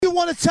you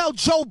want to tell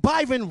Joe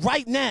Biden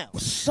right now?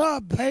 What's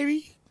up,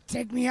 baby?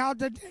 Take me out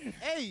to dinner.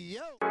 Hey,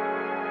 yo.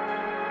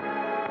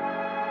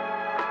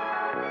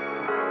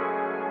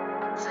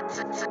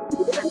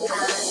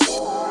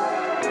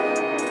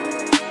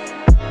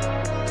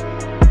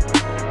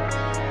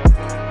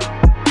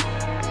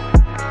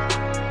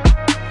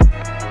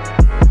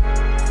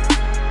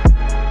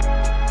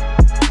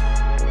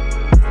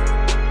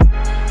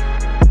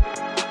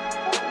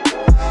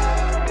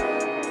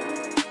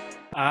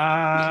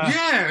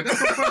 Yeah,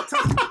 that's a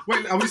fantastic.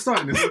 Wait, are we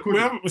starting this?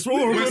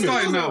 We're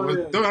starting now. We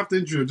don't have to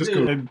intro. Just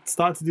go. I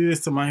started to do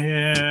this to my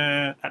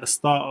hair at the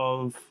start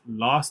of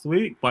last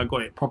week, but I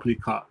got it properly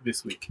cut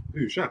this week.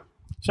 Ooh, Shaf.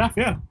 Shaf,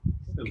 yeah.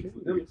 That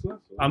looks nice.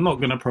 I'm not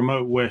gonna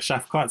promote where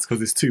Shaf cuts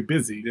because it's too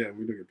busy. Yeah,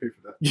 we don't get paid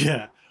for that.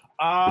 Yeah.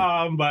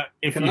 But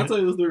if Can I tell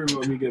you a story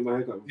about me getting my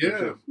haircut?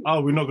 Yeah.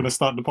 Oh, we're not gonna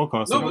start the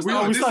podcast. No,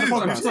 we start the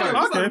podcast.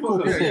 Okay, cool.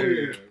 Yeah.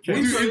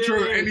 We'll do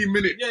intro any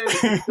minute.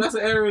 Yeah. That's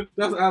Aaron.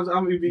 That's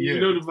I'm you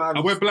know the vibe.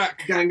 And we're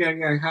black. Gang.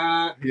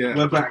 Hi. Yeah.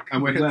 We're black.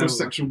 And we're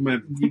heterosexual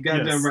men. You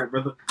goddamn Yes. right,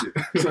 brother.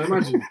 So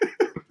imagine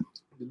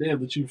the day of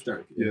the tube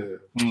strike. Yeah.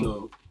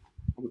 So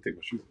I'm gonna take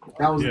my shoes off.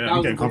 that was Yeah, that I'm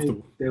was getting the day,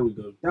 comfortable. There we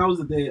go. That was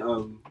the day.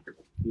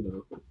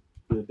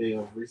 The day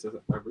of recess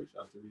at Fabric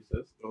after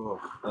recess.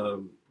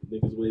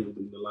 Niggas waited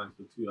in the line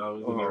for 2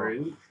 hours in the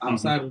rain.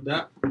 Outside of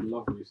that,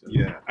 love recess.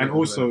 Yeah, and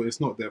also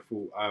it's not their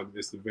fault.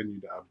 It's the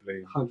venue that I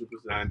blame.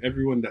 100%. And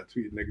everyone that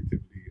tweeted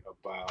negatively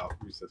about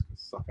recess can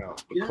suck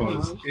out Yeah,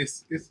 because man.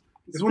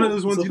 it's one of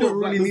those ones you don't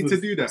really need to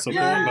do that. Support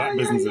black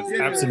businesses,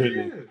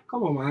 absolutely. Yeah.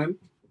 Come on, man.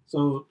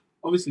 So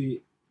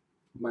obviously,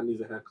 man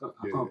needs a haircut.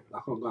 I can't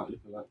go out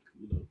looking like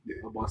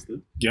a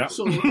bastard. Yeah.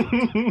 So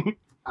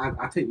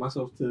I take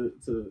myself to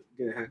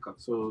get a haircut.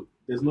 So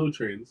there's no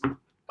trains,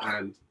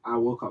 and I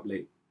woke up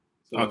late.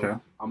 So Okay.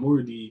 I'm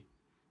already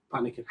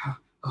panicking.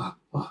 I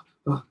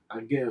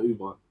get an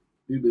Uber.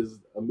 Uber's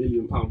 £1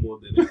 million more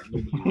than it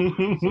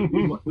normally is.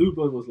 So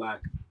Uber was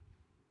like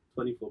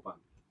 £24.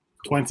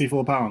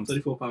 £24.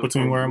 £24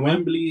 Between where and where?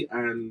 Wembley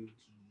and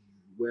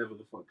wherever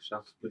the fuck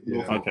Shaft's split.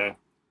 Yeah.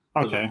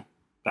 Okay.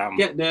 Damn.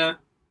 Get there,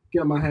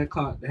 get my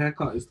haircut. The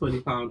haircut is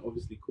 £20,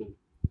 obviously cool.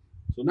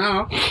 So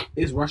now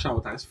it's rush hour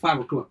time. It's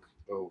 5 o'clock.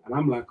 Oh. And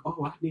I'm like,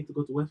 I need to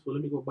go to Westfield.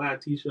 Let me go buy a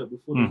t-shirt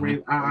before the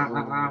rain.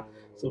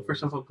 So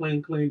fresh off of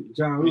clean. Do you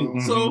know what I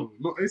mean? So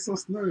not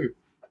ASOS, no.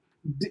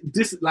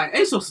 this like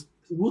ASOS.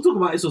 We'll talk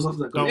about ASOS after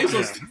that. 'Cause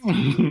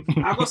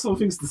ASOS, I've got some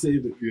things to say.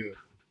 But Yeah.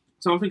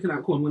 so I'm thinking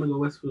like, cool, I'm gonna go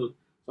Westfield.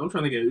 So I'm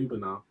trying to get an Uber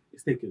now.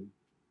 It's taking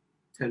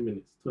 10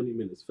 minutes, 20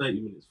 minutes, 30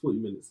 minutes, 40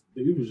 minutes.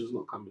 The Uber's just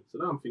not coming. So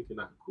now I'm thinking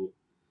that cool.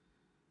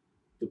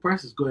 The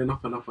price is going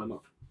up and up and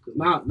up.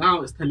 Because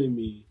now it's telling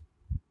me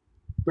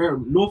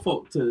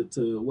Norfolk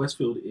to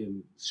Westfield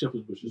in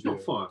Shepherd's Bush. It's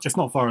not far. It's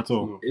not far at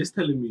all. It's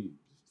telling me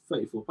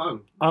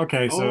 £34.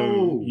 Okay,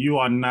 so you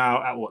are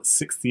now at what,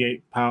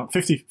 £68,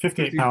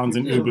 £58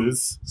 in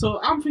Ubers. So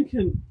I'm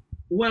thinking,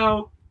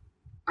 well,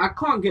 I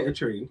can't get a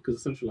train because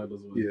the Central Line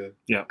doesn't work.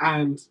 Yeah.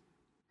 And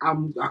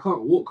I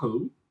can't walk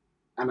home,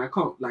 and I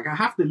can't I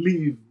have to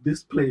leave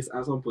this place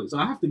at some point. So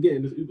I have to get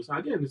in this Uber. So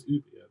I get in this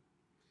Uber. Yeah.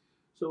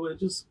 So we're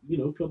just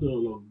plodding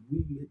along.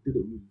 We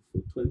didn't move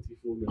for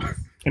 24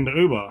 minutes In the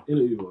Uber? in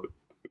the Uber.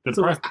 Did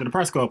the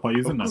price go up? Are you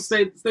using that?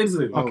 Stay the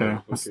same. Okay.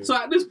 So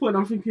at this point,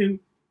 I'm thinking,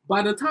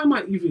 by the time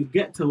I even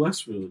get to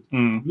Westfield,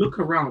 look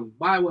around,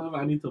 buy whatever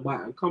I need to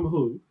buy, and come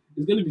home,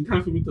 it's going to be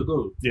time for me to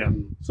go. Yeah.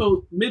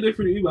 So midway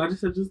through the Uber, I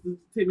just said, just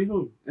take me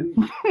home. And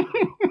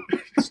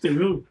just take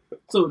me home.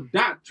 So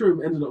that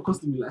trim ended up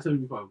costing me like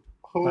 £70.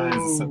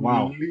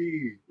 Wow.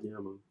 Yeah,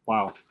 man.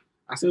 Wow.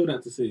 I say all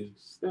that to say,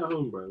 stay at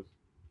home, bro.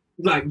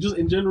 Like, just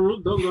in general,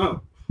 don't go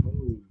out.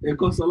 It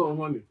costs a lot of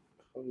money.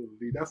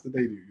 Holy, that's the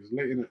day, dude. He was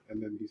late in it,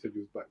 and then he said he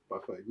was back by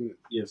 30 minutes.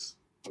 Yes.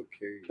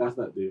 Okay. That's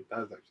that day.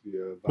 That's actually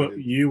a But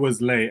valid... you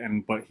was late,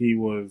 but he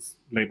was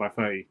late by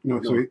 30.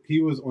 No, so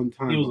he was on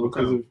time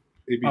because of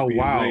it being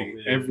late.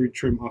 Yeah. Every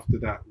trim after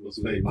that was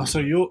late. Oh,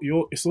 so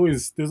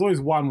there's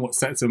always one what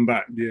sets him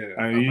back. Yeah.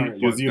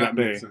 It was you that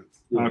day. makes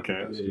sense. Yeah.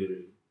 Okay. Yeah.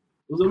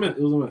 It was a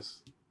mess.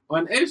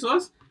 On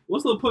ASOS,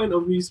 what's the point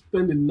of me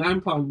spending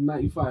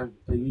 £9.95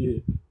 a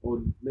year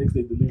on next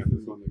day delivery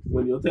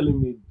when you're telling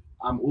me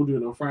I'm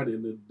ordering on Friday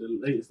and the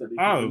latest that they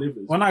can deliver?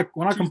 When I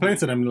complained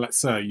to them, like,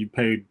 sir, you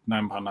paid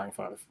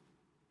 £9.95.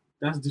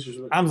 That's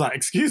disrespectful. I was like,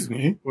 excuse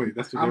me. Wait,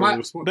 that's your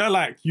response. They're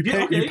like, you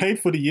paid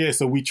for the year,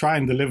 so we try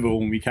and deliver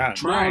when we can.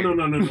 No.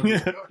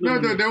 No,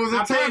 there was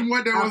a time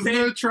when there was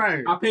no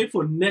try. I paid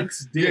for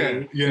next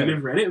day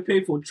delivery. I didn't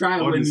pay for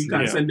trial when you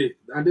can send it.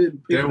 I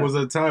didn't pay There for was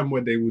that. a time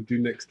when they would do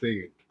next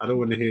day. I don't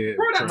want to hear.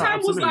 Bro, that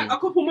time was like a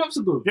couple months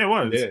ago. Yeah, it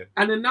was. Yeah.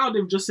 And then now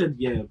they've just said,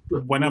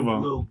 Whenever.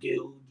 No,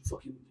 Gil,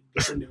 fucking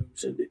send it.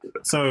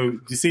 So, do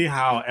you see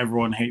how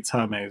everyone hates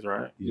Hermes,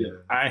 right? Yeah.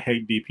 I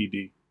hate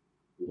DPD.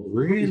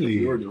 Really?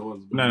 You're the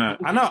ones, bro. No.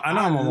 I know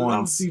I'm on love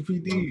ones.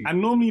 CPD. And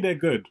normally they're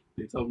good.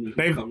 They tell me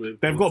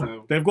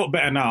They've got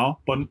better now,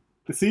 but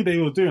see, they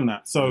were doing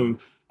that. So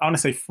I want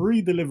to say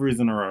 3 deliveries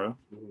in a row.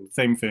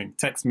 Same thing.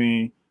 Text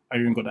me. I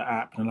even got the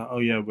app, and like, oh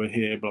yeah, we're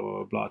here. Blah blah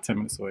blah blah. 10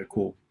 minutes away.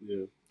 Cool.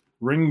 Yeah.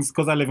 rings,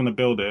 because I live in a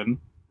building,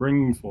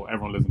 rings, well,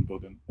 everyone lives in a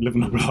building, I live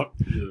in a block,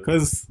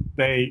 because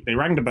they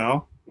rang the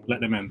bell, let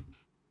them in.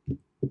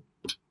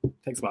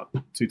 Takes about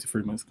 2 to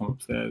 3 minutes to come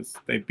upstairs.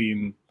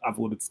 I've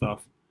ordered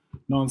stuff.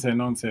 No one's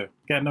here.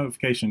 Get a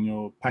notification,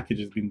 your package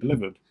has been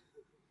delivered.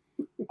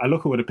 I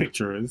look at where the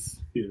picture is.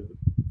 Yeah.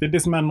 Did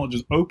this man not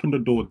just open the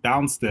door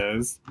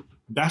downstairs,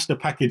 dash the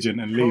package in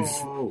and leave?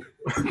 Oh.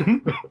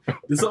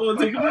 Did someone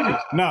take a picture?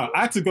 No,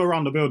 I had to go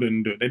around the building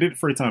and do it. They did it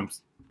 3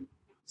 times.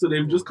 So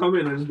they've just come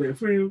in and just been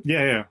free.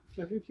 Yeah.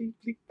 Like, hey,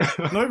 please.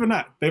 Not even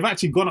that. They've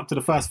actually gone up to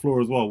the first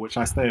floor as well, which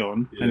I stay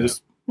on, and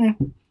just... You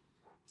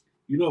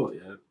know what,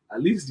 yeah?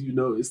 At least you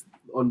know it's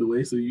on the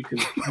way so you can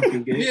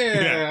get it.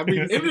 Yeah, I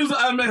mean, If it was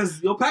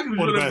Hermes, your package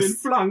All would the have been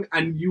best. flung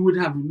and you would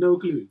have no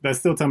clue. They're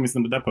still telling me it's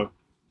in the depot.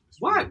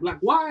 Why? Like,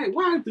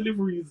 why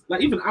deliveries?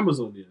 Like, even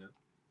Amazon, yeah.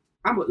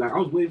 I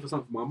was waiting for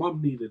something. My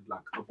mum needed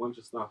like a bunch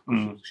of stuff.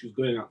 She was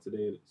going out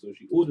today, so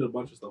she ordered a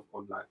bunch of stuff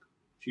on like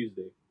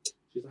Tuesday.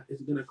 She's like, "Is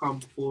it gonna come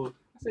before?"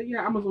 I said,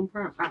 "Yeah, Amazon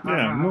Prime."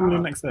 Normally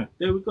next day.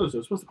 There we go. So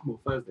it's supposed to come on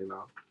Thursday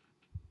now.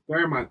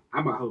 Bear in mind,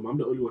 I'm at home. I'm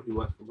the only one who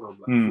works from home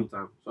like full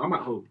time. So I'm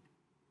at home.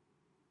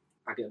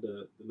 I get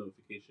the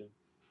notification.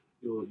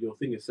 Your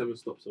thing is 7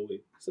 stops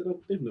away. I said,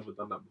 they've never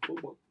done that before,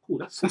 but cool.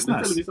 That's nice.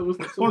 Telling me 7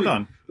 stops Well away.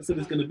 done. They said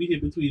it's going to be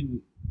here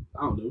between,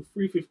 I don't know,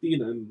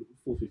 3:15 and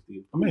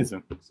 4:15.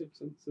 Amazing.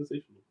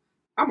 Sensational.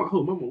 I'm at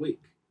home. I'm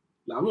awake.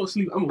 Like, I'm not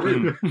asleep. I'm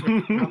awake.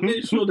 I'm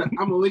making sure that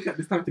I'm awake at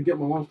this time to get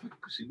my mom's pack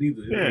because she needs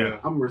it. Yeah.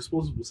 I'm a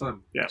responsible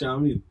son. Yeah. Do you know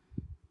what I mean?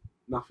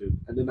 Nothing.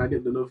 And then I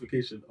get the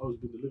notification, oh,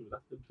 it's been delivered.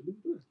 That's been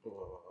delivered.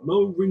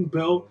 No ring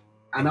bell.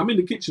 And I'm in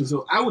the kitchen,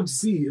 so I would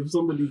see if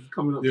somebody's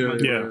coming up to my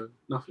door.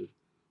 Nothing.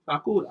 So I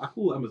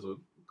call Amazon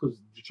because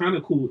you're trying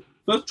to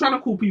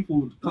call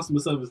people customer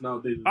service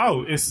nowadays.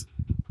 Oh,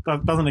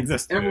 that doesn't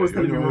exist. Everyone's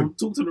telling me,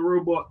 talk to the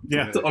robot,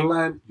 talk to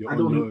online. You're I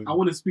online.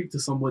 want to speak to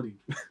somebody.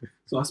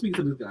 So I speak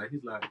to this guy.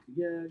 He's like,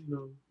 yeah,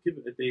 give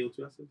it a day or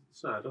two. I said,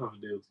 sorry, I don't have a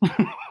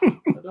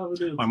day or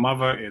two. My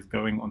mother is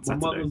going on My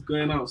Saturday. mother's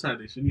going outside.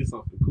 She needs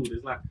something cool.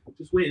 It's like,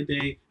 just wait a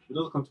day. If it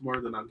doesn't come tomorrow,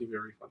 then I'll give you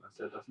a refund. I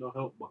said, that's no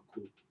help, but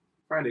cool.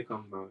 Friday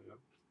comes now,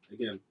 yeah.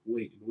 Again,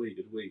 waiting.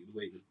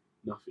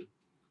 Nothing.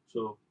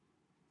 So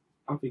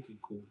I'm thinking,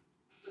 cool.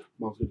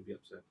 Mom's going to be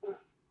upset.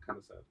 Kind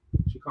of sad.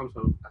 She comes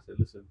home. I said,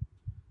 listen,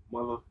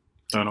 mother.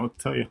 Don't know what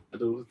to tell you. I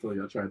don't know what to tell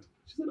you. I tried.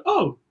 She said,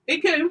 oh,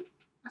 it came.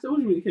 I said, what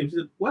do you mean it came? She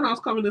said, when I was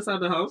coming inside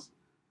the house,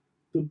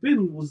 the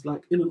bin was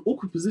like in an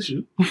awkward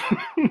position.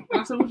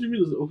 I said, what do you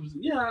mean it was an awkward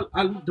position? Yeah,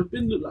 the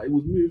bin looked like it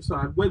was moved, so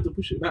I went to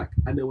push it back,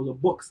 and there was a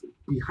box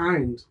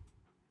behind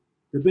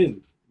the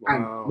bin. Wow.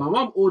 And my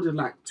mum ordered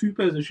like 2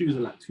 pairs of shoes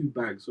and like 2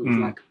 bags, so it's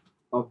like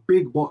a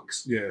big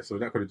box. Yeah, so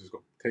that could have just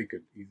got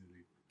taken easily.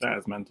 That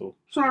is mental.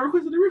 So I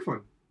requested a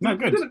refund. No,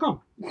 good. It didn't come.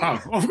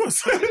 Oh, of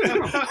course.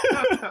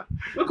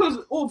 Because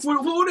for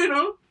all they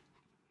know,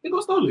 it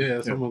got stolen.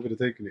 Yeah, someone could have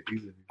taken it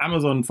easily.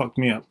 Amazon fucked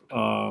me up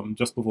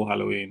just before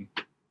Halloween.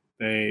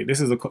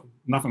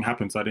 Nothing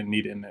happened, so I didn't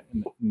need it in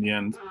the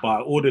end. But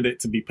I ordered it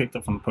to be picked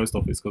up from the post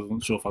office because I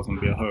wasn't sure if I was going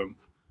to be at home.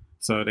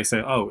 So they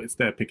say, oh, it's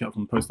there, pick it up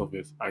from the post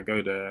office. I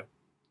go there.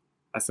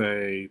 I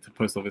say to the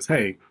post office,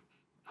 hey,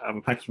 I have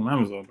a package from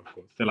Amazon. Of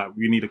course. They're like,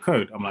 you need a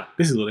code. I'm like,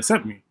 this is what they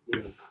sent me.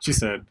 Yeah. She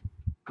said,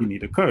 you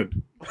need a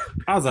code.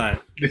 I was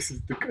like, This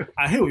is the code.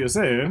 I hear what you're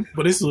saying,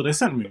 but this is what they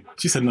sent me.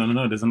 She said,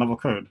 no, there's another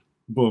code.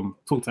 Boom,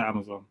 talk to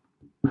Amazon.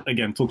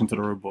 Again, talking to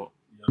the robot.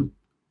 Yeah.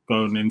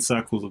 Going in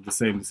circles of the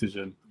same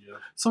decision. Yeah.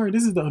 Sorry,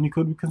 this is the only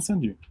code we can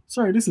send you.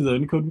 Sorry, this is the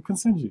only code we can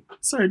send you.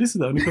 Sorry, this is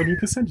the only code we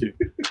can send you.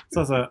 So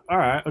I was like, all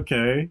right,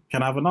 okay.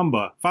 Can I have a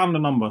number? Found the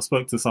number,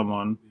 spoke to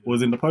someone,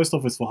 was in the post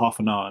office for half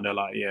an hour, and they're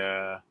like,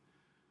 yeah,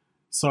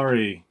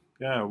 sorry.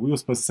 Yeah, we were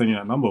supposed to send you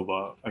that number,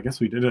 but I guess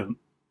we didn't.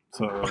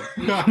 So,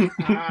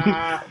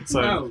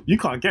 Wow. you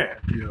can't get it.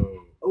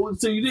 Yo. Oh,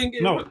 so you didn't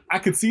get No, it? I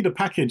could see the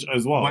package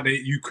as well. But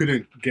you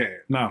couldn't get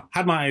it. No,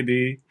 had my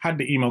ID, had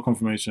the email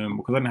confirmation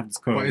because I didn't have this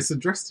code But it's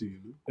addressed to you.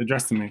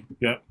 addressed to me.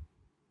 Yeah,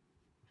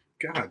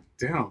 God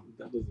damn.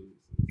 That doesn't.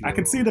 I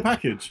could see the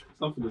package.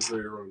 Something is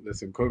very wrong.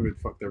 Listen, COVID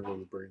fucked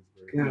everyone's brains.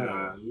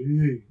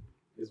 Golly.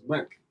 It's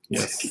back.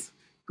 Yes,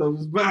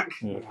 COVID's back.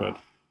 yeah, good.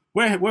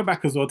 We're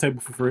back as well.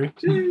 Table for free.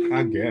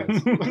 I guess.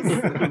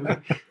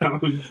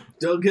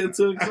 Don't get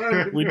too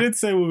excited. We did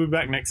say we'll be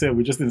back next year.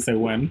 We just didn't say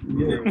when.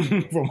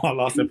 Yeah. From our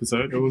last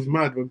episode. It was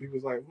mad when people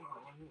was like, what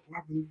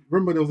happened?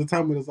 Remember there was a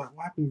time when it was like,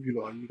 what happened with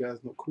you lot? Are you guys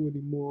not cool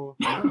anymore?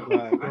 Like,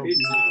 I hate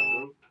this,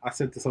 bro. I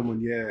said to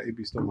someone, yeah,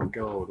 Ibby stole my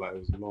girl. Like, it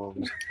was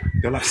long.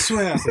 They're like,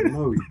 swear. I said,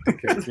 no, you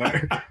dickheads.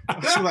 Like, I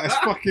feel like it's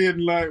fucking,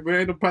 like, we're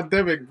in a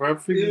pandemic, bro.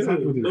 Things Yeah,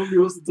 happening. nobody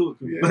wants to talk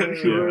to me. Yeah.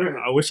 Yeah,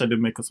 I wish I did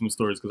make up some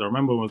stories because I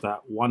remember when I was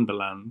at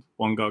Wonderland.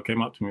 One girl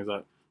came up to me and was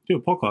like, do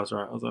a podcast,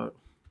 right? I was like,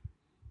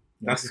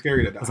 That's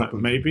scary that I was like,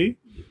 happened. maybe.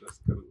 Yeah, that's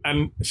kind of,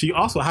 And she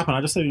asked what happened.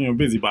 I just said, you're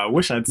busy, but I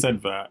wish I'd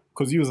said that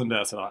because you wasn't there.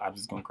 I said, I've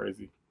just gone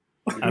crazy.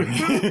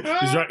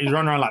 he's running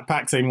around like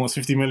Pac saying he wants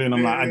 50 million.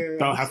 I'm like, I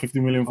don't have 50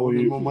 million I for want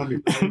you. more money.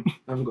 I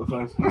haven't got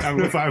 5. I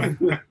haven't got 5.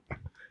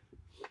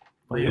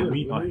 But yeah, Yeah,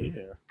 we are yeah.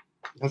 here.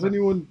 Has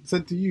anyone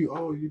said to you,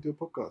 oh, you do a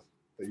podcast?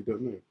 that you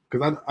don't know?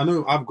 Because I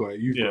know I've got it,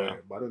 you've Yeah. got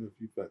it, but I don't know if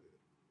you've had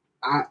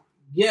it.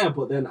 Yeah,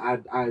 but then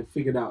I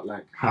figured out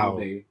like how How?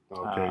 they.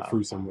 Okay,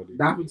 through somebody.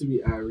 That happened to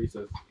me at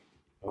recess,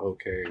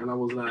 Okay. and I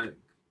was like,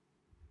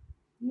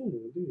 yeah,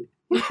 dude.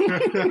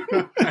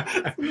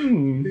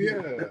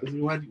 Yeah.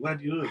 Why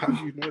do you know? How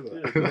do you know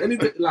Yeah, that? 'cause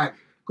anything like,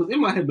 because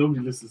in my head nobody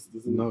listens to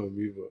this. No,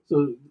 me either.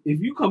 So if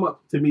you come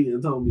up to me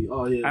and tell me,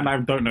 oh yeah, And I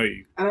don't know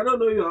you. and I don't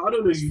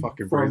know It's you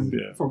fucking from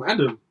crazy. Yeah. from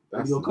Adam, and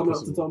That's you're coming up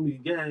to impossible. tell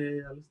me, yeah,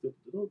 listen,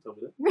 don't tell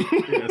me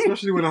that. Yeah,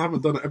 especially when I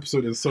haven't done an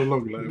episode in so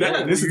long. Like, Yeah,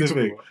 what This are is you the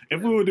talking thing.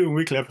 If we were doing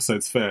weekly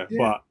episodes, fair. Yeah.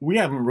 But we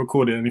haven't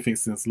recorded anything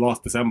since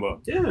last December.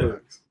 Yeah,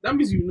 about? that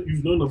means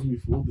you've known of me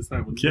for all this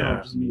time. And Yeah.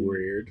 now just me,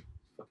 Weird.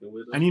 fucking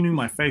weirdo. And you knew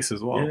my face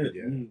as well. yeah,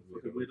 Yeah.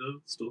 fucking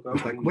weirdo. Stalker.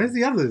 It's like, where's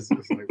the others?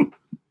 It's like,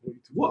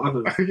 What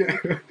others? yeah.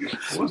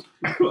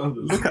 What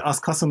others? Look at us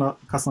cussing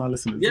our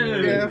listeners. Yeah.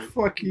 Yeah,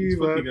 fuck you,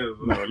 Fucking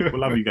man. guys, No, we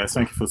love you guys.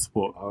 Thank you for the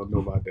support. I don't know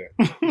about that.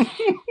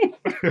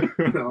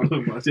 I don't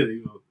know about you,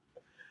 you know.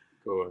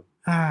 Go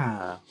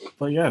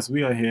But yes,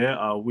 we are here.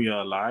 We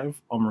are live.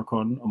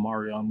 Omicron,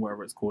 Omarion,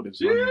 wherever it's called, is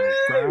on the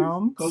Jeez.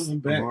 ground. Coming on.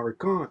 back.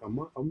 Omicron.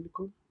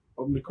 Omicron?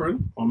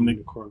 Omicron.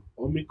 Omicron.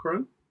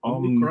 Omicron.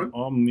 Omicron.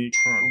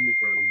 Omicron.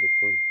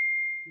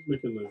 Who's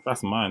making this?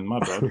 That's mine. My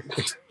bad.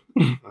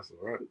 That's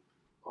alright.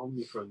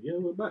 Omicron. Yeah,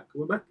 we're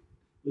back.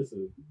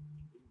 Listen,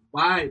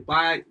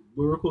 we're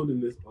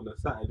recording this on a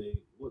Saturday.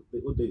 What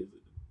day is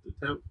it?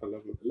 The 10th?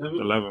 11.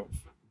 11th? 11th.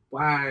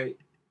 By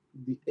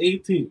the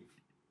 18th.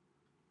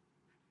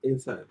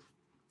 Inside.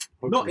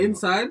 Not Hopefully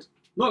inside.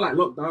 Not like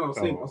lockdown. I was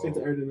saying to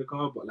Oh. everyone in the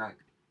car, but like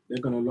they're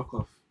gonna lock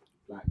off.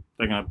 Like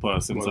They're going to put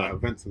us Well, like inside.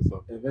 events and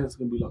stuff. events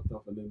gonna be locked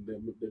off, and then they're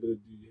gonna do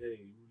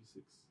hey rule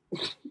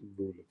 6.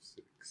 Rule of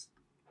 6.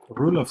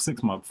 Rule of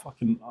 6, my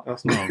fucking.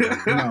 That's no.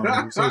 not. No.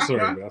 I'm so sorry,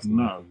 but that's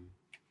not.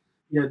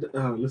 No.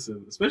 Yeah,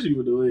 listen, especially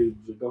with the way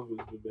the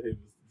government's been behaving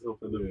this whole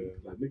pandemic,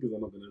 like niggas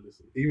are not gonna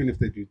listen. Even if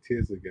they do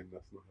tears again,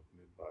 that's not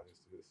happening. But it's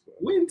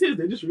We in tears,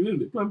 they just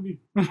renewed it. Plan B.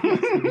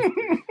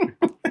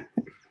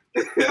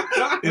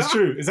 It's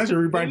true. It's actually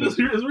rebranded.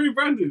 It's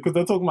rebranded. Because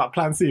they're talking about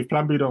Plan C if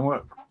Plan B don't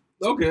work.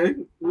 Okay,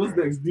 what's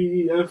next?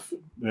 DEF.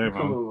 Yeah, Come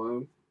man.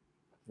 on,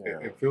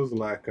 man. It feels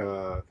like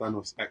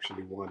Thanos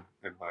actually won,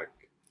 and like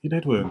He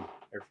did win.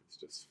 everything's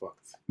just fucked.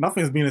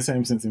 Nothing's been the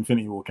same since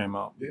Infinity War came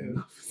out.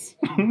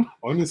 Yeah.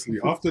 Honestly,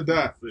 after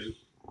that,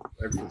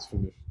 everything's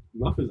finished.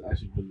 Nothing's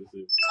actually been the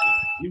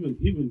same. Like,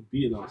 even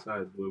being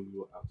outside when we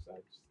were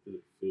outside just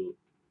didn't feel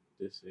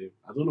the same.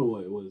 I don't know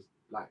what it was.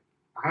 Like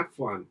I had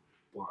fun,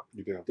 but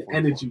You didn't have the fun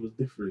energy was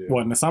different.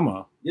 What, in the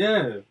summer?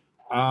 Yeah.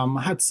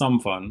 I had some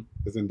fun.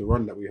 As in the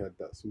run that we had,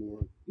 that small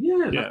run. Yeah,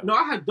 like, Yeah. no,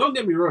 I had. Don't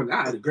get me wrong,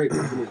 I had a great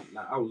time.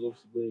 Like I was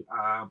obviously,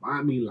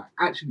 I mean, like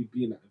actually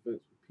being at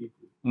events with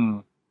people,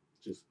 Mm,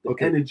 just the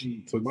Okay,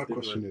 energy. So was my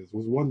different. question is,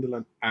 was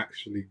Wonderland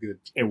actually good?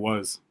 it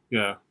was.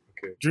 Yeah.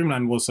 Okay.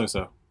 Dreamland was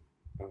so-so.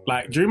 Uh,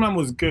 Like, Dreamland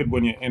was good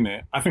when you're in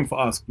it. I think for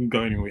us, we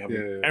go anywhere we have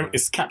it. Yeah.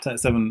 It's capped at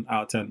 7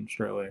 out of 10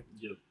 straight away.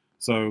 Yeah.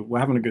 So we're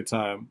having a good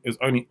time. It was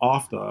only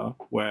after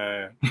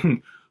where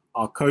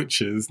our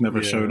coaches never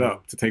Yeah. showed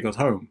up to take us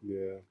home.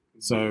 Yeah.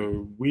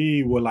 So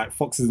we were like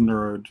foxes in the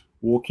road,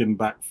 walking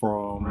back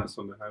from Rats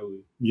on the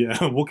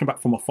highway. walking back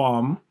from a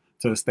farm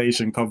to a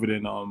station covered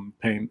in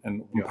paint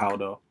and Yeah.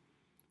 powder.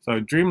 So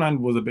Dreamland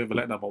was a bit of a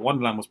letdown, but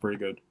Wonderland was pretty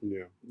good.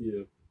 Yeah.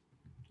 Yeah.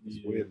 It's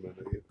Yeah. weird, man.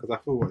 Because I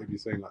feel what you're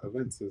saying, like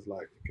events is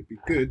like it could be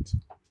good,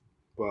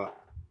 but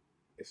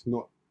it's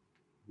not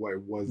what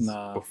it was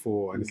Nah.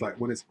 before. And it's like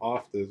when it's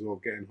after as well,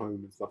 getting home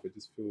and stuff, it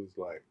just feels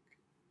like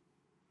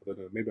I don't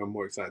know. Maybe I'm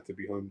more excited to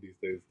be home these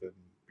days than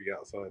be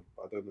outside.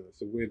 But I don't know.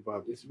 It's a weird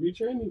vibe. It's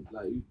retraining.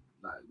 Like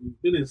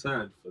we've been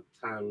inside for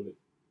time. Innit?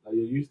 Like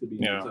you're used to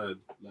being Yeah. inside.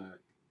 Like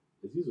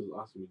Aziz was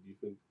asking me, do you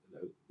think?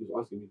 Like, he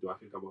was asking me, do I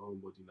think I'm a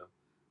homebody now?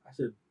 I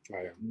said I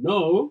am.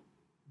 no,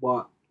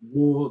 but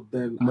more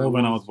than I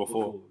was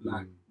before.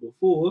 Like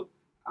before,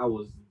 I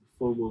was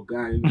the FOMO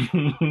guy.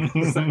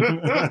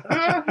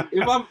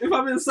 If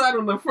I'm inside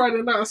on a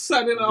Friday night,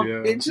 Saturday night, Yeah.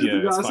 I'm itching Yeah,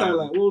 to go it's outside. fine.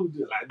 Like what would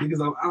you like?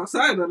 Niggas, I'm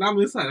outside and I'm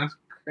inside. That's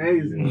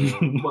crazy.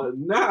 Yeah. But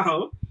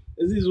now,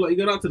 Aziz, what you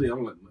got out today?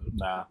 I'm like,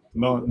 no.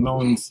 Nah, no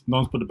one's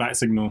put the back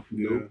signal,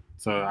 Yeah.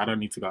 so I don't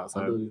need to go I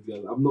outside. don't need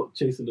to go. I'm not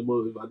chasing the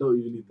motive. I don't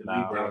even need to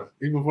Nah, be there.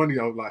 Even funny,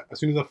 I was like, as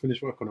soon as I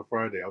finish work on a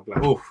Friday, I'll be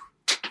like, oh,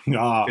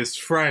 Ah, it's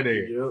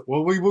Friday. Yep.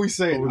 What we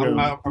saying? What we I'm doing?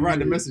 like, I write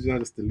the message and I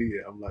just delete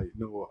it. I'm like, you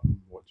know what?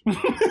 I'm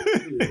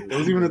watching. There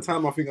was even a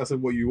time I think I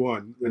said what you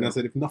want, and I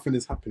said if nothing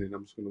is happening,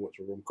 I'm just gonna watch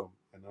a rom-com,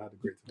 and I had a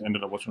great time.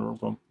 ended up watching a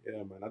rom-com. Yeah,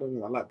 man. I don't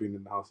know. I like being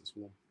in the house. It's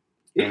warm.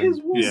 It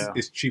is warm. Yeah.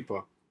 It's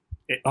cheaper.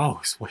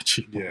 It's way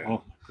cheaper. Yeah.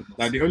 Oh my goodness.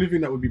 Like the only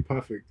thing that would be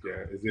perfect,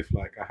 yeah, is if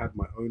like I had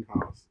my own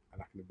house and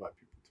I can invite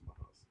people to my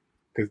house,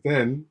 because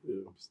then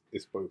Yeah.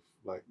 it's both.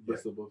 Like yeah,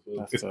 Best of both worlds.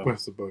 That's it's fair.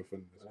 best of both,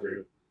 and it's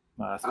great.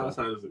 Nah, that's fair.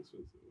 Outside is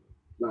expensive.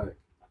 Like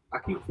I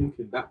keep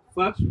thinking that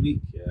first week,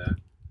 yeah,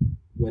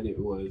 when it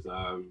was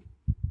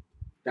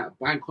that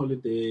bank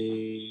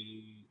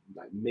holiday,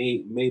 like May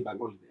bank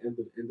holiday, end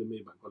of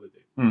May bank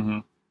holiday. Mm-hmm.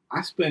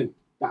 I spent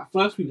that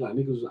first week, like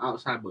niggas was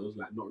outside, but it was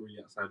like not really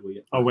outside where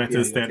you. Oh, we had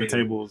to stay at the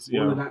tables.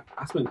 All of Yeah. that,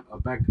 I spent a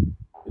bag in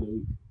a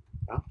week.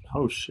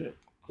 Oh shit.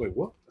 Wait,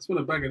 what? I spent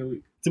a bag in a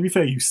week. To be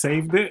fair, you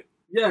saved it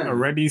Yeah.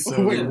 already, so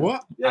Oh, wait, Yeah.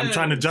 what? Yeah. I'm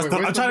trying to justify.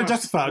 where's I'm the trying to math?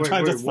 justify. I'm Wait,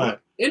 trying to wait, justify.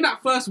 what? In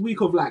that first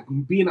week of like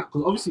being out,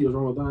 because obviously it was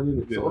Ramadan,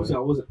 innit? Yeah. So obviously I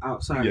wasn't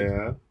outside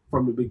Yeah.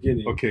 from the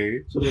beginning.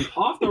 Okay. So then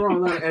after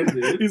Ramadan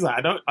ended, He's like,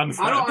 I don't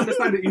understand. I don't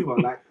understand it either.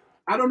 Like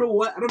I don't know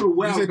where You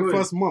I say was the going.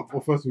 first month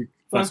or first week?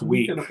 First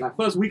week.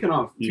 First week and a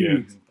half, 2 Yeah,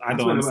 weeks. I don't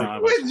swear to understand. God.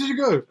 how Where much. did you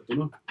go? I don't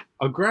know.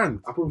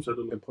 $1,000. I promise I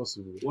don't know.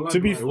 Impossible. All I To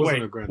be know- it wasn't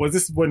wait, a grand. was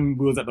this when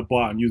we was at the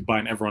bar and you was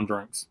buying everyone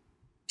drinks?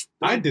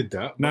 I did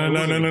that.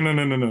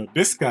 No.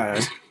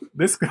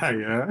 This guy,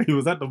 yeah, he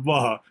was at the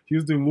bar. He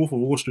was doing Wolf of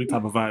Wall Street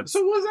type of vibes.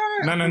 So was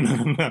I?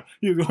 No.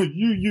 He was going,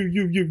 you.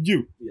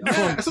 Yeah.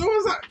 Yeah, so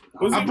was I?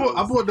 Was I it-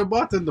 bought the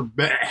bartender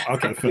bear.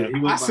 Okay, Yeah, fair. he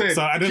went I back. said,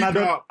 So I keep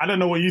out. don't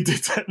know what you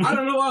did. I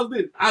don't know what I was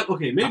doing.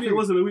 Okay, maybe it think-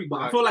 wasn't a week, but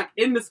I like- feel like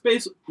in the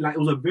space, like it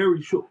was a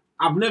very short.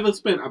 I've never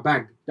spent a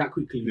bag that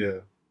quickly Yeah.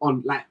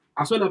 on like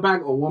I spent a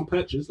bag on one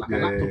purchase, like a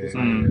Yeah, laptop or yeah,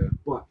 something. yeah.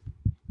 But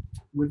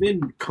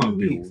within 2 Can't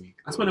be a weeks, week,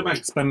 I spent a though.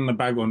 bag. Spending a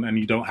bag on and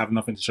you don't have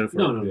nothing to show for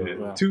No, it. no, Yeah.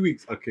 Wow. 2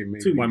 weeks. Okay,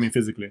 maybe. 2 Well, I weeks. mean,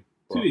 physically.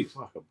 2 weeks.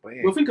 Fuck a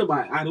bag. Well, think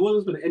about it. I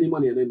wasn't spending any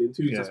money, and then in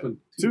 2 weeks, Yeah. I spent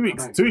 2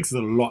 weeks. bags. 2 weeks is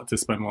a lot to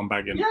spend one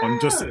bag in. On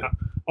just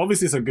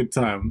obviously, it's a good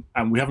time,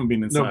 and we haven't been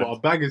No, inside. but a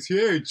bag is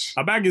huge.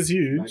 A bag is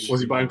huge.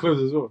 Was he buying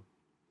clothes as well?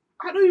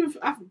 I don't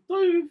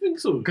even think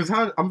so. Because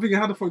I'm thinking,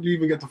 how the fuck do you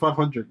even get to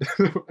 500?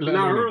 Let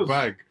alone a Rose.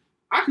 bag.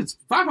 I could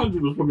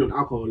 500 was probably on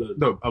alcohol alone.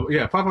 No,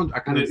 yeah, 500. I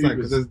can And then understand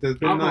because Ubers. there's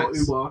been Alcohol,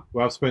 nights Uber.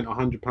 where I've spent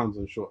 £100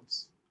 on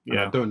shorts. And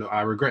I Yeah. don't know.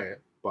 I regret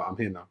it, but I'm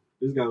here now.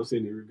 This guy was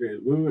saying he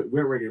regretted. We're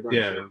reggae branch.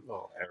 Yeah.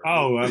 Oh, Aaron.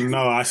 Oh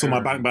no! I saw my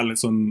Aaron. bank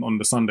balance on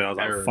the Sunday. I was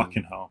like, Aaron.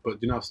 fucking hell. But do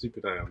you know how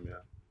stupid I am? Yeah.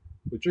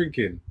 We're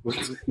drinking.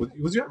 Was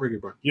you at Reggae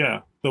Branch?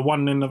 Yeah, the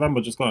one in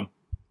November just gone.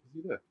 Was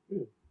you there?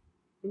 Yeah.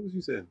 What was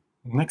you saying?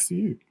 Next to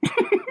you.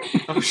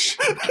 Oh shit!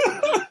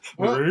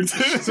 Rude.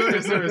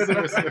 sorry.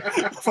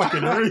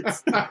 Fucking rude.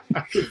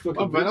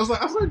 Oh man, I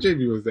thought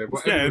JB was there.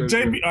 But Yeah, anyways,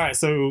 JB. All right,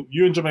 so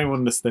you and Jermaine were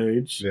on the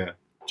stage. Yeah.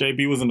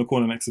 JB was in the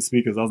corner next to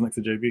speakers. I was next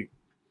to JB.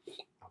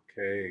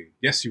 Okay.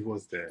 Yes, you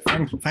was there.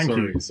 Thank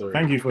Sorry, you. sorry.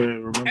 Thank you for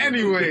remembering.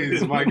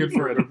 Anyways, my good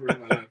friend.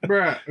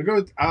 Bruh, I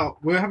go out.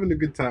 We're having a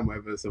good time,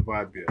 whatever. It's a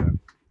vibe, yeah.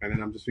 And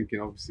then I'm just thinking,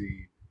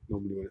 obviously,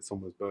 normally when it's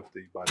someone's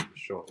birthday, you buy them a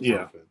shot or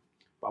Yeah. something.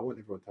 But I want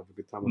everyone to have a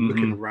good time. I'm Mhm.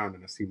 looking around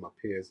and I see my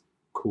peers,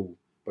 cool.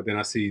 But then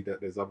I see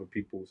that there's other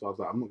people, so I was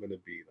like, I'm not gonna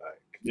be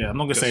like, Yeah, I'm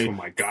not gonna just say for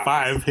my guys.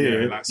 5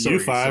 here. Yeah, like, you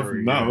 5.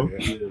 No. yeah,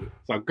 yeah.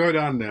 So I go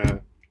down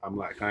there. I'm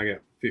like, can I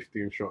get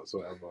 15 shots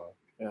or whatever?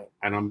 Yeah.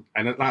 And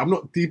I'm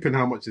not deep in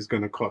how much it's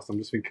gonna cost. I'm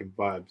just thinking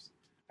vibes.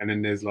 And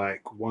then there's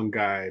like one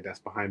guy that's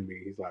behind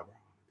me. He's like,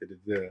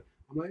 da-da-da.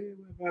 I'm like, yeah,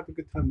 whatever, have a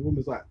good time. The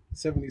woman's like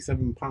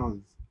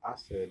 £77. I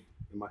said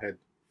in my head,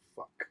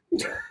 fuck.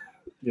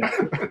 Yeah.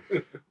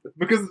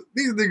 Because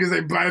these niggas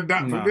ain't buying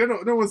that. No.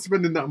 No one's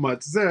spending that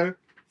much. So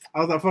I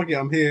was like, fuck it,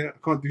 I'm here. I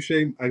can't do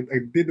shame. I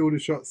did all the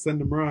shots,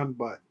 send them around,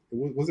 but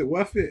was it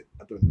worth it?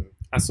 I don't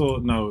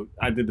know.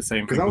 I did the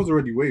same Because thing. I was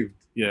already waved.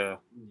 Yeah.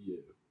 Yeah.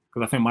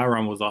 Because I think my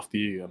round was after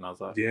you, and I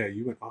was like, Yeah,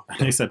 you went and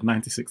after. they said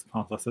 £96.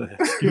 I said,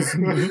 excuse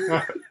me.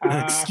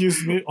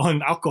 Excuse me,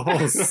 on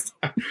alcohols.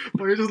 But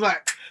you're just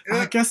like,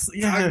 I guess,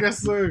 yeah. I guess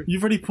so.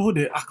 You've already poured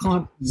it. I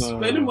can't.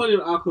 Spending money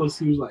on alcohol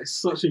seems like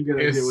such a good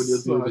idea when you're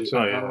It's doing such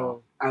it. a...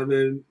 Oh, And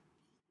then,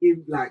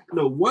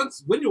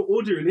 once when you're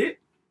ordering it,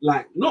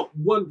 like not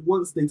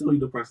once they tell you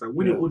the price, like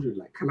when Yeah. you're ordering,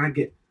 like, can I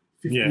get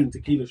 15 Yeah.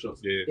 tequila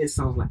shots? Yeah. It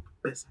sounds like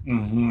the best.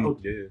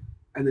 Mhm. Yeah.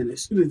 And then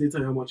as soon as they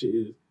tell you how much it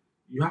is,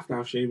 you have to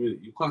have shame in it.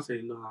 You can't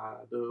say nah.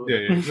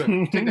 Yeah.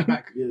 Take that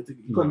back. Yeah, you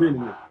can't do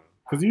anything.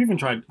 Because you even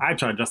I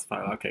tried to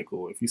justify, like, okay,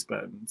 cool. If you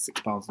spend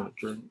 £6 on a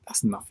drink,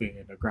 that's nothing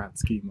in the grand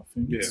scheme of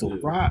things. Yeah. It's all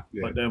right.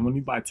 Yeah. But then when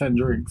you buy 10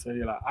 drinks, and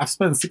you're like, I've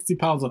spent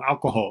 £60 on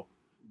alcohol.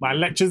 My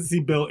electricity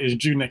bill is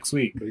due next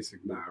week.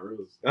 Basically. Nah,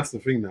 Rose. That's the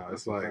thing now.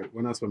 It's like,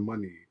 when I spend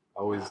money,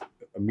 I always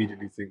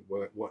immediately think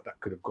what that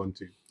could have gone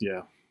to.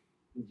 Yeah.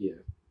 Yeah,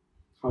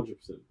 100%,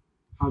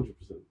 100%.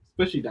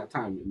 Especially that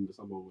time in the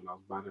summer when I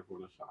was buying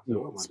everyone a shot. I said,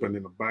 what am I doing?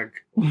 Spending a bag.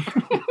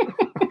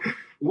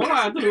 What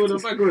I don't know what the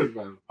bag was,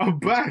 man. A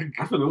bag?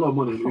 I spent a lot of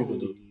money on Uber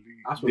though.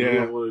 I spent a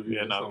lot of money on Uber.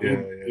 Yeah, no. so-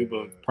 Yeah.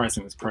 Uber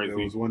pricing is There crazy.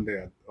 was one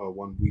day,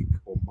 1 week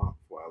or month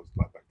where I was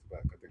like back to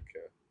back. I didn't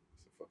care.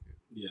 So fuck it.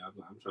 Yeah,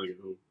 I'm trying to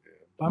get home.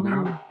 I mean,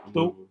 Now, I'm the,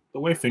 over. the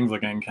way things are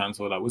getting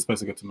cancelled, like we're supposed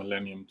to go to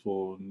Millennium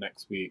Tour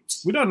next week.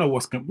 We don't know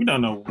we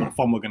don't know what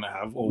fun we're gonna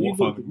have or We what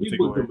fun booked, we we take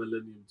booked away. the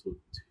Millennium Tour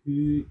 2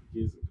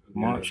 years ago.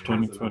 March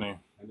And it hasn't 2020. happened.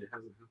 And it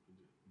hasn't happened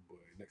yet. Boy,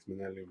 next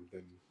millennium,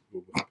 then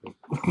what will happen?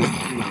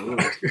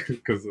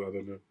 Because I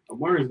don't know.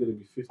 Amari's going to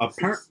be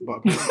 56.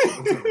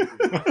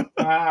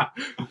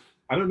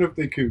 I don't know if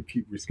they could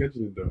keep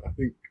rescheduling though. I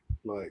think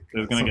like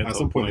It's gonna get at to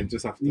some a point point. they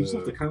just have to. You just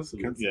have to cancel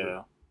it.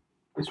 Yeah,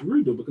 It's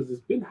rude though because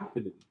it's been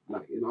happening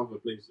like in other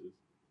places.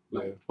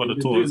 Like, Yeah. But the they've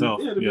been tour doing itself,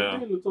 it- yeah, they've yeah. been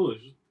doing the tour.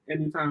 It's just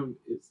anytime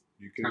it's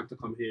You time can. to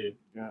come here.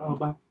 yeah. Oh,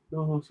 bye.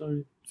 No,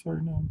 sorry,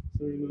 Sorry, no.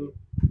 sorry, no.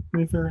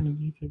 We're fair in the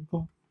UK. We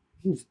can't.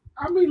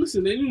 I mean,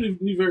 listen, they knew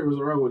Variant was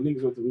around when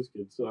niggas went to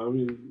Wizkid. So, I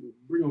mean,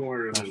 bring on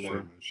Warrior. That's true,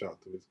 man. Shout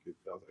out to Wizkid.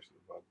 That was actually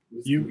a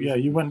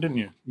vibe. You went, didn't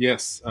you?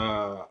 Yes.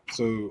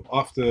 So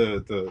after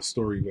the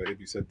story where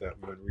Ibby said that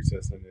we went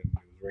recess and then it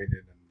was raining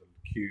and the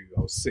queue,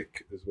 I was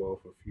sick as well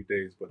for a few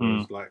days. But it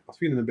was like I was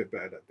feeling a bit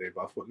better that day.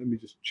 But I thought, let me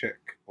just check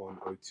on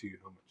O2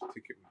 how much the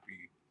ticket would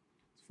be.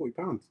 It's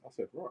 £40. I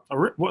said,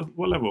 right.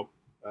 What level?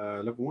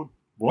 Level 1.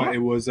 What? But it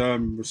was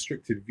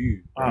restricted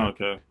view. Oh,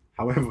 okay.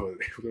 However,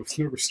 there was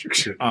no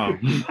restriction. Oh.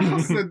 I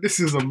said, this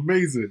is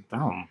amazing.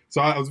 Damn. So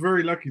I was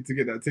very lucky to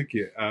get that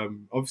ticket.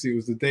 Obviously, it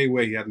was the day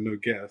where he had no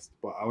guest,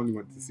 but I only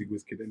went to see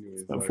Wizkid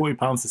anyways. So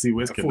 £40 to see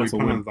Wizkid. At That's a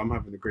win. £40, I'm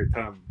having a great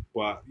time.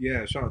 But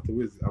yeah, shout out to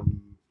Wiz.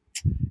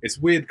 It's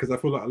weird because I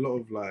feel like a lot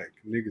of like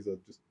niggas are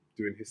just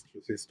doing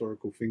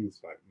historical things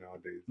like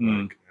nowadays,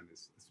 like, and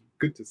it's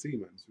good to see,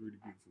 man. It's really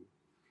beautiful.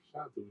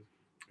 Shout out to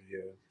Wizkid.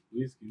 Yeah.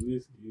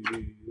 Whiskey.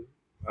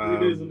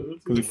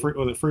 Because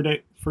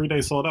it 3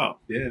 days sold out.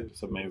 Yeah,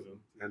 It's amazing.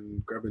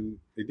 And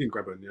he didn't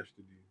grab her in the ash,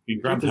 did He he?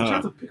 grabbed He tried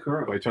her. to pick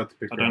her But he up. tried to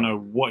pick I her don't up. know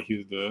what he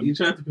was doing. He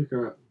tried to pick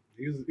her up.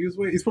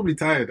 He's probably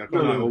tired. I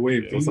can't like, or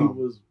waved or He something.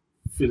 was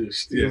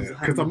finished. He Yeah, was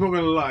because I'm not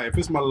gonna lie. If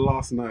it's my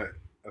last night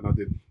and I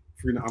did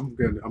 3 nights,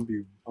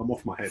 I'm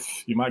off my head.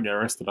 You might get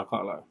arrested. I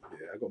can't lie.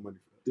 Yeah, I got money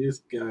for This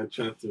guy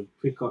tried to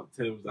pick up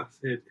Thames. I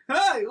said,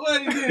 "Hey,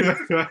 what are you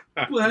doing?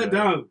 that. Put her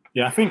down.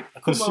 Yeah, I think Put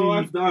because my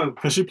wife down."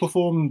 she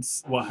performed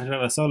she had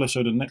a solo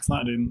show the next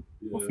night in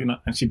Yeah.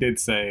 and she did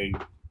say,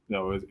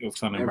 it was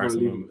kind of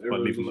embarrassing, but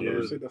leave him everyone Yeah,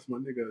 alone. shit, that's my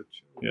nigga.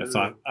 Yeah,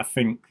 so I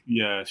think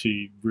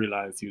she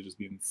realized he was just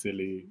being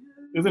silly.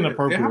 It was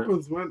inappropriate. It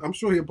happens, man. I'm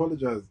sure he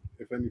apologized,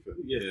 if anything.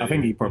 Yeah, I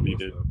think he probably must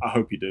did. have. I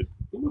hope he did.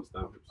 He must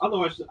have.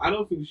 Otherwise, I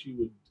don't think she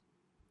would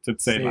To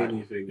say say like,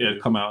 anything.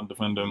 come out and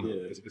defend him.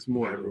 Yeah, It's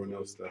more everyone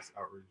else that's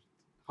outraged.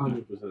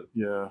 100%.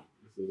 Yeah.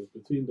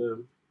 Between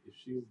them, if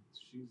she's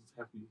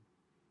happy,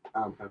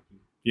 I'm happy.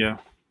 Yeah.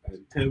 And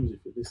Thames, if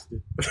you're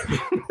listening,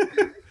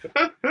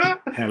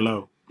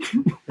 Hello.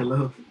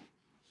 hello.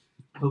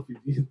 Hope you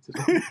be into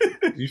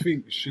that. Do you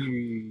think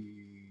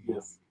she?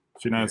 Yes.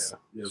 She knows.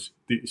 Yes.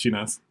 She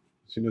knows.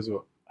 She knows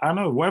what? I don't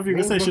know. Whatever you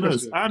can What say, was she my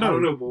knows. question? I I don't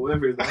don't know. know, but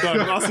whatever it is. Go on,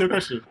 ask your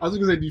question. I was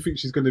gonna say, do you think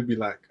she's gonna be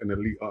like an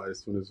elite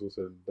artist when it's all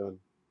said and done?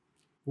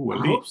 Ooh, I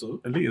elite. hope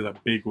so. Elite is a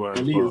big word.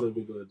 Elite but is a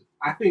big word.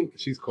 I think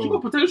She's she got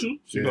cold. potential.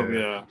 She got,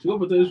 yeah. She got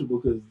potential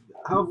because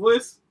her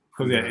voice.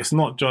 Because it's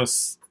not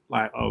just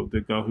like,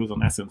 the girl who's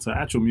on Essence. Her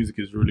actual music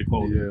is really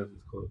cool. Yeah, is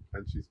cold.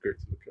 and she's great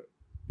to look at.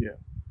 Yeah.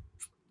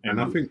 And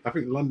I think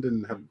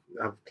London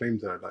have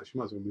claimed her. Like she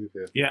might as well move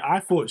here. Yeah, I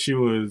thought she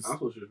was I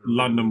thought she was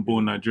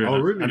London-born Nigerian. Oh,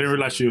 really? I didn't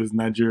realize she was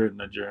Nigerian.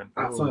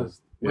 At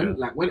first,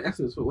 when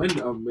Essence, when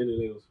Many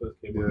Lagos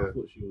first came out, I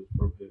thought she was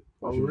from here.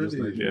 Oh, She was just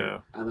really? Nigerian.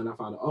 Yeah. And then I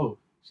found out,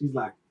 she's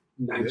like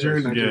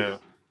Nigerian. Yeah.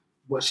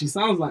 But she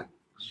sounds like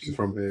She's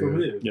from here.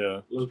 From here. Yeah.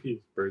 Low key.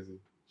 Crazy.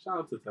 Shout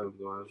out to Thames,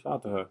 man. Shout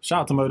out to her. Shout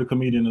out to Mo the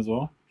comedian as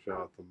well. Shout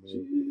out to Mo,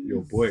 Jeez.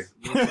 your boy,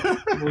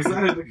 Was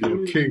that the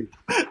your king.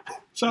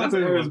 Shout out That's to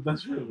Aaron's her.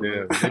 best friend.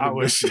 Yeah, Man. I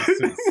wish.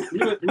 We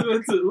went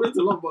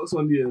to Lockbox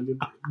one year, and then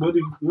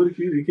when the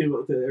community came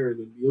up to Aaron,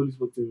 and he only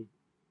spoke to him.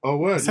 Oh,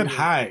 He word. said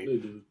hi. No, he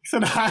didn't. He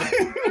said hi.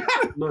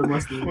 No, it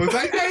must have. Was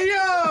like, hey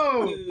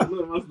yo. No,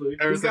 it must have.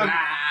 Aaron This said,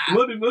 guy,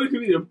 Modi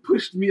comedian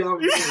pushed me out.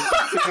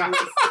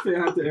 Say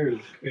hi to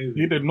Aaron. Crazy.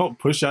 He did not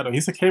push out. He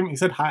said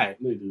hi.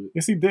 No, he didn't.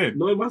 Yes, he did.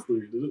 No, it must have.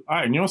 He didn't. All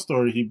right, in your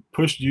story, he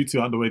pushed you two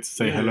out the way to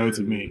say hello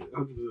to me.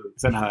 100%. He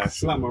said hi.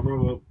 Slap my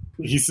brother.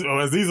 Aziz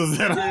was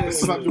there.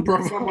 Slap your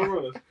brother. Slap my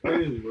brother.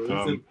 Crazy, bro. He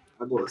Um, said,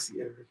 I gotta see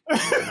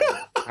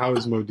Aaron. How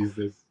is Mo these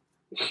days?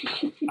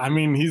 I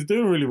mean, he's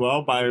doing really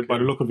well by the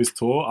look of his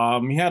tour.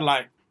 He had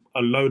like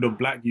a load of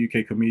black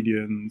UK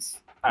comedians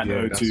at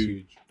Yeah, O2. that's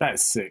huge.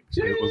 That's sick.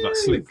 It was that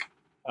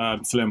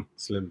Slick,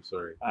 Slim,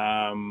 sorry.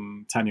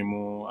 Tanya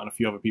Moore, and a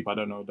few other people. I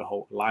don't know the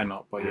whole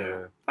lineup, but yeah,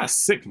 Yeah. that's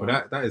sick, man.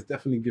 But that is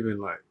definitely giving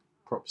like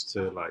props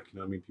to like, you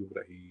know what I mean, people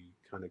that he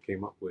kind of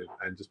came up with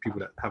and just people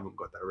that haven't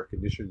got that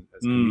recognition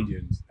as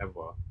comedians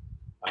ever.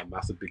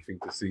 That's a big thing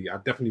to see. I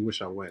definitely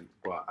wish I went,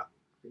 but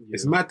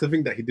it's mad to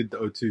think that he did the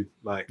O2.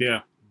 Like,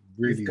 Yeah,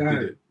 really This guy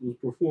did it. was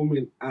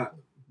performing at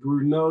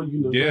Brunel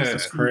University. Yeah.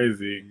 that's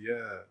crazy.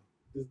 Yeah,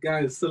 This guy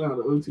is selling out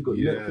the O2, got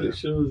Yeah. Netflix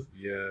shows,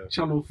 yeah,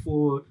 Channel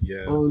 4,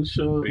 yeah. own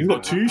show. He's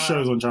got 2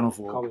 shows on Channel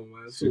 4. Come on,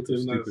 man. Talk Super to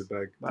him nice. stupid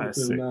bag. That Talk is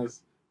to him sick.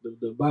 nice.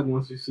 The bag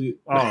wants to see it.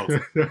 Oh,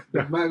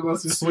 The bag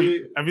wants to see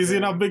it. have you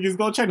seen how big his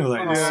gold chain is?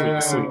 Like, it's Yeah.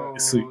 sweet,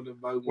 it's sweet. The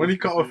bag wants When he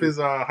to cut see off it. his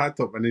high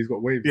top and he's got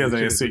waves. Yeah, and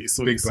it's shit,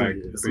 sweet, big it's bag,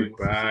 sweet, it's big sweet.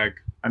 bag.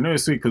 I know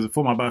it's sweet because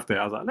for my birthday,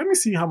 I was like, let me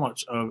see how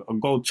much a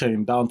gold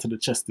chain down to the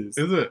chest is.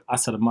 Is it? I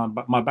said,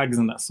 my bag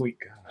isn't that sweet.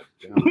 God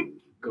damn.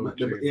 Gold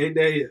chain. It ain't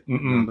there yet.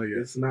 Mm-mm. No, yeah.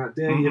 It's not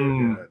there yet.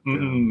 Mm-mm. Yeah,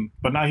 Mm-mm.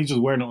 But now he's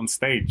just wearing it on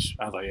stage.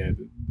 I was like, yeah,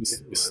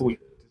 it's sweet.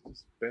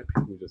 Just bare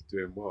people just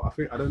doing well.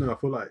 I don't know. I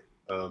feel like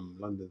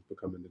London's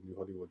becoming the new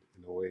Hollywood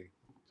in a way.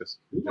 just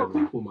We got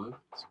general. people, man.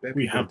 It's bare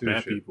We people have doing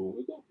bare shit. people.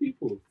 We got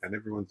people. And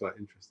everyone's like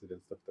interested in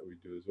stuff that we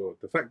do as well.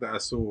 The fact that I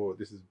saw,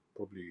 this is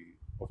probably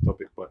off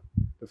topic, but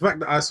the fact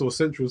that I saw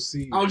Central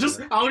C. I was just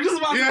about to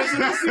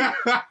say,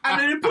 and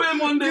then they put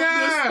him on the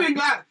thing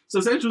like so.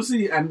 Central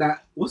C and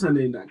that what's her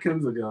name? That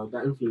Kenza girl,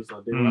 that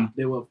influencer.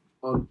 They were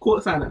on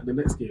courtside at the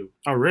next game,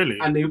 Oh, really?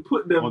 and they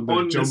put them On on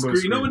the the jumbo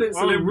screen. You know when screen. it's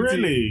Oh, celebrity?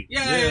 really?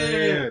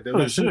 Yeah. There Oh,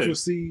 was shit. Central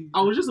C.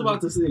 I was just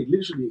about to say,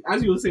 literally,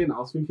 as you were saying, I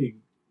was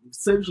thinking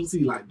Central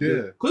C, like,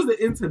 Yeah. because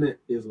the internet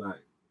is like,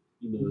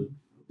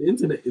 the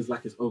internet is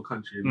like its own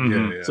country.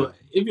 Mhm. Yeah. So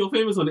if you're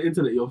famous on the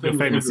internet, you're You're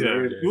famous, famous, yeah.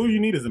 everywhere. All you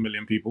need is a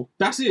million people.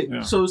 That's it.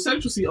 Yeah. So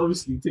Central C,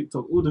 obviously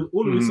TikTok, all of the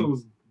Mhm.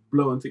 songs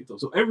blow on TikTok.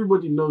 So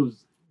everybody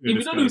knows. You're If you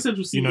this don't guy. know who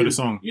Central C You know the is,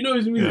 song. you know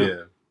his Yeah. music.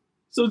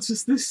 So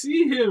just to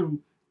see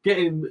him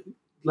getting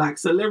like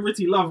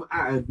celebrity love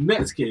at a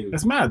Nets game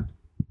That's mad.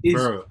 is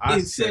Bro, I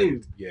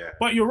insane. said, yeah.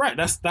 But you're right.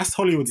 That's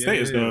Hollywood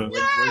status, though.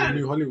 When you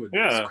knew Hollywood,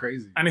 Yeah. it's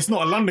crazy. And it's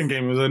not a London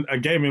game. It was a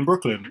game in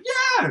Brooklyn.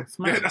 Yeah. It's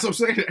mad. Yeah, that's what I'm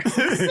saying.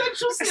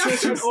 Central C. I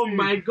said, oh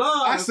my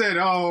god. I said,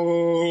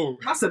 oh.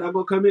 I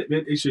got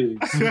commitment issues.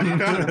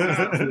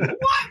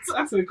 What?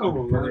 I said, come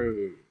on, man.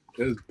 Bro,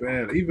 there's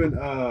bad. Even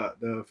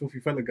the Filthy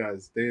Fella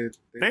guys,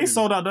 They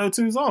sold out though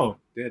too as well.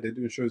 Yeah, they're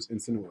doing shows in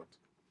Cineworld.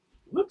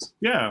 What?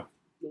 Yeah,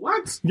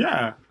 What?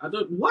 yeah. I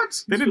don't.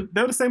 What? They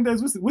were the same day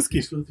as Whiskey.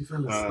 These filthy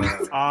fellas.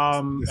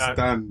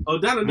 Stan. Oh,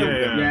 Dan and them.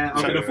 yeah, Yeah.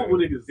 Okay, yeah. the football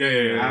niggas.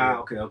 Yeah. Ah,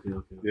 okay.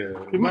 Yeah,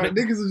 Yeah, my but-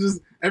 niggas are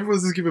just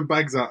everyone's just giving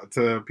bags out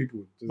to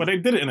people. Just, But they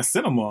did it in a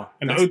cinema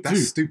in the that's, O2.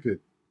 that's stupid.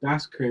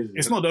 That's crazy.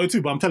 It's not the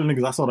O2, but I'm telling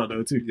niggas I saw that the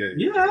O2. Yeah,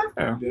 Yeah.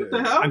 Yeah. What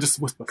the hell? And just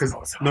whisper. Because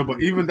no,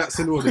 but even that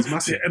Cineworld is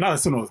massive. Yeah, another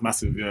cinema was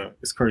massive. Yeah,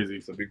 it's crazy.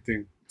 It's a big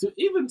thing.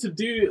 To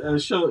do a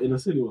show in a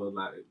Cineworld,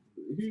 like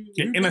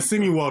Yeah, in a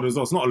Cineworld as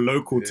well. It's not a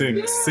local thing.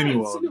 Yeah, It's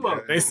Cineworld.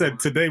 Cineworld. They said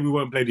today we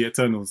won't play the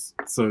Eternals,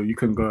 so you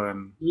can go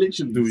and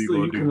literally. Do what you so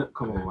gotta you do. can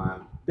come on,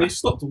 man. They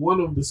stopped one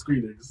of the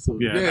screenings. So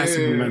Yeah, that's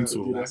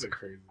mental. That's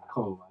crazy.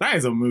 come on, man. that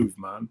is a move,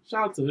 man.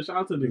 Shout out to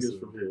niggas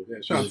from here. Yeah,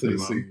 shout out to the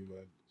Man. city, man.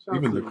 Shout out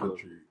Even to the them.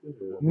 country.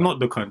 Yeah. Not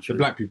the country. The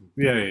black people.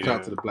 Yeah. Shout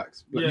out to the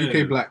blacks. Yeah.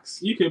 UK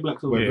blacks. UK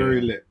blacks. We're Yeah.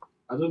 very lit.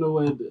 I don't know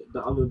where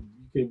the other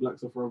UK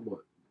blacks are from, but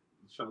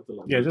shout out to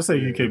like. Yeah, just say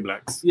UK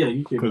blacks. Yeah, UK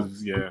blacks.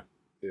 Because yeah,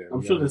 Yeah,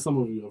 I'm sure there's some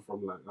of you are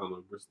from like I don't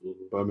know Bristol,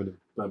 or Birmingham.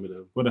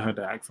 Birmingham. would have heard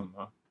that accent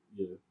though.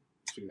 Yeah.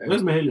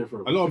 Where's Mahalia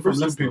from? A lot of She's from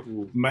Bristol Leicester.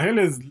 people.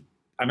 Mahila's,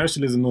 I know she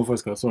lives in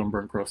Northwest because I saw her in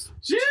Brent Cross.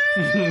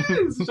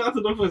 Jeez! Shout out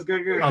to Northwest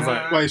gang. I was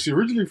like, Wait, is she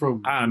originally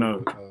from? I don't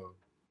know.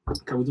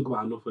 Can we talk about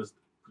how Northwest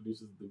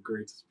produces the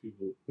greatest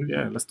people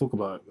Yeah, let's talk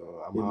about it.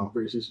 I'm in out.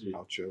 British history?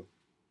 I'll chill.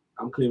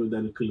 I'm claiming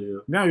Danny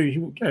Kaluuya.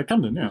 Yeah,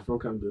 Camden, yeah. He's from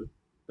Camden.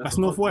 That's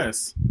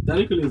Northwest.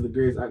 Danny Kaluuya is the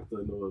greatest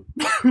actor in the world.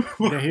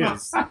 Yeah, he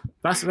is.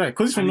 That's right,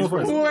 because he's from And he's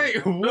Northwest.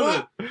 Wait,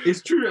 No,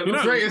 it's true. You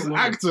know- Greatest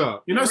actor.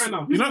 You know, right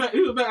now, you know,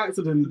 who's a better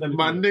actor than Danny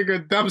My Kaluuya?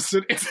 nigga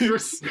Damson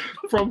Idris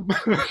from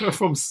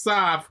from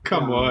South.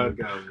 Come on.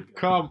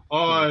 Come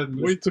on.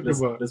 What are you talking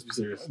about? Let's be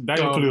serious.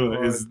 Daniel Come Kaluuya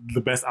on. is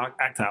the best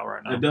actor out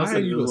right now. And Why are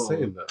Nelson you as not well.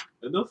 saying that?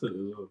 And Nelson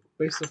as well.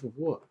 Based off of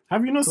what?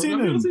 Have you not Have seen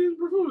you him? seen his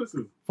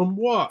performances? From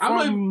what? I'm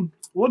not From,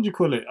 what do you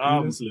call it?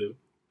 Slim.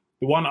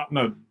 The one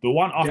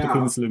after Get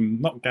Queen Out.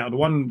 Slim, not Get Out, the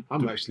one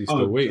I'm actually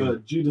still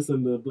waiting. Judas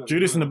and the Black.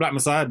 Judas and the Black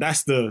Messiah.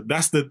 That's the.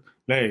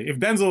 Hey, if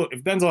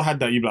Denzel had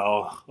that, you'd be like,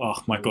 oh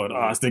my god,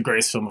 it's the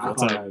greatest film of I all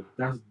can't time. lie.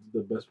 That's the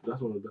best. That's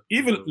one of the best.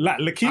 Even like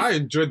Lakeith, I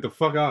enjoyed the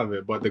fuck out of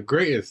it, but the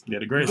greatest. yeah,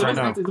 the He's greatest the right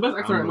best now, actor- he's the best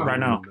actor right now. Right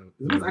now.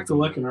 He's the best actor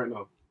working right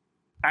now.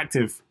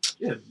 active,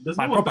 Yeah, there's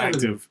like no one proper better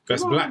than him. active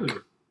That's No one black. better than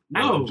him.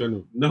 In No,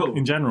 general. no.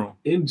 in general.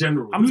 In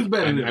general, I'm who's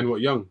better than him? And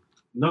what young?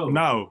 No,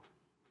 No,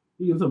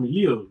 you can tell me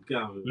Leo. Get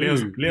out of it.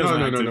 Leo's no, not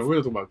no, active. We're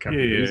not talking about Captain.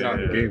 Yeah, He's yeah,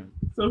 out of the yeah. game.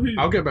 So who?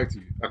 I'll get back to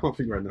you. I can't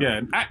think right now. Yeah,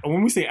 and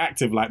when we say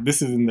active, like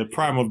this is in the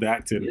prime of the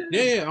acting.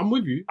 Yeah, I'm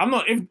with you. I'm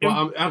not. If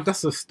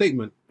That's a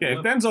statement. if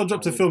Denzel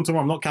dropped a film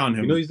tomorrow, I'm not counting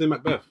him. You know he's in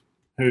Macbeth.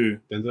 Who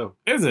Denzel.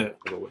 is it?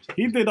 I gotta watch that.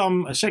 He did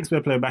a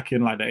Shakespeare play back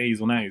in like the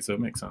 80s or 90s, so it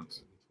makes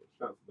sense.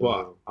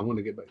 But I'm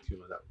gonna get back to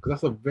you on that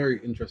because that's a very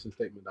interesting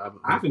statement. That I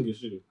haven't. I think it's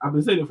true. I've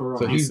been saying it for a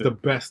so. while. He's the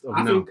best of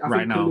I now. think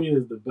right now. Kaluuya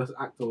is the best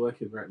actor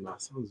working right now.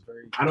 That sounds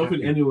very. I don't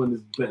think catchy. anyone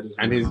is better than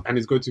And him.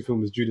 his go-to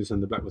film is Judas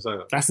and the Black Messiah.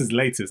 That's his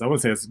latest. I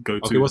wouldn't say it's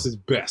go-to. Okay, what's his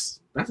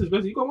best? That's his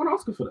best. He got one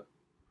Oscar for that.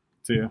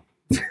 So, yeah.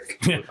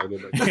 Yeah. I'll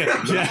get back to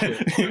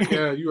you. Yeah.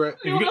 Yeah, you're right.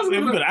 If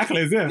you got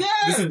accolades, yeah. Yeah.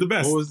 This is the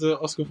best. What was the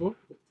Oscar for?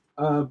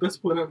 Best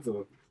supporting actor.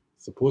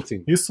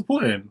 Supporting. He's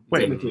supporting.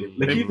 Wait, Technically,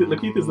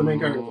 Lakeith is the main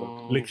character.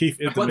 Lakeith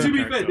is But the to be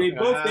main fair, character. they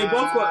both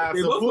got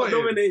supporting.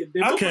 nominated. They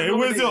both Okay, got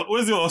where's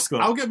nominated. your Oscar?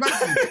 I'll get back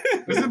to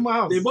you. It's in my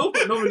house. They both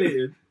got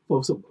nominated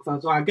for. So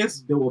I guess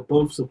they were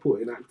both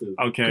supporting actors.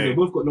 'Cause Okay. They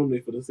both got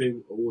nominated for the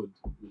same award,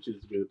 which is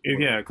good.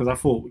 Yeah, because I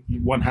thought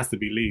one has to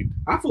be lead.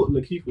 I thought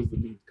Lakeith was the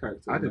lead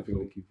character. I in didn't that think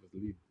film. Lakeith was the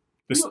lead.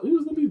 Who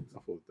was the lead? I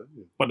thought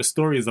Daniel. But the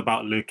story is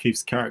about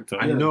Lakeith's character.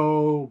 I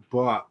know,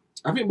 but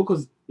I think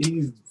because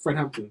he's Fred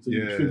Hampton, so you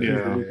Yeah, think he's the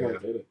yeah, lead yeah.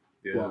 character, innit?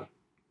 yeah, But,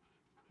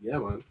 yeah,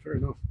 man. fair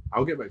enough.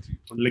 I'll get back to you.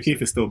 100%.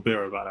 Lakeith is still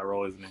bitter about that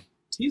role, isn't he?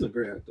 He's a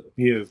great actor.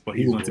 He is, but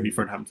he He's wanted to be great.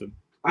 Fred Hampton.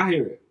 I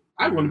hear it.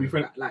 I'd want to be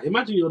friend. Like,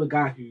 imagine you're the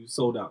guy who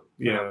sold out.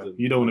 Yeah,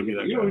 you don't want to be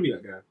that You guy. don't want to be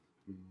that guy.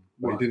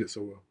 But he did it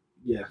so well.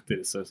 Yeah, Did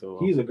it so well.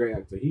 he's a great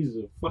actor. He's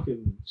a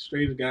fucking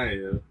strange guy.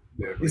 Yeah,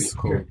 Yeah, but he's he's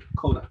cold.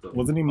 cold actor.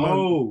 Wasn't he?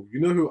 Oh, you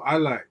know who I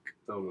like?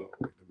 Tell me.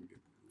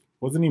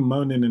 Wasn't he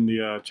moaning in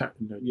the chat?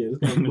 Yeah, this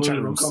guy's in the going chat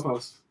on rooms.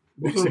 Clubhouse.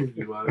 What's wrong with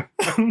you,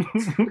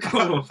 man?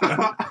 Come on,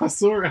 man. I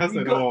saw it. I said,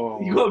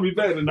 You gotta be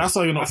better than that. That's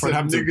why you're I not said, Fred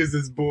Hampton. niggas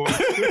is bored.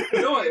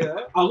 You know what? Yeah,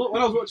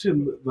 when I was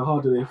watching The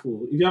Harder They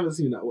Fall. If you haven't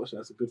seen that, watch that.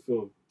 It's a good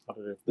film.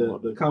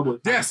 The cowboy.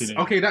 Yes.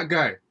 Okay, that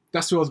guy.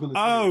 That's who I was gonna say.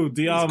 Oh,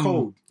 He's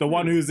cold. the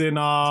one who's in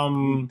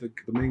The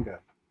main guy.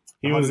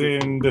 he was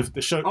in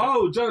the show.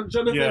 Oh,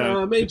 Jonathan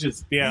Yeah.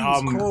 Majors. Yeah,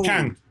 he's cold.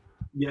 Kang.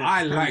 Yeah,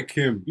 I like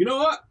him. You know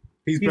what?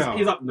 He's better.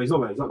 He's up there. He's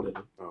not bad. He's up there.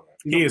 All right.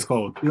 He is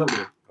cold. He's up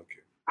there.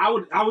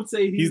 Okay. I would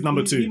say He's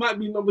number 2. He might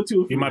be number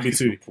 2 or 3. He might be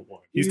 2.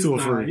 He's 2 or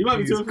 3. He might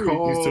be 2 or 3.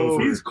 Cold. He's 2 or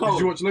 3. He's cold. Did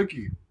you watch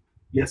Loki?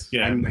 Yes.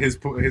 Yeah. And his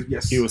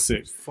Yes. He was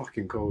 6.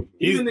 fucking cold.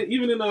 Even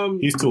in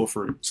He's 2 or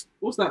 3.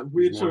 what's that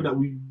weird He's show one. that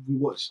we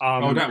watched?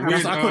 Oh, that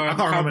weird, I can't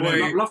remember cowboy- the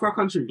name. Lovecraft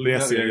Country.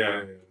 Yes,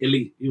 yeah.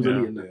 Elite. He was Yeah.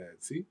 elite in that. Yeah,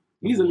 see?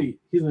 He's elite.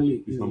 He's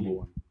elite. He's number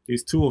 1.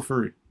 He's 2 or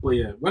 3. But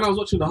yeah, when I was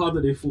watching The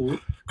Harder They Fall,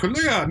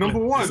 Kaluuya, number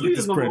 1. Let's get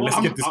this bread. Let's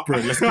get this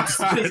bread. Let's get this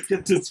bread. let's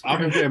get this.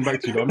 I'm getting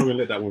back to you, though. I'm not going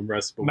to let that one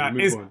rest. But Nah,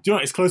 we'll it's, move do on. you know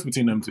what? It's close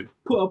between them two.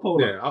 Put a poll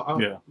up. Yeah,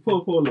 I'll Yeah. Put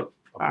a poll up.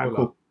 pull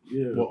cool. up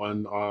Yeah. what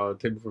on our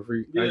table for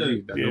free Yeah.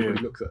 IG that Yeah.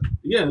 nobody looks at.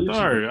 Yeah, literally.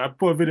 Sorry, I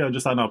put a video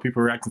just out now.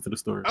 People reacting to the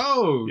story.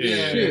 Oh,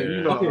 Yeah. shit. You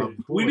lot Okay, are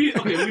we need.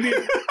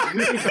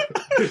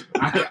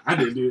 I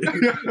didn't do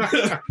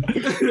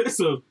it.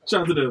 So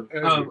shout out to them.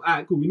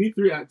 Alright, cool. We need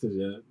 3 actors,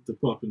 yeah, to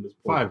put up in this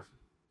poll.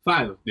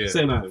 5. Yeah.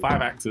 Say that.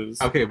 5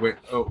 actors. Okay, wait.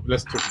 Oh,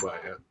 let's talk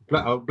about it.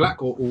 Yeah.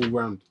 Black or all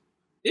round?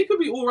 It could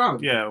be all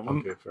round. Yeah.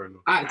 Okay, fair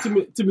enough. Alright,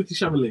 Timothy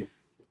Chalamet.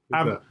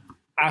 Who's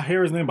I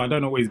hear his name, but I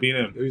don't know what he's been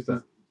in. that? Who's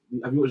that?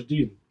 Have you watched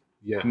Dune?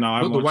 Yeah. No, I not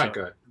haven't the watched white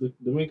that. guy.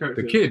 The main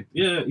character. The kid.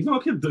 Yeah, he's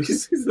not a kid though.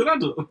 He's an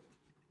adult.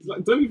 He's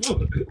like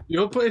 24.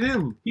 You're putting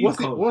him. He's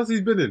What's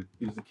he been in?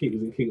 He's the king.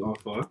 He's in King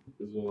Arthur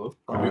as well.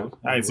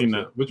 I ain't seen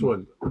that. Which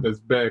one? There's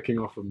Bear King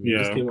Arthur. Yeah.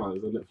 Just came out.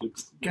 It's on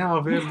Netflix. Get out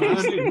of here,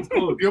 man. He's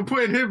cold. You're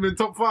putting him in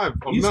top 5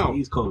 of He's, now.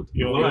 he's cold.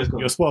 Your Wallahi, he's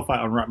cold. Spotify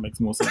on rap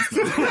makes more sense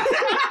now.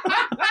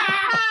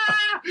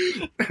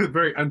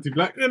 Very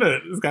anti-black. You know,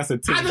 this guy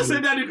said I just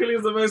said Daniel Craig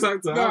is the best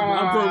actor.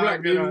 I'm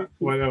pro-black, baby.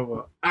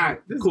 Whatever.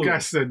 Alright, This cool. guy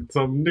said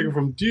some nigga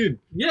from Dune.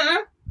 Yeah.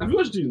 Have you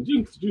watched Dune?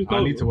 Dune's I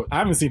cold. need to watch. I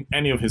haven't seen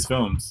any of his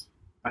films.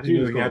 I didn't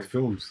know Dune's he had cold.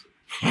 films.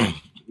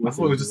 I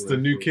thought it was just the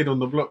new kid on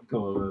the block.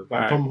 Come on, man. Like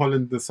Alright. Tom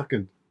Holland the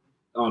second.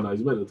 Oh no,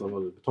 he's better than Tom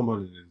Holland. Tom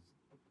Holland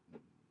is.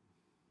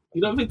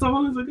 You don't think Tom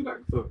Holland's a good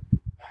actor?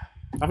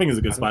 I think he's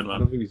a good I Spider-Man.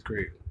 don't think he's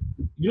great.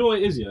 You know what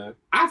it is, yeah?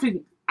 I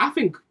think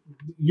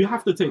you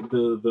have to take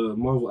the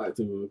Marvel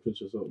acting with a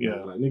pinch of salt. man.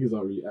 Yeah. Like niggas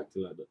aren't really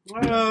acting like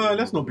that.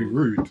 Let's not be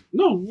rude.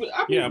 No, I mean,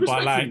 Yeah,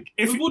 but like,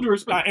 with all the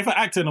respect. Like, if an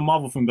actor in a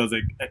Marvel film does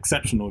it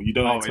exceptional, you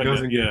don't Oh, it expect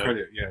doesn't it. get Yeah.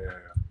 credit. Yeah.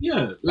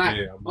 Yeah, like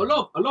Yeah, a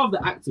lot of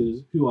the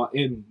actors who are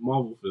in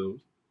Marvel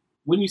films,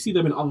 when you see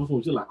them in other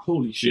films, you're like,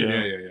 holy shit,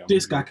 Yeah.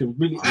 this guy can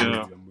really act.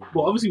 Yeah.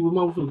 But obviously with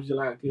Marvel films, you're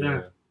like,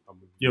 yeah.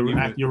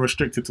 You're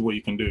restricted to what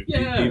you can do.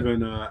 Yeah.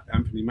 Even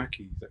Anthony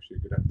Mackie is actually a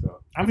good actor.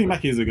 Anthony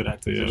Mackie is a good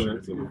actor. He's a Yeah. good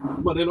actor.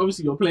 But then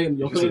obviously you're playing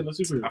the I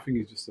superhero. think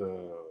he's just a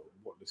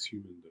whatless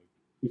human though.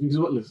 You think he's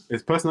whatless?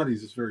 His personality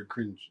is just very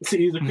cringe.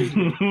 He's a cringe.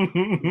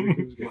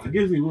 He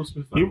gives me Will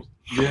Smith vibes.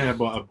 Yeah,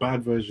 but a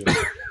bad version.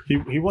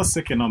 he was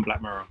sick in on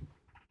Black Mirror.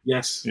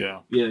 Yes.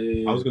 Yeah.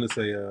 Yeah. I was gonna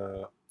say,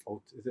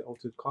 is it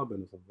Altered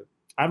Carbon or something?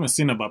 I haven't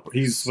seen it, but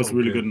he's So was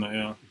really good. good in it.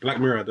 Yeah. Black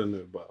Mirror, I don't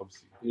know, but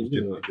obviously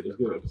He was good. It was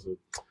a good episode.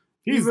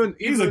 He's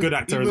a good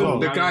actor as even well.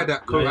 The guy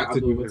that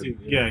co-acted with him.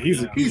 Yeah,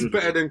 he's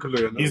better than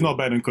Kaluuya. He's not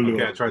better than Kaluuya.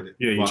 Okay, I tried it.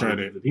 Yeah, you But tried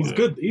it. He's But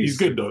good. He's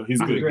good though.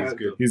 He's I think good. he's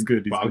good. He's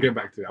good. But I'll He's get good.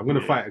 back to it. I'm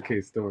gonna fight a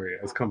case story.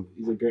 It's coming.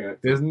 He's a great actor.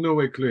 There's no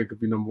way Kaluuya could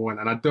be number 1,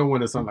 and I don't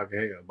want to sound like a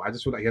hater, but I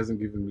just feel like he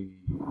hasn't given me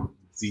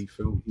Z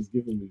film. He's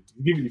giving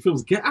you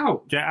films. Get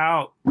out. Get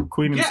Out,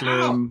 Queen and Get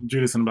Slim,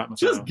 Judas and the Black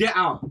Messiah. Just get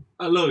out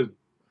alone.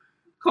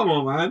 Come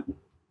on, man.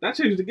 That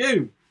changed the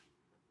game.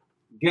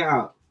 Get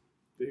out.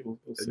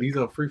 These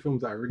are 3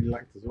 films that I really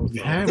liked as well. So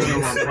Yeah,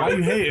 man, why are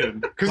you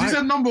hating? Because you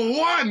said number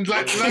 1.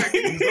 Like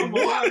He's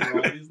number one,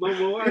 man. He's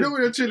number one. You know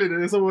when you're chilling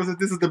and someone says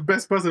this is the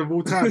best person of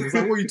all time. It's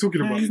like, what are you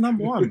talking Yeah, about? he's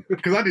number 1.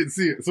 Because I didn't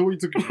see it. So what are you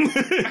talking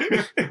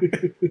about?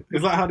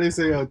 It's like how they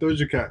say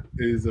Doja Cat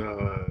is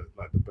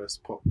like the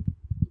best pop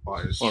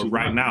artist. Or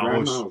right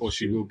now. Or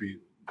she will be.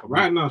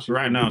 Right now,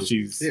 Right now,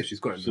 she's She's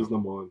got it. she's now.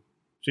 number one.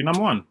 she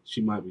number 1.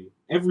 She might be.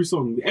 Every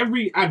song,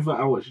 every advert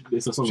I watch,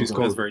 it's a song. She's of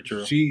cold. hers. That's very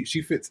true.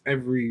 She fits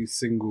every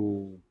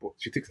single box.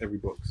 She ticks every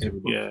box.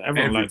 Everybody. Yeah,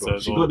 everyone likes her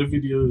as She well. got the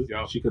videos.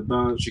 Yeah. She could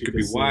dance. She could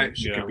be sing. white.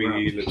 She Yeah, could be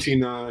rap.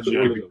 Latina. She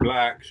Yeah. could be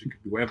black. She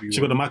could be whatever you She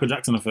got the want. Michael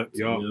Jackson effect.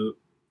 Yeah. Yeah.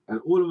 And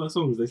all of her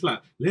songs, it's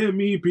like, let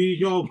me be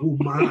your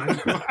woman.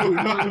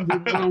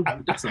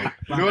 That's a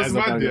You know what's That's a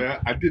mad, banger.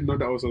 yeah? I didn't know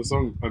that was a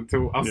song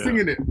until I was Yeah.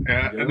 singing it,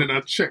 yeah? Yeah. And then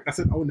I checked. I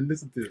said, I want to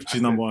listen to it.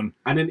 She's number 1.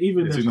 And then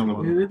even Yeah, she's number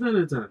one.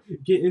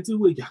 get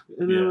into it, yeah.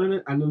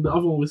 And then the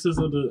other one was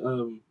SZA, I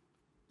don't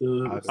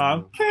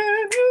know.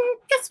 Can you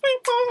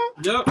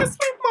Yeah.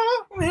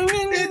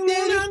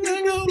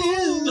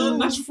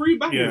 That's three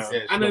bangers. Yeah.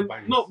 Yeah, And then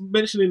bangers. not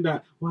mentioning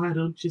that, why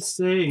don't you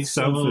say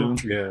so?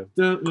 Something. Yeah.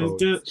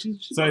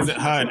 So is it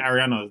her and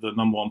Ariana as the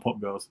number one pop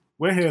girls?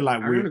 We're here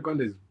like we. Ariana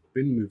Grande's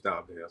been moved out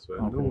of here, I swear.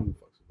 Okay. No one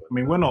fucks with her. I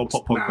mean, we're not a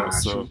pop Nah, podcast,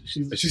 so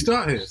she's Is she still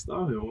out here? She's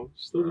still here, man.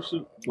 She's still the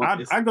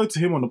shit. I go to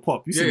him on the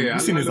pop. You seen, Yeah, you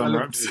seen his I love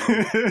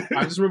unwrapped?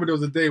 I just remember there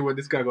was a day when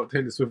this guy got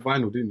Taylor Swift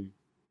vinyl, didn't you?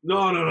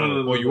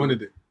 No. Or you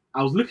wanted it.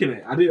 I was looking at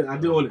it. I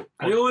didn't want it.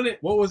 I didn't want it.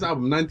 What was the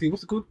album? 19,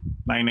 what's it called?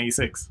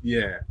 1986.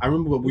 Yeah. I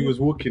remember when we was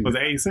walking. Was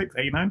it 86,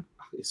 89?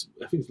 I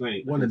think it's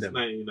 90. One of it's them.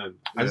 99.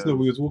 I just know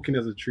we was walking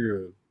as a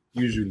trio,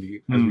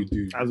 usually, as we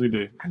do. As we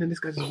do. And then this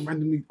guy just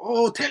randomly,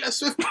 Taylor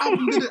Swift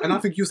album, did it? And I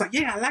think he was like,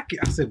 yeah, I like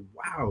it. I said,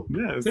 wow.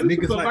 Yeah, it's- Taylor Niggas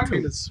Swift got like Taylor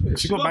bangers. Swift.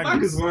 She got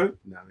bangers. man.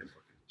 Nah, man,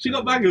 She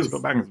got bangers. She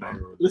got bangers,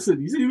 man. Listen,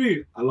 you see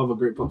me? I love a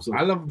great pop song.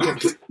 I love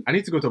I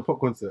need to go to a pop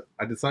concert.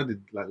 I decided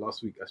like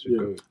last week I should Yeah.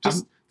 go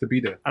just to be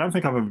there. I don't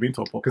think I've ever been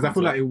to a pop Because I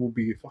feel concert. like it will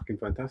be fucking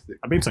fantastic.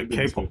 I've been to a I've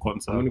been K-pop to-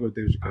 concert. I want to go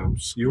to Doja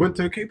Cat. You went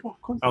to a K-pop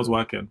concert? I was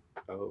working,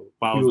 Oh.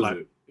 but I Who was was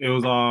like, it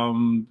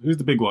was who's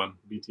the big one?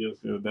 BTS.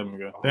 Yeah, there we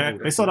go. Oh, They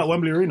that's sold out awesome.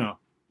 Wembley Arena.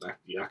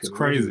 Yeah, I It's can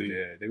crazy.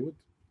 Yeah, they would. Imagine.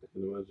 I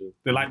can imagine.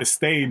 They like the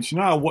stage. You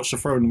know how Watch the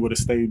Throne where the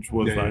stage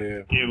was Yeah, like?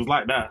 yeah. It was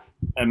like that,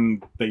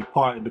 and they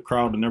parted the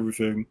crowd and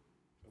everything.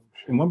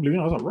 In Wembley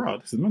Arena, I was like, "Wow,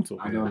 this is mental."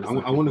 I Yeah,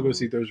 know. I want to go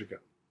see Doja Cat.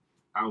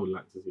 I would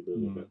like to see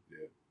Doja Cat.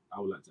 Yeah. I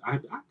would like to. I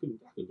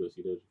could go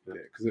see Doja Yeah,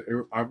 Cat.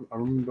 because I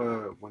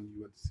remember when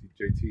you went to see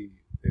JT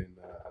in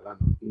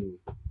Atlanta. Mm.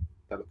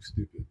 That looked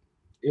stupid.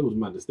 It was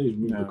mad. The stage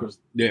moved Yeah. across.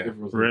 Yeah,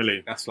 everyone's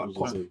really? that's It like was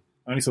pop. insane.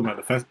 I only saw them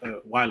at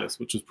the Wireless,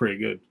 which was pretty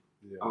good.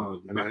 Yeah.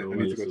 Oh, and I Mac need to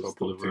Wallace go to a is still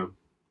pop a vibe. too.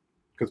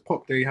 Because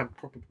pop, they have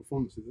proper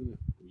performances, isn't it?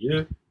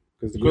 Yeah.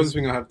 Because the Yeah. closest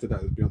thing I have to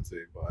that is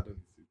Beyonce, but I don't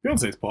need to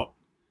see. Beyonce's pop,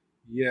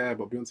 Yeah,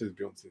 but Beyonce is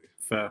Beyonce.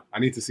 fair. I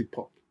need to see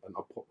pop and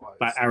a pop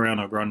artist. Like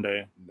Ariana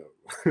Grande. No.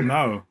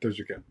 No,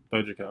 Doja Cat.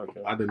 Doja Cat.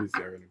 Okay, I don't need to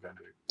see Ariana Grande.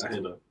 I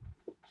hear that.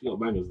 She got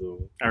bangers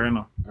though.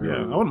 Ariana.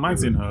 Yeah, I wouldn't mind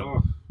seeing her.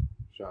 Oh.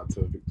 Shout out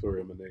to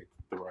Victoria Monet,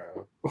 the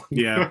writer.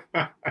 Yeah.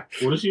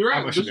 What does she I'm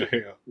rap? actually Does a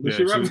hater. she, does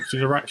Yeah, she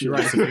rap? she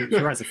writes a few. She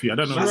writes a few. I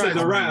don't know. She writes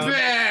the rap.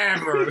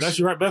 Bad, bro. Does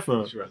she write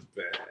better? She writes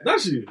bad.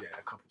 Does she? Yeah,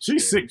 a couple.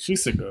 She's yeah. sick.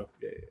 She's sick, girl.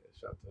 Yeah,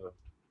 shout out to her.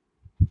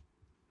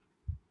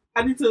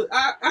 I need to.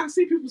 I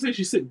see people say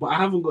she's sick, but I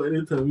haven't gotten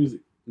into her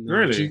music. No,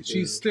 Really?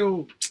 she's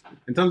still,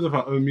 in terms of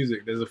her own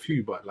music, there's a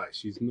few, but like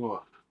she's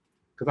not.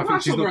 Because I Why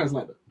think she's songwriters not.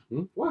 like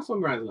that? Why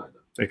songwriters like that?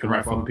 They can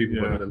write for other people,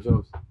 but Yeah. not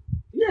themselves.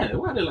 Yeah,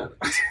 why they like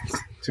that?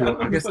 Too, don't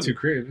I guess understand. too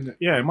creative, isn't it?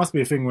 Yeah, it must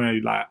be a thing where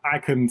like I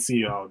can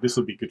see, oh, this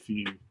would be good for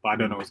you, but I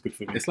don't know what's good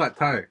for me. It's like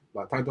Ty.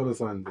 Like Ty Dolla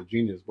 $ign's a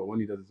genius, but when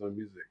he does his own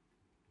music,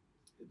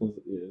 It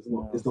doesn't, yeah, it's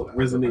not. It's I not don't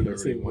resonating really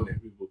the same want way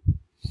it. people.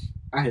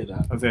 I hear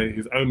that. I'd say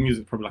his own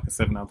music probably like a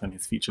 7 out of 10.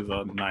 His features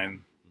are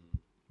 9,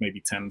 maybe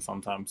 10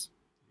 sometimes.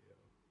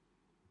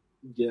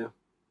 Yeah,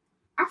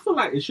 I feel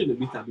like it shouldn't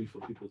be taboo for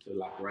people to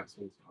like write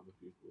songs for other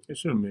people. It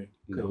shouldn't be.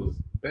 no,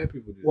 bad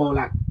people do. Well,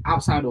 like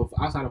outside of pop,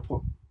 and outside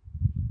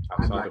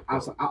like of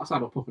pop.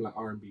 outside of pop and like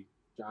R&B.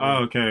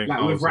 Oh, okay. Like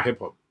Oh, with it's rap. hip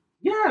hop.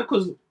 Yeah,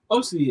 because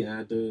obviously,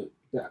 yeah, the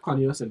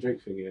Kanye West and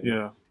Drake thing, yeah.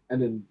 Yeah, And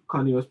then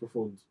Kanye West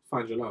performed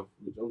 "Find Your Love,"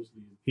 which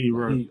obviously he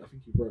wrote. I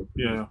think he wrote.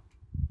 Yeah,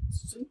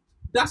 So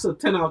that's a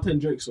 10 out of 10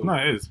 Drake song. no,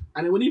 it is.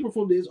 And then when he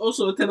performed it, it's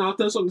also a 10 out of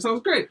 10 song. It sounds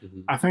great.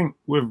 I think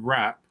with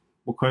rap,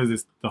 because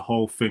it's the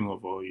whole thing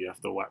of, oh, you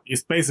have to whack.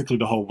 It's basically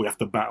the whole we have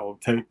to battle.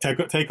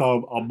 Take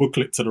our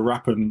booklet to the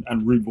rap and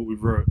read what we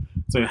wrote.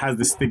 So it has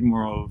this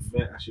stigma of,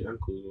 Yeah, actually,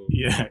 uncle.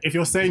 yeah, if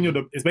you're saying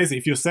it's basically,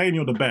 if you're saying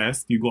you're the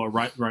best, you got to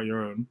write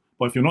your own.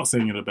 But if you're not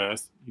saying you're the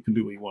best, you can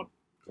do what you want.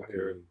 I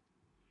hear it.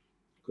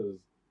 Because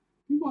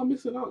people are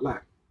missing out.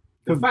 Like,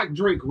 the fact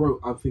Drake wrote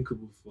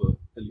Unthinkable for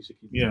Alicia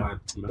Keys. Yeah. Man,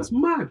 that's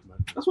mad.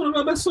 That's one of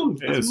her best songs.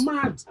 It That's is.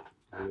 mad.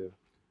 Yeah.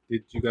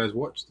 Did you guys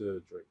watch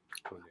the Drake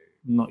Kanye?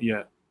 Not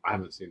yet. I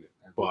haven't seen it,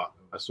 but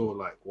I saw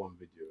like one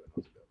video and I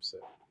was a bit upset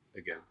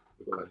again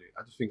with Kanye.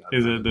 I just think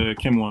Is it the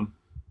Kim one?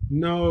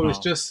 No, it's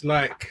Oh. just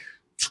like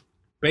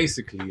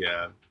basically,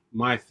 yeah.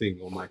 My thing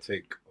or my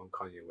take on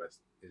Kanye West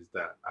is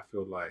that I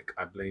feel like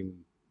I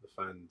blame the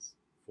fans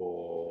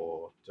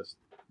for just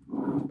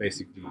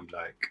basically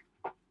like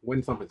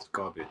when something's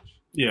garbage,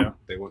 Yeah.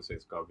 they won't say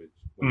it's garbage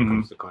when Mhm. it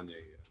comes to Kanye.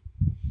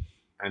 Yeah.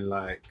 And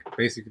like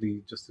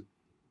basically, just to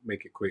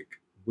make it quick,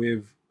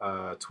 with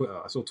Twitter,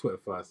 I saw Twitter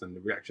first and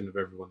the reaction of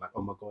everyone like,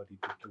 oh my god, he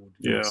did all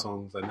these Yeah.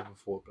 songs. I never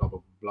thought blah blah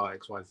blah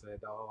XYZ.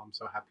 Oh, I'm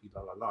so happy,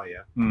 la la la.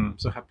 Yeah, Mm. I'm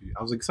so happy.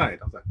 I was excited.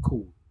 I was like,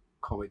 cool.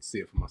 Can't wait to see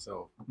it for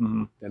myself.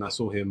 Mm. Then I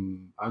saw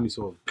him. I only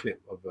saw a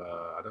clip of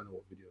I don't know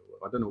what video.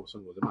 I don't know what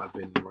song it was. It might have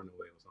been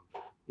Runaway or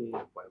something.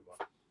 Whatever.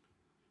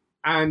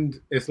 And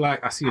it's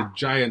like I see a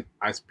giant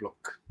ice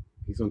block.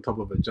 He's on top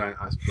of a giant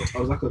ice block. I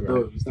was like a Right.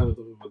 dome. You stand on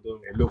top of a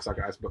dome. It looks like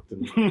an ice block to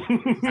me.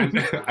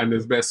 and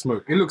there's bare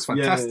smoke. It looks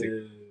fantastic.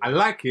 Yeah, I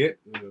like it,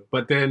 yeah.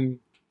 but then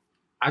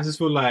I just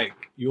feel like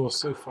you're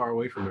so far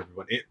away from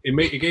everyone.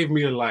 It gave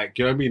me a like,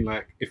 you know what I mean?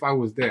 Like if I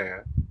was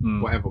there,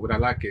 Mm. whatever, would I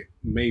like it?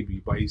 Maybe,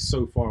 but he's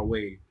so far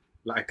away,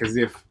 like as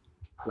if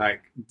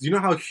Like, do you know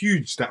how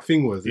huge that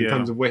thing was in Yeah.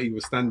 terms of where he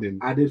was standing?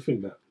 I did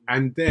think that.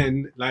 And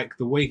then, like,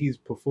 the way he's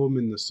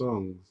performing the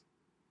songs,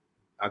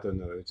 I don't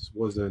know, it just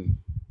wasn't.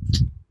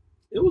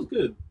 It was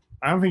good.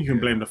 I don't think you can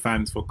Yeah. blame the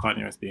fans for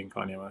Kanye West being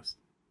Kanye West.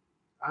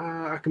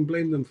 I can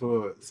blame them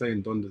for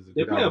saying Donda's a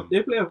They good play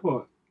album. a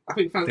part. I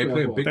think fans They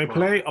play a part. big They part.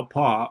 play a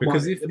part.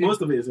 Because But if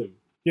most of it is him.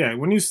 Yeah,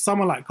 when you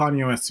someone like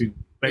Kanye West who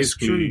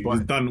basically true, but-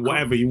 has done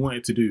whatever he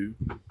wanted to do,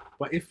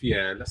 But if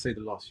let's say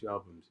the last few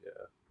albums,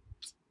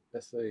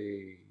 let's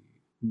say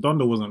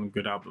Donda wasn't a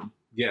good album.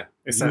 you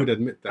a- would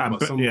admit that,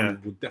 but someone yeah.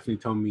 would definitely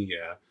tell me,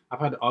 I've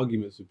had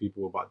arguments with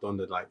people about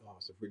Donda, like, oh,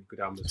 it's a really good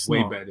album, it's It's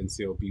way not. better than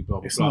CLB, blah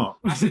blah It's blah. not.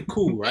 I said,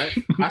 cool, right?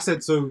 I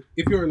said, so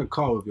if you're in a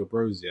car with your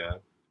bros,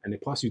 and they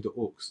pass you the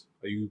aux,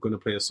 are you gonna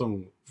play a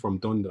song from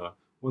Donda?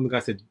 One of the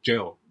guys said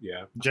Jail,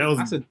 Jail's-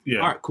 I said, yeah.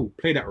 all right, cool,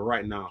 play that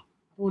right now.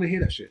 I don't want to hear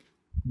that shit.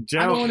 I don't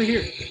Jail. want to hear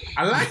it.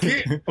 I like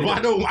it, but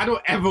I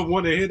don't ever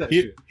want to hear that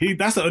shit. He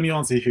that's the only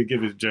answer he could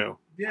give is jail.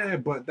 Yeah,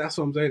 but that's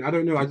what I'm saying. I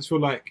don't know. I just feel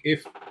like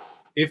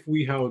if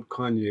we held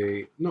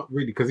Kanye, not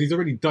really, because he's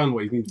already done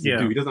what he needs to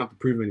Yeah. do. He doesn't have to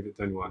prove anything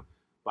to anyone.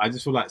 But I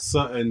just feel like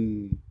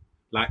certain,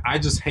 like, I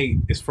just hate.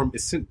 It's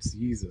since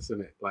Yeezus,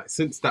 isn't it? Like,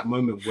 since that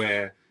moment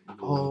where,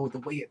 oh, the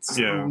way it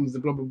sounds, the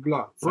blah blah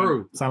blah,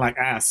 bro. Sound like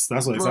ass.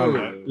 That's what it Bro,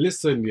 sounds like.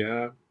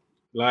 listen,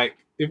 like,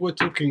 if we're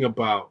talking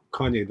about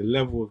Kanye, the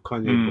level of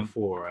Kanye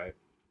before, right,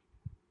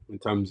 in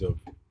terms of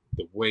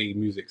the way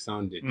music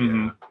sounded,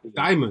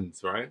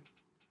 Diamonds, right?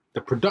 The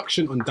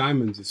production on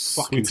Diamonds is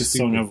fucking Sweetest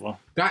stupid. song ever.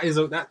 That is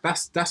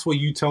that's what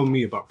you tell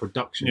me about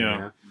production. Yeah.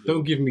 Yeah,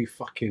 don't give me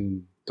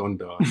fucking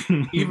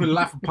Donda. Even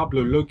Life of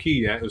Pablo, low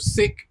key, it was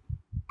sick.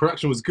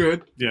 Production was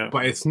good, Yeah.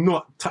 but it's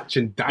not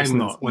touching Diamonds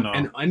not, on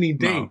no. any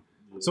day. No.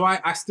 So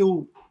I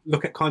still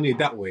look at Kanye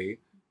that way.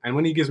 And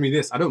when he gives me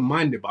this, I don't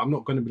mind it, but I'm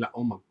not going to be like,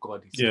 oh my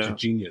God, he's such Yeah. a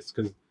genius.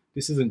 Because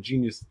this isn't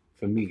genius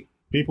for me.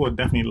 People are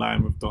definitely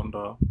lying with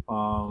Donda.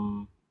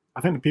 I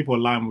think the people are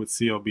lying with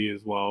CLB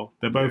as well.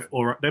 They're both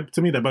alright.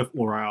 To me, they're both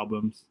alright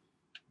albums.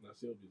 Nah,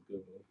 CLB's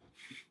good,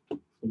 bro.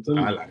 I'm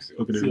telling you. I like it.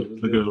 Look at it. CLB's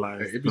Look at good. the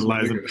lies. Hey, if The he's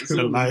lies. nigga.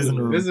 The lies in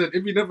the room. Listen,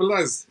 if he never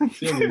lies.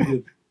 CLB's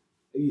good.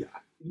 Yeah.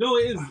 You know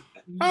what it is?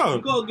 Oh.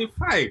 You gotta give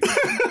 5.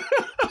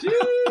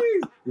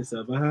 Jeez. It's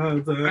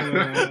about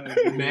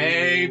time.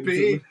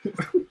 Maybe.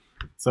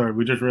 Sorry,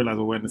 we just realized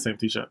we're wearing the same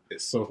t-shirt.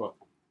 It's so hot.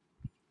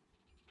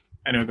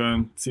 Anyway,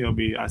 going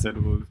CLB, I said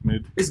it was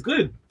mid. It's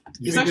good.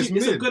 You It's think actually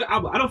it's a mid? good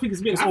album. I don't think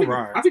it's mid. It's I think,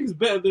 alright. I think it's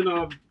better than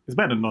It's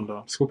better than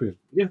Donda. Scorpion.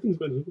 yeah, I think it's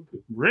better than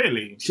Scorpion.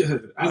 Really? Yeah,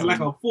 as like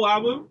a full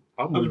album.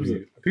 I'm with 100%.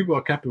 you. People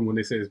are capping when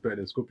they say it's better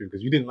than Scorpion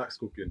because you didn't like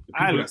Scorpion. The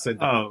people that said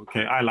that. Oh,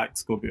 okay. I liked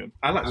Scorpion.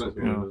 I like I like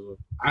Scorpion. Scorpion as well.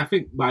 I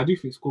think, but I do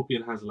think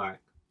Scorpion has like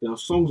there are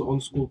songs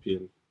on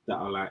Scorpion that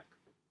are like,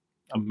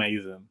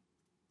 Amazing. do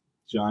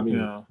you know what I mean?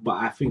 Yeah. But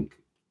I think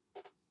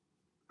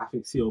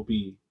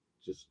CLB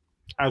just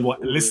And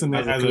what? Listen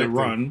As a as a collective.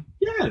 run.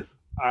 yeah,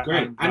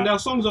 great. And there are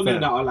songs on there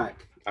fair. that are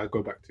like I'll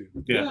go back to.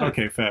 Yeah, Yeah.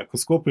 okay, fair.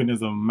 Because Scorpion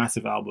is a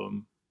massive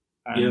album,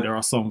 and Yeah. there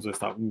are songs where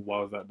it's like, ooh,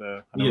 why was that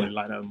there? I don't Yeah. really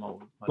like that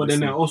moment. but then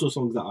there are also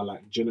songs that are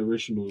like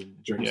generational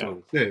Drake Yeah.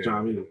 songs. Yeah, Do you know what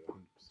I mean?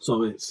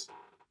 So it's,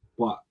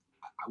 but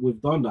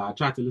with Donda, I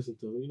tried to listen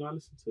to, I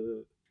listened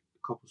to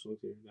a couple songs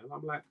here and there, and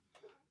I'm like,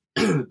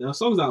 there are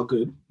songs that are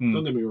good,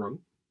 don't get me wrong,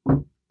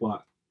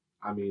 but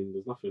I mean,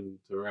 there's nothing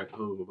to write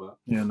home about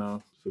Yeah,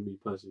 no, for me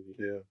personally.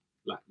 Yeah.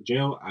 Like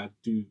Jail, I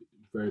do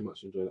very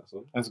much enjoy that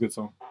song. that's a good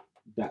song.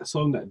 That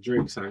song that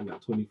Drake sang,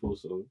 that 24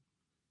 song,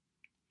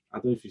 I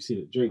don't know if you've seen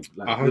it. Drake,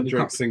 like I when heard he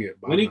Drake come- sing it,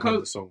 but when I he haven't heard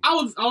comes- the song. I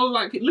was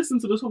like, listen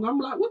to the song. I'm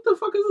like, what the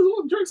fuck is this?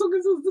 What Drake song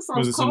is this? This Was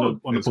sounds this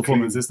cold. on the It's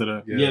performance clean.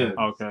 yesterday? Yeah.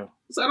 Oh, okay.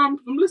 So I'm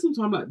listening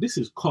to it, I'm like, this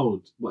is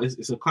cold. But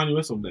it's a Kanye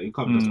West song that he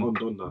covered that's Mm. on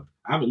Donda.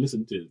 I haven't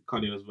listened to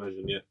Kanye West's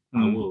version yet. I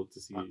Mm. will to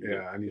see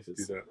Yeah, I need if to do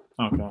it's that.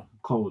 Okay.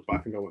 cold. But I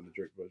think I want the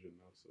Drake version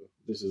now. So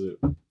This is it.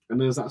 And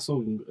there's that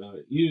song,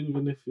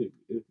 even if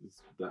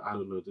it's that, I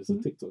don't know, there's a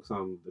TikTok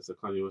sound, there's a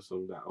Kanye West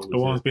song that always The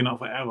one's been out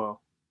forever.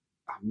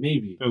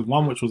 maybe. There was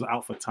one which was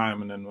out for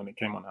time, and then when it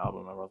came on the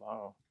album, I was like,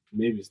 oh.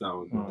 Maybe it's that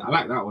one. Mm. I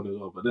like that one as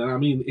well. But then, I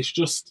mean,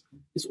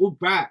 it's all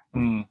bad.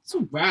 Mm. It's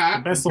all The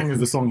bad. best song is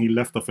the song he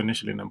left off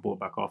initially and then brought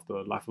back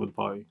after Life of the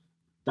Party.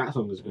 That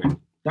song is great.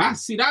 That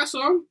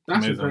song?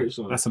 That's Amazing. a great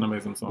song. That's an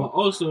amazing But song.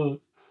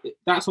 also,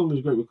 that song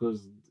is great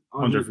because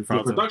Andre the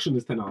 3000. production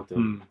is 10 out of 10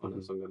 Mm. on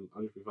that song. And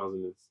Andre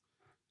 3000 is,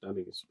 I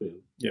think it's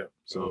spitting. Yeah.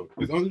 So,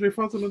 is Andre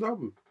 3000 on the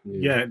album?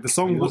 Yeah, the He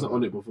song wasn't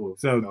on it before.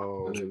 So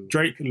No. And then,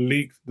 Drake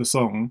leaked the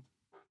song,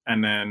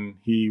 and then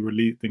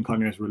then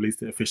Kanye West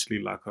released it officially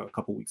like a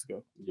couple weeks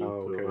ago. yeah,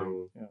 Oh, put it okay.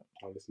 around.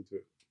 I'll listen to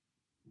it.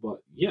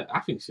 But yeah, I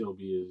think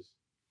CLB is.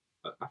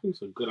 I think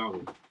it's a good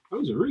album. I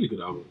think it's a really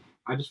good album.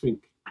 I just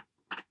think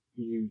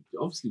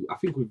obviously I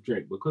think with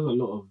Drake because a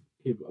lot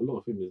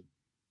of him is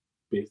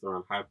based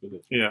around hype in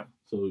it. Yeah.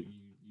 So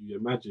you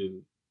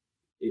imagine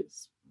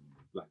it's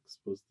like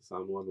supposed to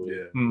sound one way,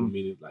 Yeah.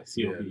 meaning like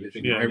Yeah, CLB. you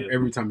think, literally.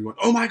 Every time you want,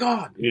 oh my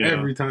God! Yeah.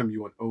 Every time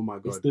you want, oh my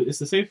God! it's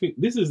the same thing.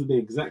 This album is the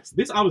exact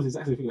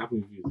same thing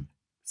happening with you.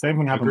 Same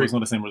thing happened, but Agreed. it's not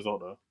the same result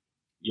though.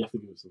 You have to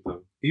give it some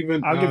time.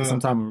 Even I'll give it some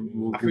time. And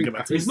we'll I think- get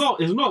back to It's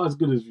it. not as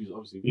good as Views,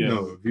 obviously. Yeah.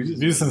 No, Views is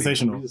Views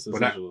sensational. Views is But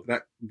sensational.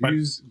 that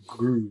views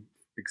grew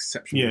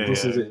exceptionally. Yeah,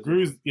 This yeah. is it.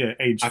 Groove's, yeah,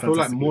 age. I feel like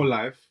fantastically. More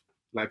Life,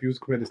 like if you was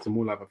compare this to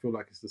More Life, I feel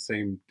like it's the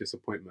same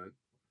disappointment,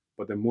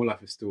 but then More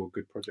Life is still a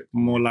good project.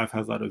 More Life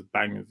has like those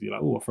bangers. You're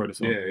like, oh, I'll throw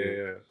this on.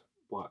 Yeah.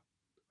 But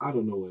I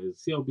don't know what it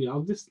is. CLB, I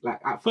was just like,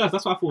 at first,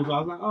 that's what I thought. I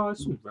was like, oh,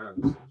 it's all bad.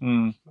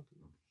 Mm.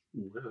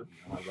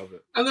 I love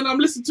it. And then I'm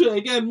listening to it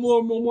again more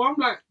and more and more. I'm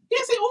like,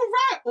 is it all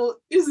right or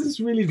is this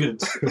really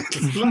good?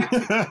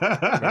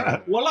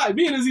 Well, like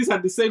me and Aziz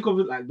had the same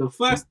conversation. Like the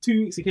first 2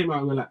 weeks he came out,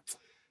 and we were like,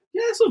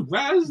 yeah, it's all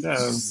right. It's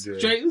just Yeah.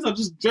 Drake, these are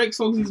just Drake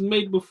songs he's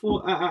made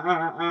before.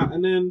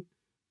 And then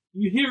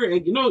you hear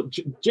it, you know,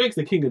 Drake's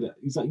the king of that.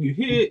 He's like, you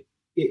hear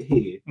it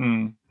here,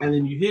 Mm. and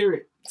then you hear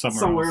it Somewhere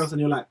somewhere else, and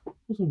you're like,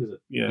 what song is it?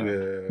 Yeah.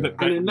 Yeah.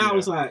 And then now Yeah.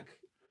 it's like,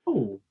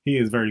 oh, He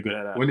is very good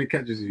at that. When it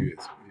catches you,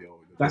 it's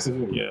that's a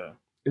thing. Yeah.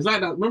 It's like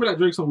that. Remember that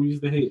Drake song we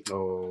used to hate,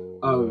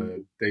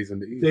 Days in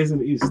the East. Days in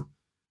the East?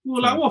 We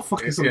were like, what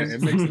fucking song Yeah, is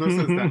it this? makes no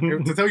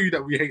sense to tell you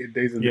that we hated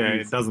Days in Yeah, the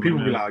it East. doesn't People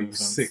make be no like, "Are you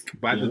sense. sick?"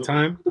 But at Yeah. the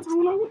time, At the time,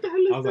 we're like, what the hell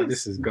is I was like,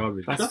 "This is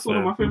garbage." That's one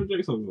of my favorite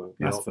Drake songs. Like.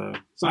 That's fair.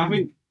 So I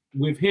think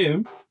with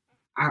him,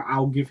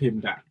 I'll give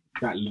him that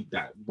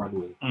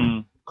runway.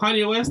 Mm.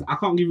 Kanye West, I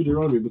can't give you the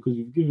runway because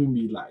you've given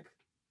me like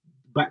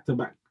back to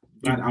back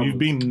bad albums. You've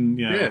been,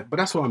 Yeah, but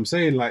that's what I'm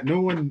saying. Like, no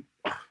one,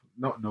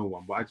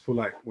 but I just feel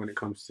like when it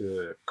comes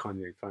to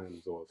Kanye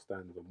fans or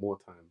stands or More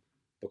Time,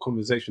 the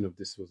conversation of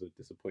this was a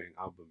disappointing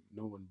album.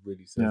 No one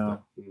really says Yeah.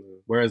 that.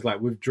 Whereas,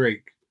 like with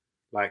Drake,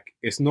 like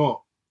it's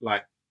not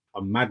like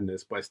a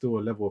madness, but it's still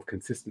a level of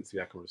consistency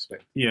I can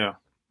respect. Yeah.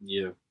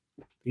 Yeah.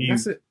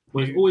 That's it.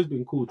 But it's always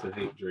been cool to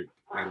hate Drake.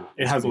 And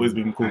It has always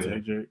been cool and, to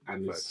hate Drake.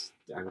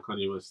 And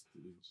Kanye West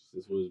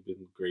has always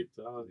been great.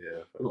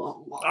 Yeah.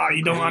 Oh,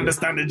 you don't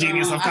understand the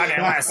genius of Kanye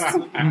West.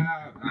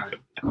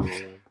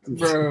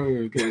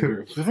 Bro.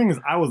 The thing is,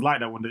 I was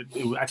like that when it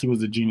actually was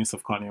the genius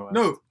of Kanye West.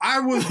 No, I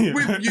was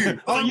with you.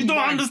 Oh, you don't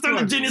understand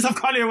the genius of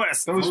Kanye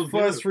West. Those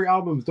first 3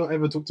 albums, don't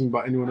ever talk to me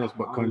about anyone else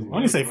but Kanye. I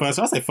only say first.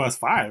 I say first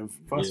 5.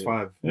 First Yeah.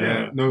 5. Yeah.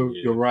 Yeah. No,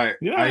 Yeah. you're right.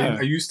 Yeah.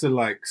 I used to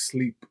like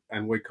sleep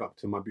and wake up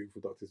to My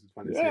Beautiful Dark Twisted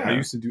Fantasy. Yeah. I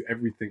used to do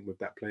everything with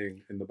that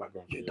playing in the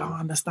background. You don't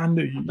understand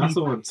it. That's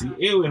the one. See,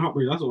 Airway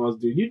Heartbreak, that's what I was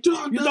doing. You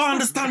don't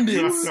understand it.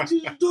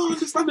 You don't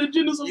understand the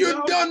genius of You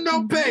the don't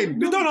know pain.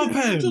 You don't know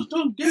pain. You just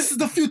don't get This is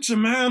the future,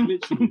 man.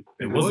 Literally.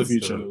 It was the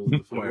future. though.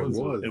 It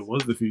was. It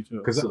was the future.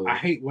 Because So- I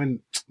hate when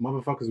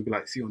motherfuckers would be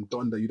like, see on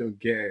Donda, you don't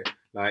get it.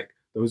 Like,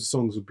 those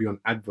songs would be on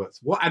adverts.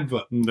 What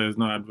advert? There's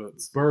no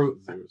adverts. Bro,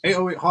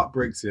 808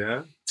 Heartbreaks,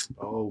 yeah?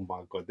 Oh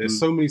my God. There's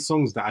so many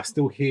songs that I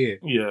still hear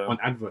Yeah. on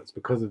adverts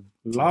because of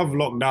Love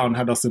Lockdown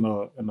had us in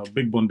a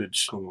big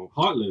bondage. Come on.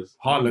 Heartless.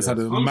 Heartless had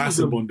a Heartless massive is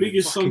the bondage.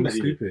 biggest song fucking that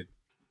he did. stupid.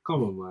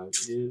 Come on, man.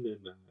 In the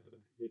night.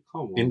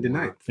 Come on. In the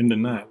man. night. In the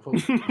night.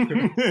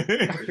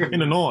 In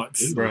the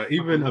north. Bro,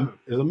 even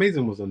It was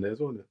Amazing was on there as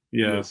well, wasn't it?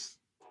 Yeah. Yes.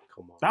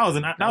 Come on.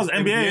 That was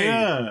NBA,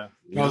 yeah.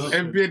 That was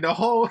NBA the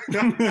whole.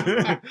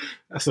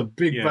 That's a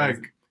big Yeah.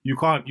 bag. You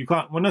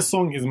can't when a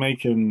song is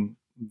making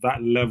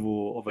that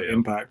level of an Yeah.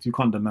 impact, you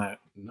can't deny it.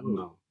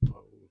 No.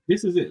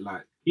 This is it.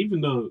 Like,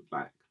 even though,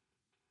 like,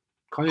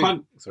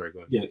 Kanye. Sorry, go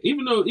ahead. yeah,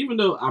 even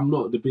though I'm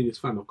not the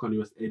biggest fan of Kanye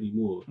West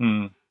anymore,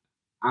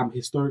 I'm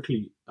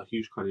historically a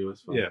huge Kanye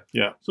West fan.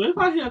 Yeah. So if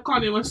I hear a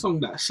Kanye West song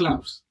that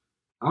slaps,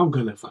 I'm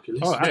gonna fucking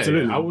listen. Oh,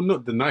 absolutely. Yeah, I will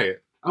not deny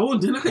it. I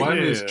won't deny When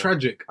it. it's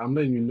tragic, I'm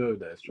letting you know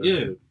that it's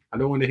tragic. Yeah. I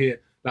don't want to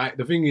hear. Like,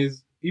 the thing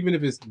is, even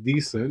if it's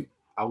decent,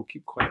 I will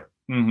keep quiet.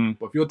 Mm-hmm.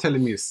 But if you're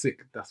telling me it's sick,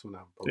 that's when I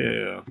have a problem.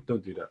 Yeah.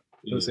 Don't do that.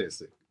 Don't Yeah. say it's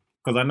sick.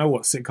 Because I know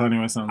what sick Kanye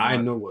West sounds like.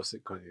 I know what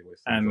sick Kanye West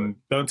is. And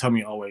don't tell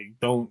me, oh wait,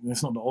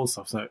 it's not the old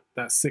stuff. So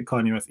that's sick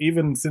Kanye West.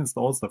 Even since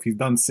the old stuff, he's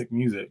done sick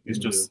music. It's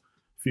just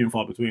few and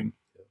far between.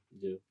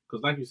 Yeah,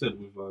 because like you said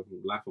with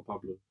Life of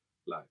Pablo,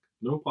 like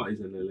No Parties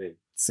in LA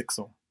Sick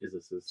song. is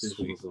a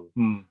sensational song.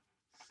 Mm.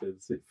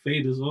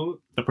 Fade as well.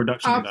 The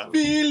production of I that.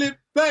 feel it,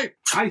 babe.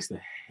 I used to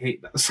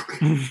hate that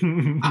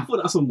song. I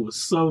thought that song was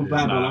so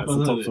bad when I Nah, it's a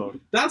first top heard it. song.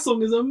 That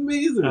song is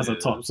amazing. That's a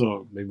top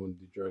song. Maybe want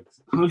to do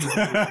drugs. 100%.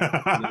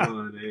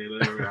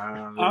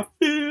 I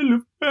feel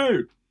it,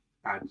 babe.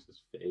 I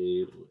just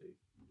fade away.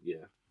 Yeah.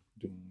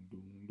 Dum,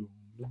 dum,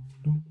 dum,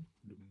 dum,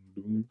 dum,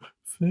 dum,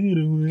 fade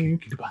away.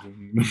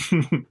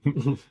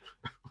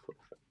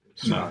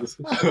 Nah.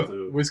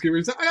 Whiskey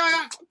Rings.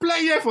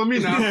 Play here for me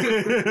now.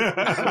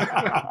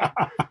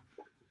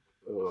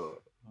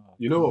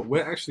 You know what?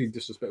 We're actually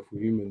disrespectful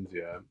humans,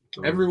 yeah.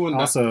 Everyone,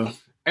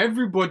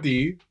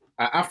 everybody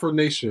at Afro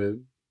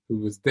Nation who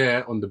was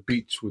there on the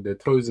beach with their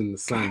toes in the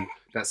sand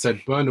that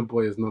said Burna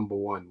Boy is number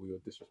 1, we were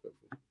disrespectful.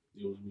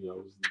 It was me.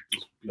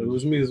 It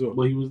was me as well.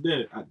 But he was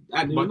there.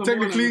 But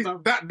technically,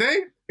 that day,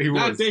 he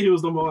that was. day he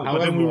was number 1. But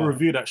then we However-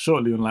 reviewed that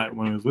shortly on like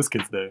when it was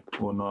Wizkid's day,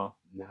 or no?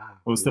 Nah.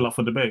 It was still up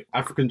for debate.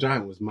 African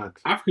Giant was mad.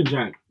 African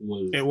Giant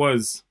was. It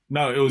was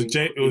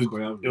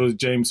Incredible. it was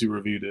James who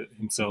reviewed it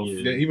himself.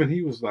 Yeah. Yeah, even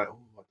he was like, oh,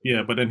 what the-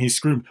 Yeah, but then he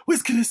screamed,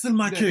 "Wizkid is still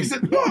my He king."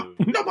 said, no,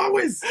 not my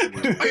whiz. Are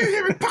you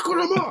hearing Paco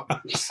Lamar?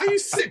 Are you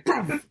sick,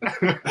 bro?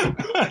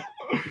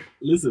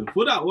 Listen,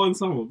 for that one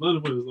summer,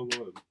 Burna Boy is number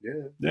one. Yeah.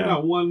 For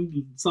that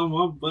one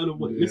summer, Burna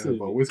Boy. Yeah, Listen,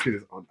 but Wizkid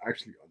is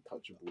actually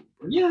untouchable,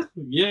 bro.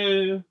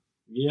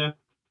 yeah.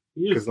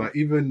 Because like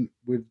even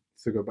with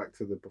to go back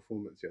to the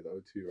performance, the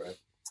O2, right?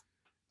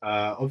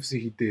 Obviously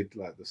he did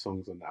like the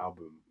songs on the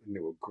album and they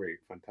were great,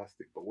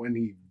 fantastic. But when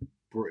he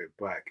brought it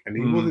back and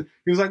he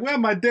was like, "Where are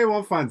my Day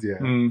One fans?"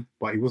 Yeah,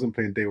 but he wasn't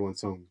playing Day One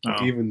songs.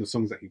 But even the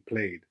songs that he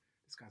played,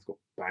 this guy's got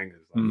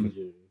bangers like for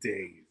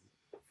days.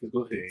 He's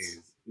got hits.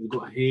 He's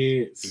got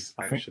hits. He's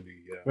actually,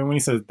 When he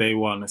says Day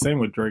One, the same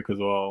with Drake as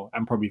well,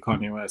 and probably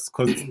Kanye West,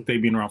 because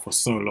they've been around for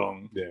so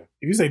long. Yeah.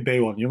 If you say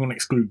Day One, you're gonna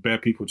exclude bare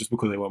people just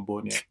because they weren't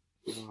born yet.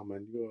 Oh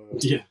man,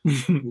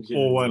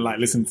 Or weren't like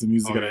listening to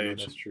music at that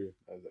age. That's true.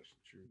 That's actually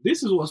true.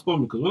 This is what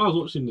spun me because when I was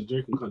watching the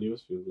Drake and Kanye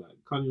West film, like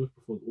Kanye West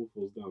performed All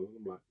Falls Down, and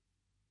I'm like,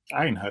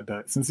 I ain't heard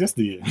that since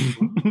yesterday.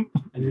 and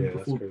he that's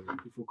performed crazy.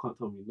 People Can't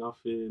Tell Me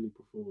Nothing. He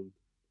performed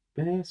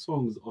bare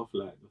songs off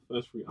like the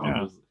first 3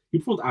 albums. He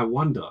performed I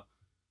Wonder.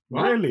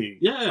 Really?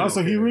 Yeah. Oh,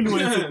 so he really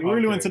went. Yeah. He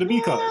really went to the B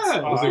cuts.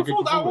 Yeah, Was it a I good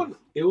thought that one.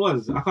 It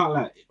was. I can't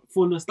like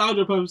for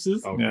nostalgia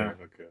purposes. Okay, Yeah.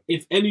 okay.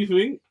 If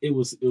anything, it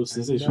was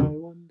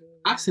sensational.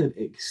 I said,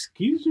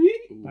 "Excuse me,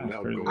 Ooh, That's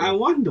that crazy. would I go.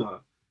 wonder."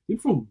 He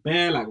performed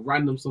bare like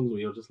random songs where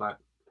you're just like,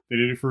 They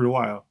did it through the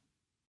wire.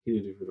 he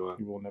didn't do Through the Wire.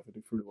 He will never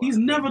do through the wire. He's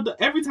never done.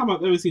 Every time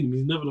I've ever seen him,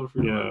 he's never done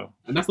Through the Yeah. Wire.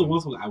 And that's the one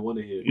song I want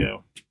to hear. Yeah.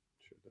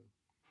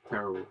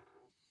 Terrible.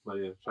 But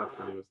yeah, shout out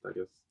to Kanye West, I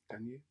guess,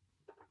 Can you?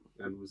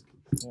 and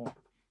Wizkid.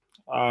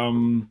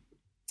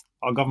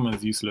 Our government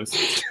is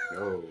useless.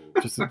 Oh.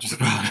 just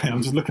about it.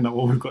 I'm just looking at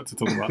what we've got to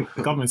talk about.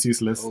 The government's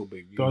useless. Oh,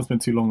 baby. Don't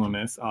spend too long on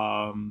this.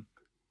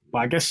 But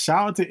I guess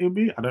shout out to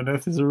Ibi. I don't know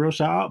if this is a real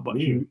shout out, but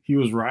he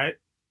was right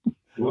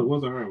What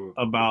was that right?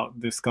 about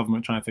this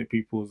government trying to take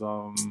people's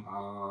I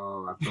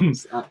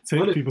Take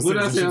what people's did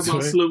I say citizenship about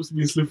away. slopes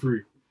being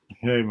slippery?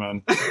 Hey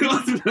man.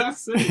 What did I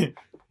say?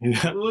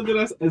 Yeah. What did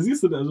I say? As you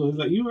said that as well. It's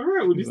like, you were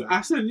right with this.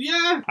 I said,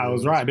 yeah. I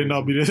was right. I didn't know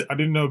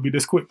it'd be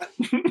this quick.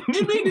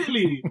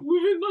 Immediately.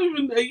 Within not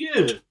even a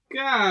year.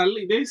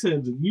 Golly, they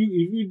said, if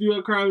you do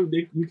a crime,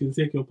 we can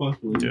take your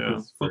passport. Yeah. You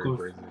can fuck Very off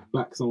crazy.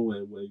 back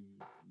somewhere where you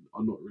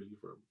are not really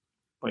from.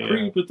 But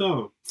Pretty yeah,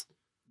 Patel.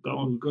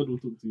 don't God will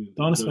talk to you.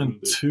 want to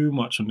spend too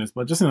much on this,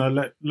 but just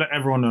let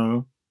everyone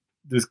know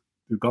the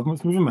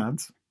government's moving mad.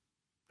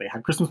 They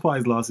had Christmas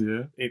parties last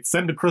year. It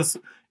sent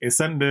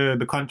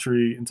the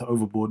country into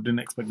overboard. Didn't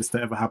expect this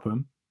to ever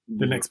happen.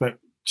 Didn't expect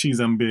cheese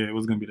and beer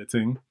was going to be the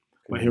thing.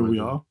 But here we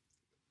are.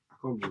 I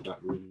can't believe that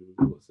really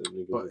got sent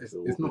niggas But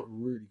into it's war. not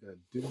really going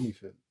to do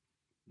anything.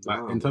 Like,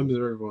 Nah. in terms of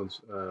everyone's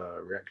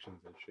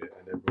reactions and shit,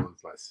 and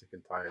everyone's like sick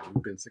and tired.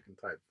 We've been sick and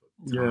tired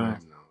for time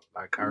now.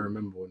 Like, I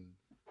remember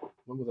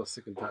when was I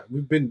sick and tired?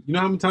 We've been, you know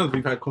how many times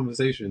we've had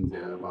conversations,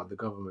 about the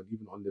government,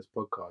 even on this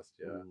podcast,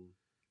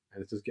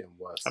 and it's just getting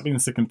worse. I've been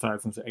sick and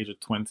tired since the age of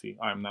 20.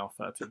 I am now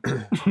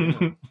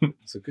 30.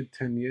 It's a good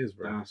 10 years,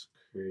 bro. That's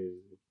crazy.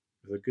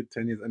 It's a good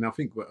 10 years. And I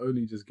think we're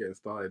only just getting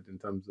started in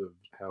terms of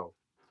health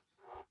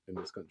in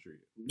this country.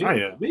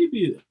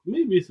 Maybe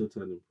it's a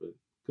turning point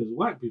because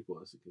white people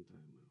are sick and tired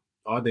now.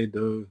 Are they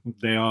though?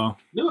 They are.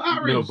 They were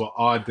outraged. No, but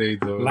are they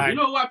though? Like- you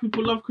know, white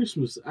people love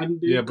Christmas, and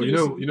they but you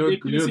know, they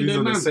couldn't see these their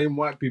are the man. same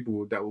white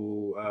people that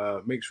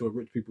will make sure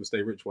rich people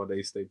stay rich while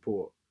they stay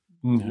poor.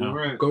 Yeah.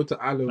 Right. Go to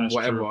Ireland, That's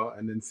whatever, true.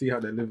 and then see how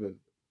they're living.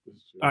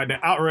 They're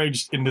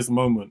outraged in this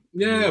moment.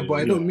 Yeah, Yeah,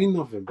 but it don't mean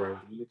nothing, bro.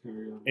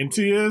 In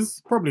 2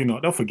 years, probably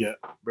not. They'll forget.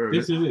 Bro,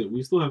 This is it.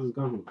 We still have this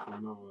government for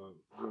another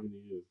how many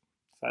years?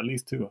 It's at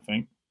least 2, I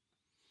think.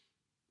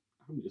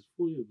 How many? It's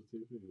 4 years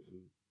between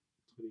and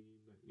 20.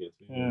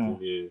 Yeah.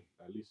 Yeah,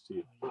 at least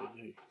 2.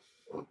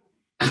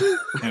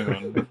 Hey,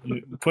 man.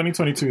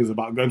 2022 is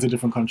about going to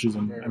different countries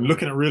and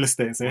looking at real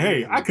estate and say,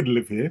 hey, I could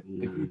live here.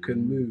 if you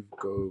can move,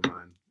 go,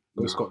 man.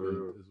 Go Nah, Scotland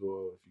bro. as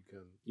well if you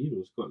can.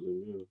 Even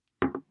Scotland,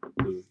 yeah.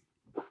 'Cause,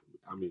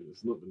 I mean,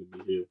 it's not going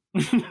to be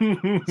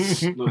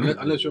here.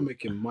 Unless you're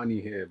making money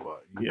here,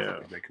 but you Yeah.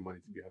 can't be making money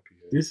to be happy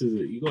here. This is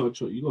it. You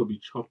gotta be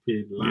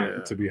chopping like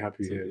Yeah. To be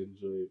happy to here.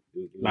 enjoy.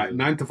 Like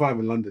 9 to 5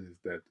 in London is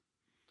dead.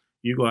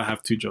 You gotta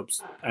have 2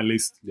 jobs, at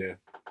least. Yeah.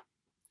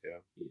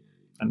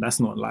 And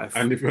that's not life.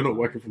 And if you're not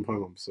working from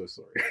home, I'm so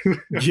sorry.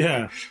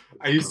 Yeah.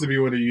 I used to be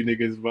one of you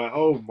niggas, but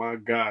oh my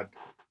god,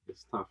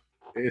 It's tough.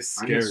 it's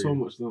I scary. get so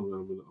much done when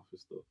I'm in the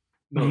office though.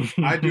 No,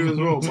 I do as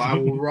well, but I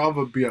would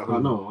rather be at home.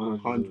 I know,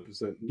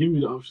 100%. Give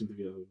me the option to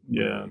be at home.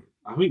 Yeah.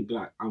 I think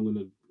like I'm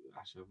gonna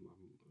actually.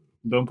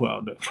 Don't put it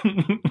out there.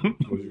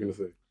 What was you gonna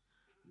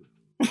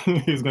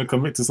say? He's gonna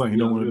commit to something he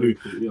don't want to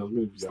do. Yeah, I was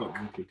maybe start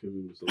making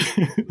commitments.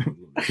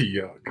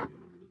 Yuck.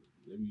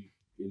 Let me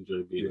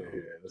enjoy being Yeah, at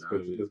home. let's go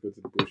to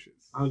the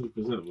bullshits.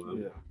 100%,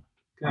 man. Yeah.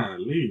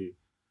 Golly,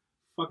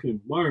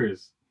 fucking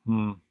Boris.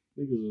 Hmm.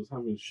 Niggas was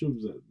having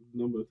shubs at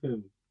number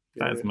 10.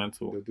 That is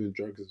mental. They're doing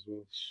drugs as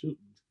well. Shoot.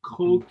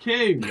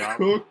 Cocaine.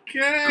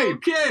 Cocaine.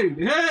 Cocaine.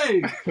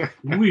 Hey.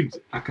 Weed.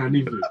 I can't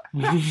even.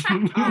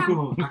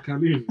 Alcohol. I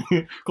can't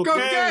even.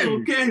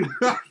 Cocaine. Cocaine.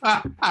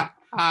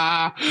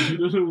 You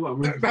don't know what I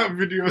mean. That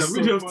video The is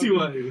video so of funny.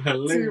 Tiwa is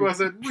hilarious. Tiwa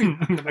said weed.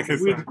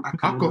 Weed. I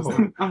can't Alcohol.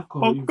 understand.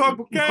 Alcohol.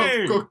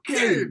 Cocaine.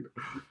 Cocaine.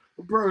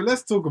 Bro,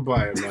 let's talk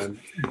about it, man.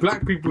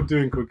 Black people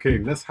doing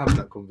cocaine. Let's have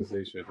that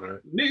conversation, right?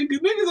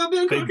 Niggas are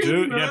doing They cocaine.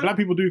 do. man. Yeah, black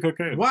people do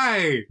cocaine.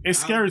 Why? It's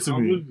scary to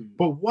I'm me. with you.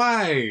 But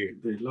why?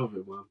 They love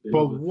it, man. They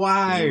But love it. They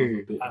why? love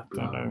a bit I of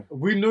don't know.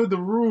 We know the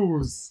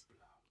rules.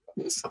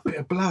 It's a bit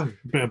of blood.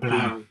 Bit of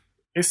black. blood.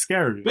 It's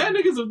scary. Bad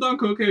niggas have done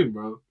cocaine,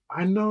 bro.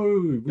 I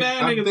know.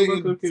 Bad I've niggas dated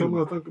about cocaine.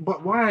 someone else,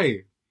 but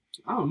why?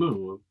 I don't know,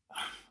 man.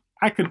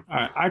 I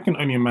can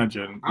only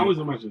imagine. I always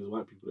imagine it's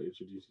white people that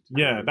introduce you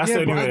to Yeah, cocaine. that's the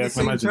only but way at I the can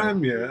same imagine.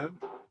 time, yeah,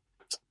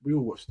 we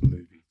all watch the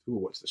movies. We all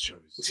watch the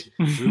shows.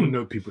 We all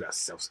know people that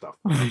sell stuff.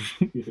 Yeah.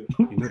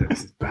 You know that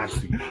this is bad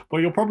for you. But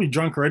you're probably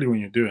drunk already when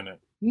you're doing it.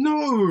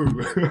 No.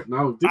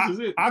 Now, this is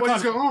it. I Well,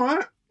 just can't. go, all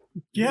right.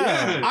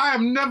 Yeah, I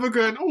am never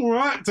going, all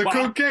right, to But-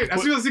 cocaine.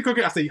 As soon as I see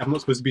cocaine, I say, I'm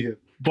not supposed to be here.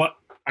 but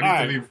I need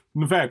Alright. to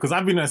leave. fair because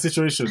I've been in a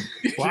situation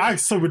where I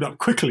sobered up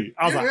quickly.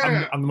 I was like,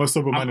 Yeah. I'm the most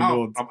sober man I'm in the out.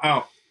 world. I'm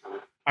out.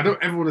 I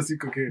don't ever want to see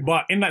cocaine.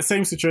 But in that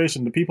same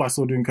situation, the people I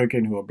saw doing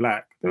cocaine who were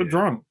black, they were Yeah.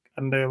 drunk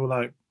and they were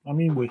like, I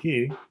mean, we're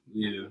here.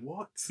 Yeah.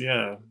 What?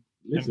 Yeah,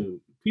 Listen,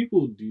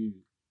 people do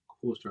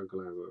horse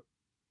tranquilizer.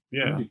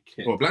 yeah. They do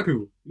kit. What, black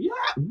people? Yeah.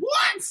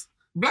 What?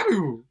 Black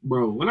people?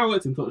 Bro, when I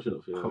worked in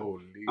Topshop, yeah,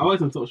 Holy. I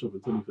worked in Topshop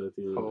in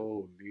 2013.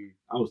 Holy.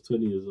 I was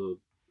 20 years old.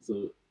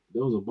 So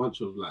there was a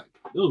bunch of a lot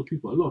of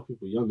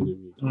people younger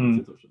than me that worked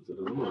in Topshop. So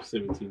there was a lot of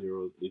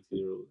 17-year-olds,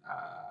 18-year-olds.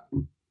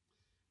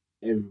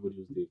 Everybody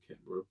was doing kit,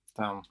 bro.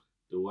 Damn.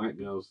 The white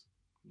girls,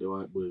 the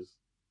white boys,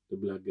 the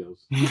black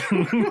girls.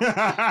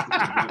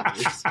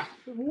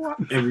 What?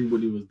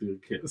 Everybody was doing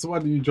kit. So why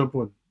do you jump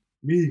on?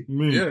 Me.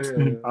 Me. Yeah, yeah,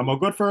 yeah. I'm a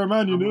god for a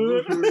man, you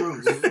know.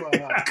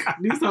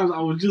 These times I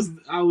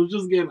was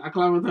just getting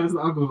acclimatized to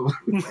alcohol.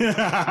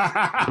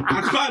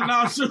 I can't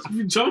now just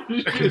be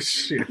jumping shit.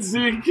 Shit.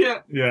 Doing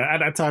kit. Yeah, at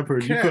that time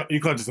period, you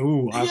can't just,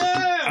 I've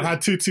Yeah. had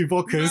two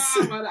vodkas.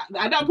 Nah, man,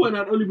 at that point,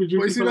 I'd only been But you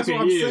drinking see, for that's like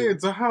what a I'm year. saying.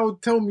 So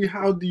tell me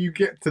how do you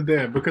get to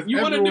there? Because You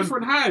want a everyone-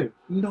 different high.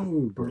 No,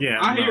 bro. Yeah,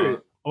 I hear no.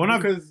 it. When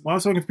I'm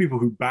talking to people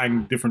who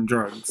bang different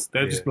drugs,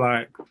 they're just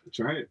like,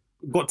 Try it.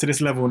 got to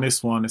this level on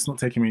this one, it's not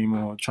taking me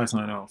anymore, try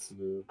something else.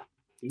 No.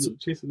 You're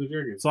chasing the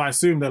dragon. So I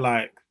assume they're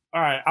like,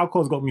 all right,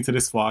 alcohol's got me to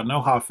this far, I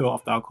know how I feel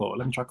after alcohol,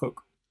 let me try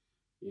coke.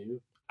 Yeah.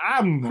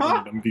 I'm not one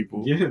of them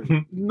people. Yeah.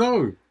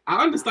 No.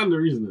 I understand the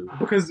reasoning.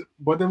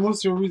 But then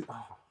what's your reason?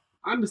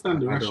 I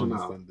understand the I don't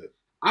rationale. understand it.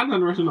 I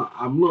understand the rationale.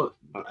 I'm not.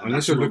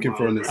 Unless you're looking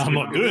for an escape. I'm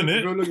not doing it.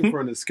 If you're looking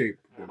for an escape,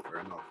 then fair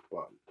enough.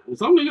 But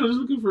Some niggas are just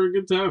looking for a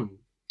good time.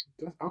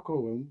 that's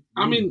alcohol. Man.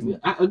 I mean,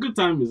 a good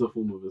time is a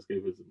form of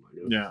escapism, I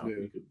guess. Yeah.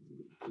 You could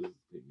just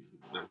maybe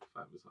 9 to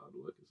 5 is hard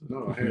work.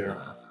 No, I hear it.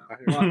 Uh, I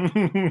hear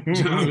it. Do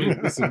you know what I mean?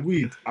 Listen,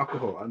 weed,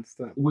 alcohol, I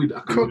understand. Weed, I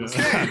can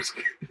Cocaine.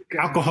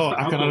 Alcohol, I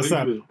can Alcohol,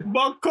 understand. even.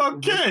 But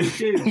cocaine!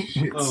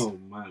 Shit. Oh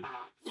man,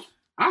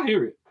 I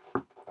hear it.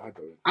 I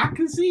don't. I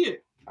can see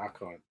it. I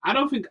can't. I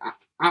don't think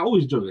I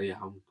always joke. Like, yeah,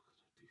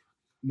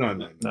 No.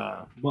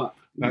 Nah. but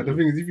Like, the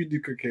thing is, if you do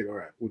cocaine, all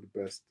right, all the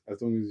best.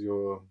 As long as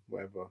you're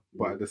whatever.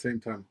 But at the same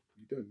time,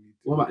 you don't need to.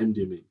 what about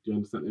MDMA? Do you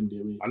understand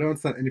MDMA? I don't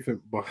understand anything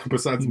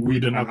besides Weed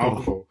weed and and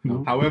alcohol.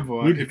 No. However,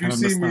 Weed you if you can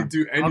see me understand.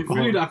 do anything,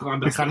 Alcohol. Weed, I can I can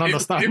understand.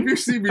 understand. if you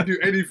see me do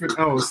anything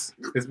else,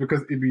 it's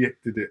because Ibi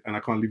did it and I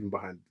can't leave him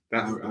behind.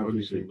 That's I the only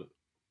appreciate thing. that.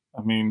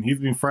 I mean, he's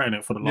been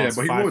threatening it for the Yeah, last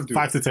but he won't do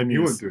 5 it. to 10 He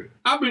years. won't do it.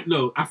 I mean,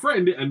 no, I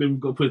threatened it and then we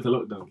got put into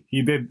lockdown.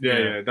 He did.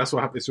 Yeah, that's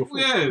what happened. It's your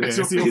fault. Yeah, It's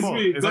it's your it's fault.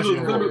 me. It's God actually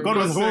was- your fault. God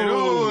was said,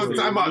 oh,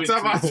 time out.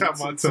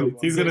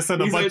 He's gonna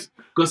send a He bunch. said,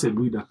 God said,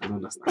 weed, I can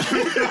understand.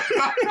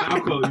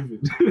 Alcohol, even.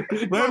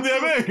 Well,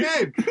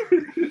 yeah,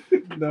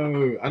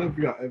 No, I don't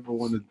think I ever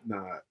wanted.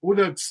 Nah, all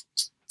the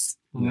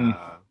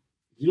nah.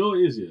 You know what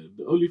it is, yeah?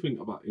 The only thing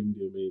about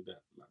MDMA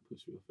that like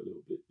pushed me off a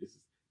little bit is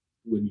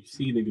when you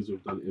see niggas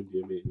who've done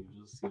MDMA and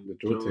you just see the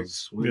jolting. jaws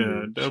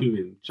swinging, Yeah,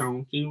 chewing,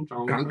 chong, ching,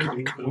 chong, Gang,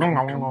 chong, gang,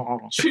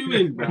 chong,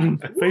 chewing, man.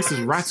 Face is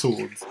rattled.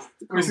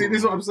 You see, this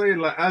is what I'm saying.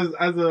 Like, as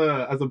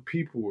a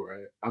people,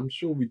 right? I'm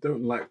sure we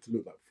don't like to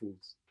look like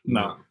fools.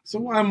 No, So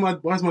why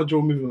is my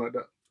jaw moving like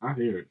that? I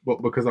hear it.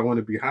 But because I want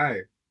to be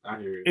high. I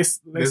hear it.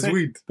 it's There's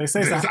weed. They say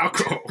it's There's a,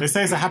 alcohol. they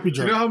say it's a happy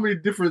Do you drug. know how many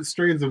different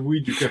strains of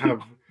weed you can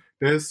have?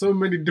 There's so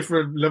many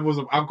different levels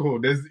of alcohol.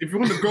 If you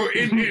want to go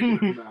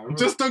in, Nah, bro.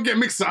 just don't get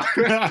mixed up.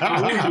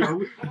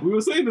 we were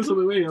saying this on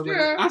the way. I was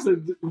Yeah. like, I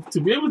said to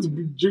be able to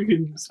be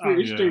drinking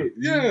spirit yeah. straight,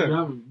 Yeah. you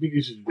have big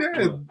issues.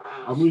 Yeah. But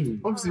I'm with you.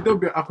 Obviously, don't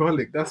be an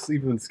alcoholic. That's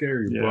even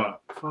scary. Yeah.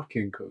 But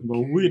fucking cocaine. But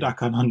weed, I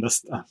can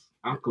understand.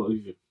 Alcohol,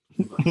 even.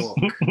 Fuck.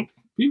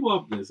 People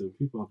up there, so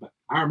people are back.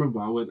 I remember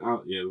I went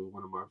out with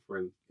one of my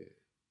friends,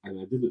 and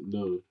I didn't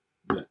know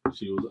that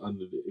she was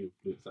under the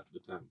influence at the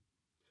time.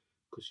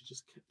 Because she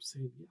just kept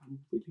saying, yeah, I'm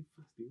really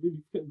thirsty,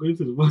 really kept going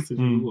to the bathroom.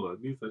 Mm. More.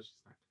 And these times she's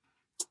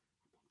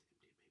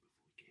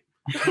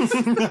like,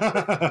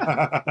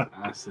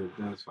 I said,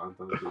 that's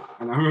fantastic.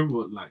 And I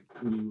remember, like,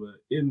 we were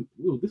in,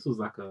 well, this was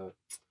like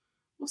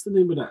what's the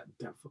name of that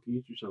fucking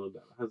YouTube channel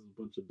that has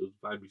a bunch of those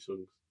vibey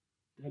songs?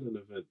 They had an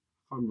event.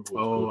 I can't remember what it's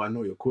called. I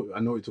know I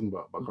know what you're talking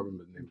about, but I can't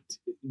remember the name.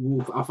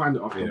 Well, I'll find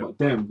it after. Yeah.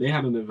 But they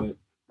had an event.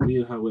 Me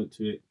and her went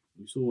to it.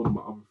 We saw one of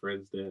my other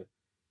friends there.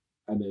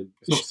 And then...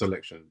 It's not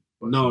Selection.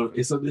 But No,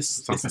 it's something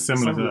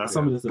similar to that.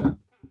 Similar to that.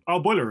 Oh,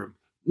 Boiler Room.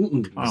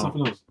 Mm-mm, Oh.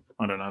 something else.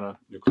 I don't know.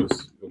 You're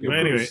close. But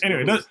anyway,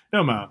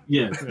 don't matter.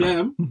 Yeah,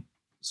 them.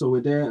 So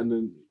we're there, and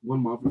then one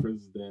of my other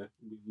friends is there.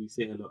 We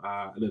say hello.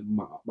 And then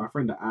my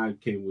friend that I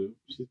came with,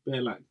 she's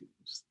bare like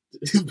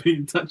just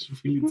being touched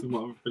feeling to my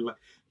other friend, like,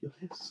 your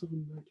hair's so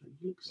nice,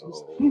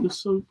 like, you look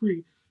so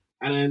pretty.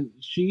 And then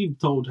she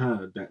told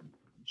her that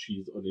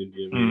she's on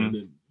Indian, and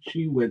then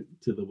she went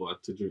to the bar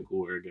to drink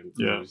water again.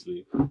 Yeah.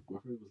 Obviously, my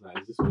friend was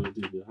like, "Is this what you're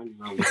doing? You're hanging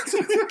out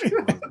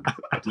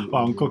with?"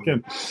 I'm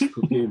cooking.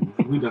 Cooking.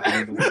 We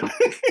definitely know.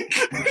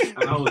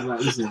 And I was like,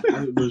 listen, I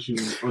didn't know she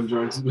was on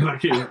drugs, but I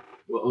can't.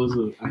 But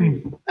also,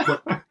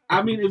 but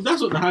I mean, if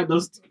that's what the high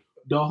does,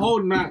 the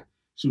whole night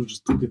she was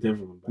just talking to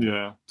everyone.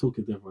 Yeah.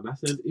 Talking to everyone. I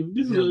said, if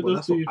this is Yeah, what but it does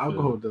that's to what you,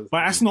 alcohol does.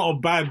 But that's not a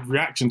bad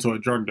reaction to a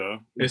drug, though.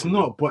 It's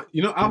not, but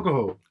you know,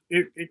 alcohol.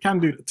 It can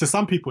do to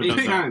some people. It it does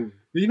that. can.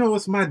 You know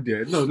what's mad,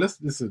 yeah? No, let's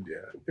listen,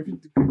 yeah. If you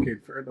okay,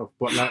 fair enough.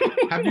 But like,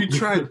 have you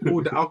tried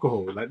all the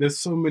alcohol? Like, there's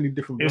so many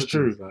different. It's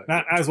true. versions,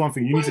 Like, That's one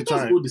thing you need to It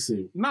does try. all the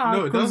same.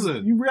 No, it 'cause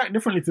doesn't. You react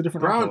differently to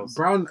different alcohols.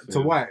 brown to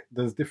Fair. white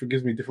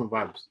gives me different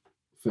vibes.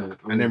 Fair.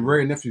 And then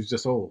Ray and Nephew's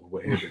just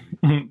we're here,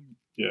 baby.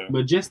 Yeah.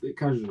 Majestic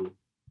Casual.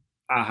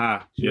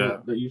 Aha. Do you know Yeah.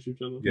 that YouTube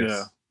channel? Yes.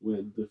 Yeah.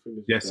 Where the thing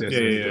is Yes, that-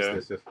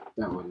 yes.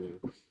 That one,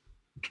 yeah.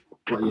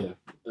 But yeah,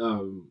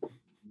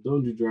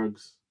 don't do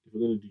drugs. If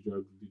you're gonna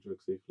do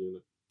drugs safely.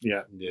 Innit?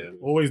 Yeah. Yeah.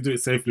 Always do it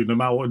safely, no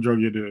matter what drug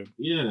you're doing.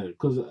 Yeah,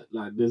 because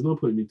like, there's no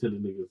point in me telling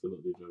niggas to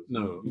not do drugs.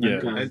 No. You Yeah.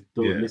 guys And-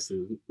 don't yeah.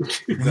 listen.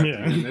 Exactly.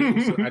 Yeah. And then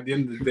also, at the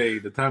end of the day,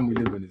 the time we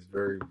live in is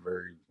very,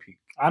 very peak.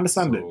 I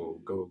understand So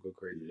go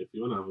crazy. If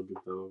you wanna have a good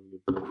time,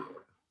 have a good time.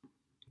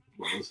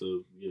 But also,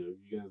 you know,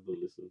 you guys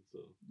don't listen, so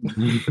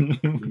niggas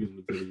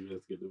been telling you guys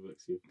to get the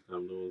vaccine for the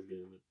time no one's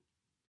getting it.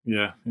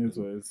 Yeah, it's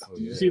what it is. Oh,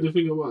 Did you yeah. see the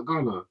thing about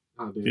Ghana?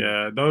 How they,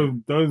 Yeah,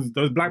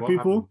 those black What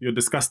people, happened? you're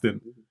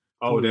disgusting.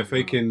 Oh, they're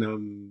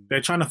faking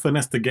They're trying to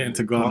finesse to get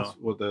into Ghana.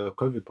 the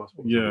COVID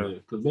passport. Yeah.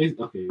 because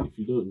basically, okay, if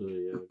you don't know,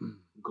 yeah,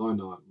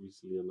 Ghana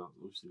recently announced,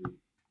 obviously,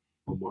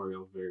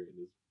 Omarion variant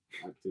is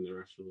acting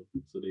irrational.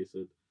 So they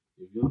said,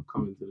 if you're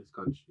coming to this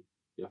country,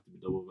 you have to be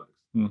double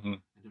vaxxed. Mm-hmm.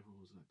 And everyone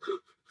was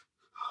like,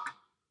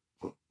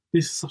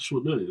 this is such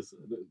short notice.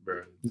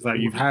 Bro. It's like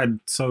you've had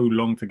so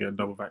long to get a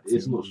double vaccine.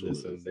 It's not short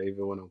Listen, notice. they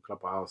even went on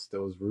Clubhouse. There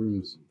was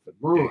rooms for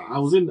Bro, days. I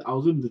was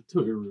in the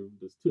Twitter room,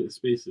 the Twitter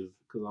spaces,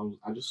 because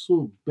I just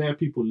saw bare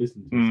people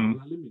listening to it. So I'm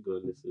like, let me go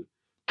and listen.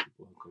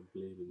 People are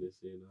complaining, they're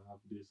saying, I have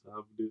this, I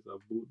bought this,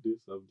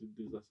 I did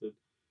this. I said,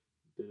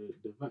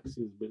 the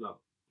vaccine's been out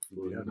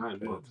for Yeah, 9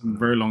 yeah. months.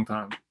 Very long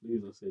time.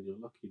 Niggas are saying, you're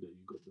lucky that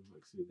you got the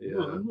vaccine. Yeah.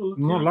 No, I'm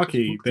I'm not I just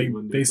lucky. booked it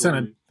when They told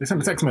me.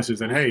 sent a text message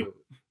saying, "Hey, Also,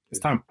 it's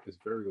time." It's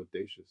very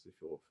audacious if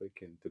you're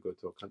faking to go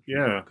to a country.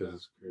 Yeah. Because,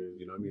 That's crazy.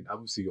 you know what I mean?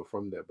 Obviously, you're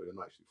from there, but you're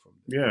not actually from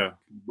there. Yeah.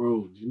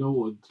 Bro, do you know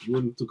what? You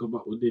want to talk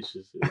about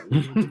audacious? Yeah?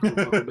 You want to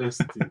talk about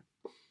audacity?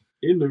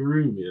 In the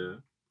room, yeah,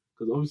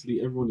 because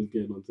obviously everyone is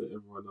getting onto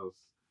everyone else.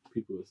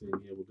 People are saying,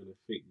 yeah, we're going to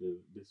fake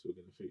this, we're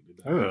going to fake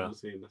that. Yeah. I'm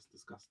saying that's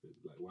disgusting.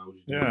 Like, why would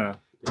you do Yeah. that?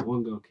 Then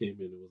one girl came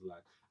in and was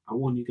like, I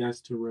want you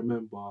guys to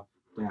remember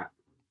that,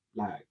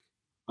 like,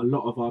 a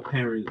lot of our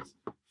parents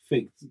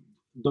faked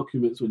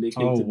documents when they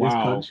came Oh, to this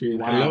wow. country. And,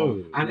 Wow.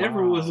 and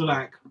everyone was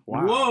like,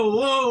 Wow.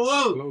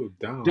 whoa. Slow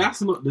down.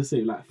 That's not the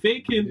same. Like,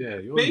 faking, yeah,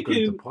 you're only going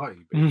faking- to party,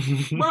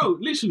 baby. bro,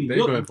 literally. They're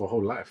you're- going for a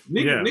whole life.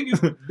 Yeah.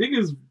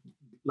 Niggas,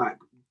 like,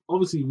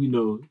 obviously we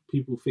know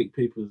people fake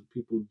papers,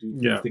 people do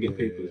things Yeah. to get Yeah,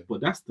 papers, yeah.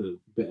 but that's to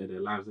better their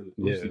lives, and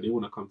obviously Yeah. they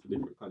want to come to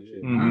different countries.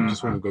 Yeah, Mhm. You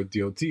just want to go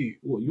DOT.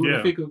 What, you want to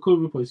Yeah. fake a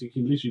COVID pass, you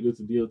can literally go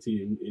to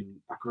DLT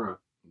in Accra.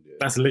 Yeah.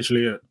 That's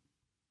literally it.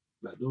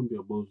 Like, don't be a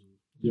bozo.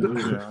 You know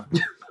what I mean?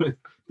 Yeah.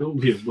 Don't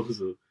be a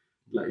bozo.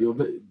 Like, you're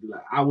better.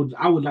 Like, I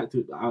would like to.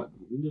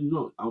 You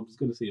know, I was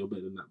gonna say you're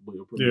better than that, but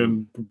you're probably Yeah,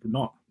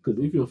 not. because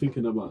if you're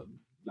thinking about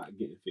like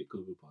getting fake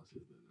COVID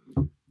passes,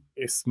 then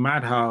It's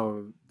mad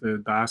how the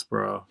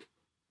diaspora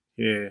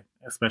here,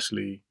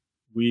 especially,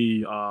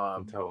 we are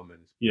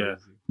Entitlement. is Yeah.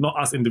 crazy. not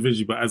us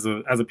individually, but as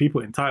a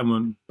people,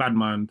 entitlement, bad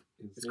mind.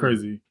 It's insane.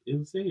 crazy.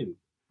 Insane.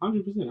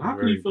 100%. How can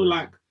Very you feel crazy.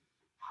 like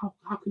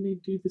how can they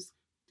do this?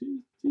 Do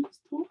this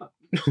to what?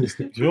 It's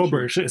their You're a country.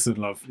 British citizen,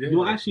 love,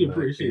 You're actually a like,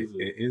 British it-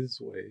 citizen. It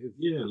is what it is.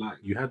 Yeah, like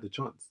You had the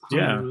chance.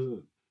 Yeah.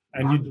 100%.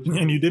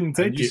 and you didn't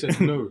take And you it.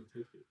 said no.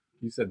 Take it.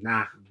 You said nah.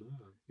 Nah.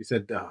 You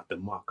said the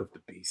mark of the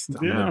beast.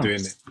 I'm Yeah. not doing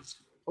it.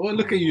 Oh,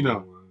 look at you now.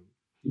 Man.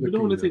 If you Look don't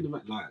at want to you take the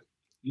vaccine, like,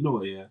 you know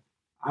what, yeah?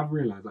 I've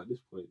realised at this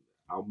point,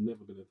 I'm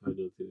never going to tell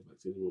you to take the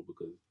vaccine anymore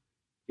because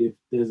if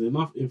there's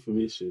enough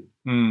information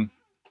Mm,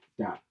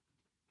 that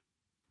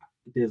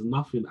there's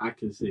nothing I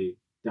can say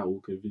that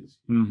will convince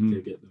you Mhm.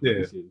 to get the Yeah.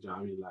 vaccine. Do you know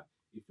what I mean? Like,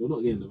 if you're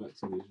not getting the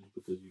vaccine, it's just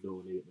because you don't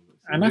want to get the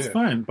vaccine. And that's Yeah.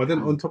 fine. But then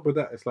on top of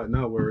that, it's like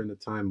now we're in a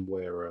time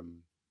where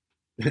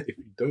if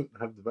you don't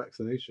have the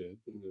vaccination,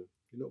 you're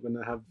not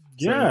gonna have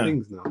certain Yeah.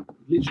 things now.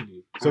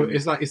 Literally. So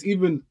it's like it's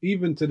even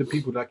to the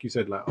people like you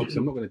said, like obviously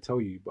I'm not gonna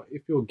tell you, but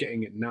if you're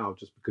getting it now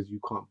just because you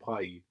can't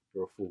party,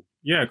 you're a fool.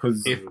 Yeah,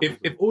 because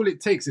If all it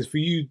takes is for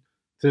you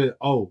to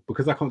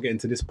because I can't get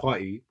into this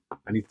party,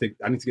 I need to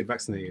get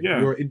vaccinated.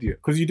 Yeah. You're an idiot.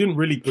 you didn't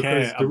really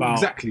care about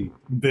exactly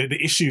the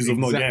issues of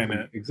not getting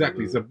it.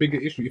 Exactly, it's a bigger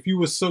issue. If you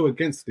were so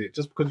against it,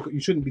 just because you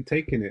shouldn't be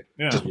taking it,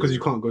 Yeah. just because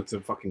you can't go to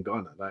fucking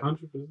Ghana, like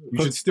 100%.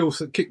 you should still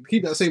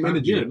keep that same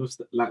energy. Yeah, no,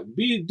 like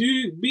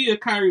be a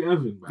Kyrie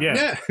Irving, man.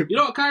 Yeah. You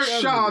know what Kyrie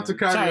Irving? Shout out to man?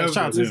 Kyrie Irving.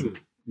 Shout out to Listen, him.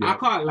 Yeah. I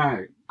can't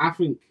lie. I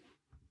think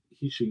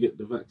he should get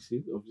the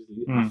vaccine.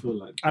 Obviously, I feel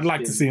like I'd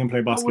like to see him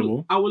play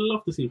basketball. I would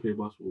love to see him play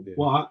basketball, Yeah.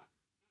 but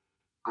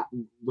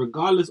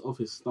regardless of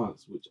his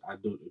stance, which I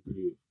don't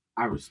agree with,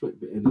 I respect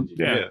the energy.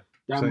 Yeah.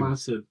 That same. man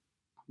said,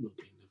 "I'm not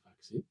getting the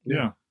vaccine."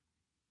 Yeah.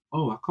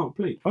 Oh, I can't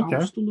play. Okay.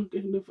 I'm still not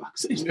getting the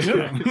vaccine.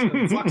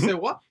 Yeah. Fuck, say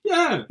what?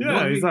 Yeah.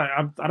 Yeah, he's like,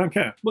 I don't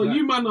care. But Like-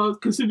 you man are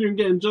considering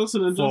getting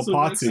Johnson and For a Johnson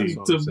party. vaccine That's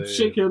what I'm to saying.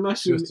 shake your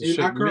nash in Just to shake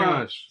Accra,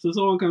 nash. so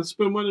someone can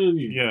spend money on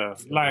you. Yeah,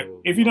 like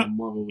Yo, if you don't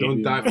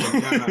Don't die for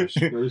nash.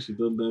 Literally,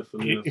 don't die for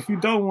nash. if you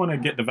don't want to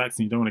get the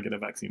vaccine, you don't want to get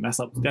the vaccine.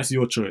 That's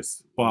your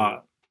choice.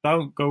 But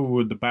don't go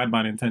with the bad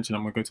intention.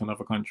 I'm gonna go to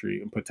another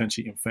country and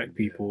potentially infect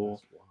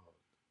people.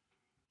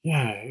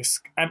 Yeah,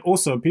 and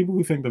also people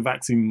who think the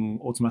vaccine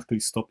will automatically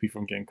stop you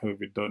from getting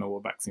COVID don't know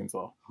what vaccines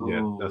are.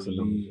 Yeah, that's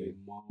another Holy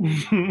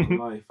thing.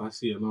 moly. If I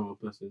see another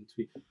person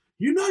tweet,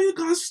 you know you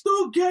can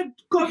still get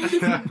COVID if you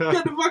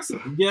get the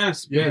vaccine.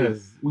 Yes, babe.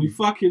 Yes. We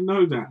fucking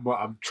know that. But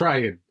I'm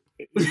trying.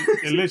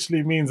 It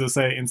literally means to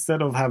say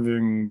instead of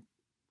having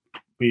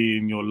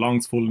being your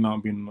lungs falling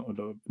out, being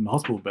in the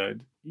hospital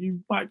bed,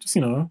 you might just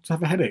just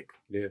have a headache,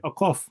 Yeah, a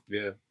cough.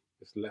 yeah.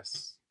 It's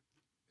less.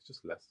 It's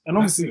just less. And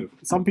obviously,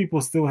 some people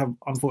still have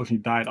unfortunately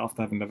died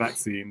after having the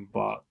vaccine,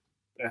 but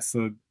that's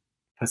a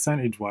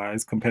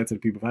percentage-wise compared to the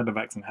people who had the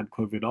vaccine had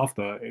COVID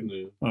after.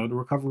 The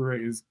recovery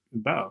rate is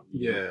better.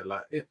 Yeah,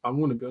 like I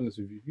want to be honest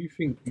with you. If you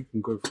think you can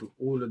go through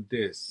all of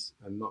this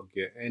and not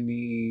get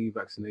any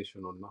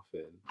vaccination or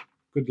nothing,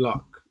 good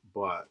luck.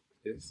 But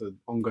it's an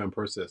ongoing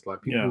process.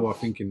 Like people are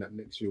thinking that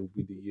next year will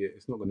be the year.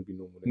 It's not going to be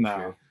normal next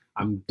year.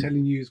 I'm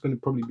telling you, it's going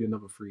to probably be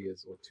another 3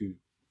 years or 2.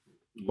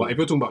 But if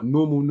you're talking about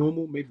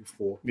normal, maybe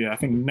 4. Yeah, I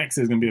think next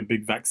year is going to be a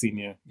big vaccine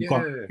year. You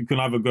can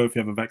either go if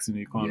you have a vaccine or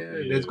you can't. Yeah,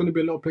 there's going to be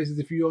a lot of places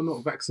if you're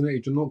not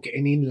vaccinated, you're not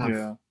getting in, love.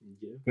 Yeah.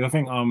 Because I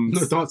think No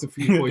dancing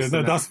for you boys. there's no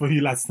tonight. dance for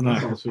you lads That's what I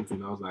tonight. was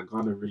thinking. I was like,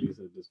 Ghana really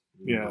said this.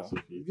 Yeah.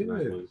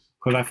 Yeah.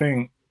 Because I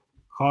think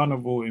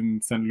Carnival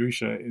in St.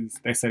 Lucia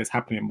they said it's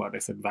happening, but they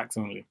said vax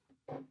only.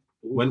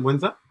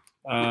 When's that?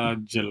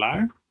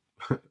 July.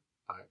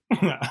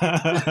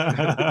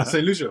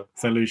 St. Lucia.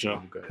 St.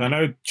 Lucia. Okay. I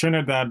know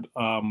Trinidad.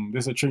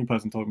 There's a Trini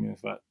person told me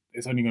is that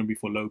it's only going to be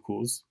for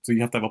locals, so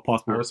you have to have a I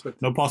passport. respect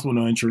it. No passport,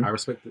 no entry. I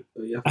respect it.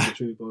 You have to get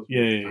Trinity passport.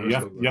 Yeah, I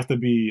respect you have to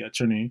be a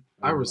Trini.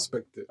 I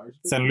respect it.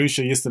 St.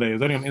 Lucia yesterday. It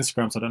was only on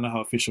Instagram, so I don't know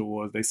how official it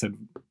was. They said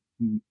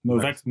no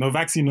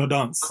vaccine, no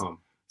dance. Come.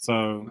 So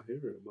I hear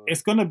it, man.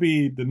 it's gonna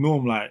be the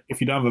norm. Like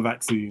if you don't have a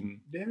vaccine,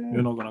 Yeah.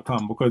 you're not gonna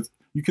come because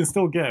you can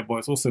still get it, but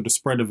it's also the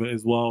spread of it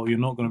as well. You're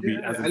not gonna be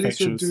as At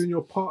least you're infectious. doing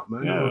your part,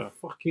 man. Yeah. You're a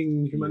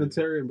fucking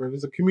humanitarian, bro.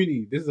 There's a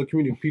community. This is a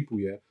community of people,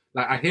 yeah.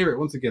 Like I hear it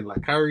once again.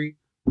 Like Carrie,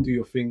 do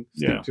your thing,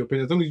 stick Yeah. to your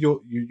opinion. As long as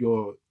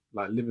you're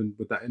like living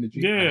with that energy,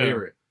 Yeah. I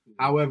hear it.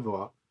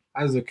 However,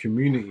 as a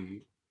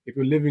community, if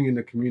you're living in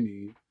a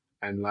community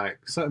and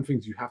like certain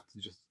things, you have to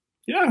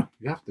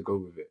you have to go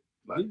with it.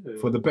 Like Yeah.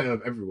 for the better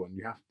of everyone,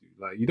 you have to.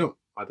 Like you don't.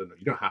 I don't know.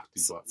 You don't have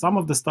to, but Some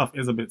of the stuff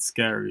is a bit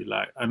scary.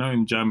 Like I know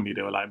in Germany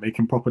they were like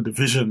making proper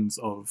divisions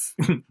of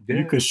you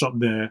Yeah. can shop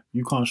there,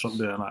 you can't shop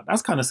there. And like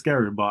that's kind of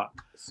scary, but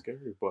it's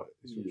scary. But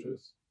it's your Yeah.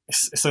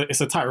 choice. it's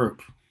a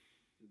tightrope.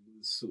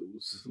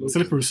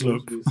 Slippery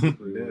slope.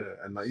 Yeah,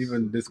 and like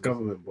even this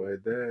government, boy,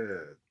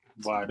 they're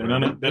Why they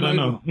don't know? They don't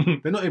know.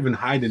 they're not even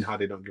hiding how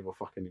they don't give a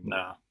fuck anymore.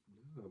 Nah.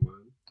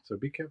 So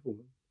be careful,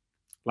 man.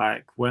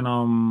 Like when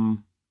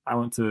I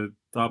went to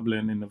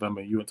Dublin in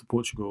November, you went to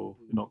Portugal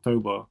in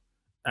October,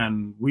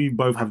 and we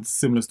both have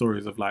similar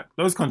stories of like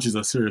those countries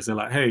are serious. They're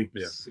like, hey,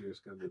 Yeah. Serious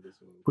kind of this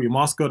one. put your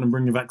mask on and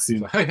bring your vaccine.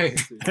 So, hey,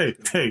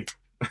 Hey.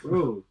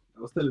 Bro,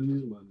 I was telling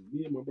you, man,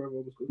 me and my brother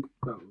almost got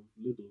kicked out of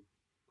Lidl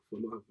for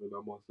not having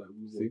our mask. Like,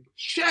 we see? were,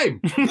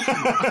 Shame.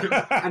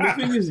 and the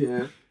thing is,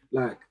 yeah,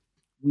 like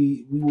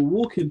we were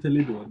walking to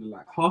Lidl, and then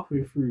like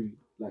halfway through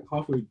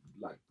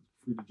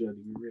the journey,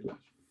 we realized,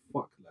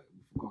 fuck, like we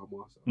forgot our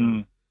mask.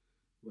 Mm.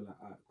 We're like,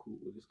 alright, cool.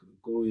 We're just gonna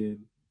go in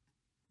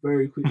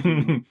very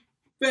quickly,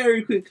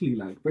 very quickly,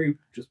 like very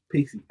just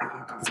pacey.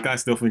 This guy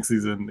still thinks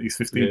he's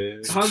 15. Yeah.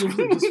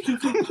 100%,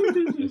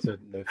 just They said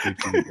no food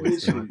for you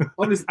boys literally, tonight.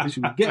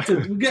 honestly,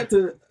 we get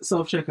to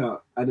self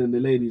checkout, and then the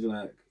lady's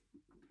like,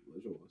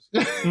 "What's yours?"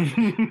 I'm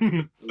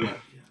like, "Yeah, I don't know how much."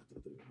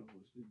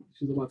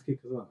 She's about to kick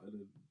us out, and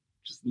then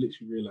just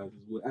literally realizes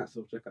we're at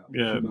self checkout.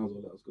 Yeah. She might as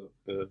well let us go.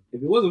 Yeah.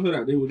 If it wasn't for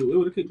that, they would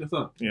have kicked us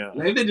out. Yeah.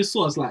 Like if they just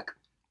saw us like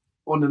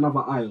on another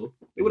aisle,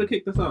 they would have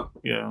kicked us out.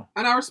 Yeah.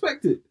 And I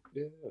respect it.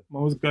 Yeah. I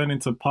was going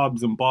into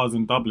pubs and bars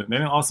in Dublin. They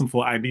didn't ask them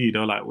for ID. They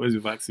were like, "Where's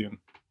your vaccine?"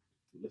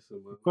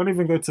 Listen, man. Can't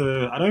even go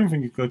to. I don't even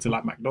think you can go to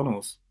like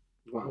McDonald's.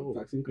 Wow,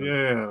 vaccine card.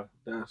 Yeah,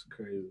 That's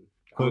crazy.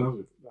 I Cool. love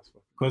it. That's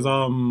fucking.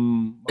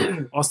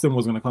 because Austin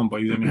was gonna come,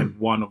 but he only had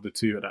one of the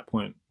two at that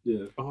point.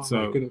 Yeah. Oh,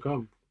 So- he couldn't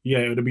come. Yeah,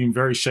 it would have been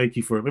very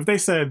shaky for him. If they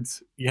said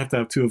you have to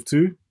have two of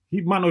two,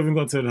 he might not even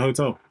go to the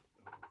hotel.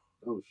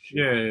 Oh shit.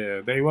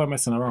 Yeah, they weren't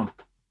messing around.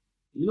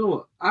 You know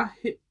what?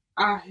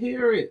 I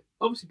hear it.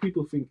 Obviously,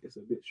 people think it's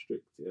a bit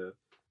strict, yeah.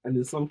 And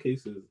in some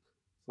cases,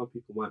 some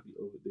people might be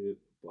overdoing it.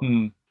 But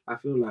Mm. I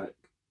feel like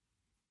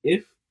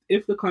if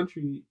the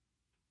country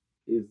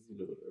is, you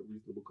know, a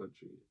reasonable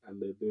country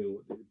and they're doing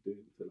what they're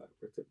doing to like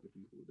protect the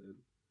people, then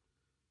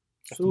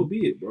so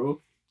be it,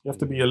 bro. You have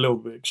to be a little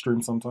bit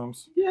extreme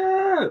sometimes.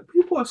 Yeah,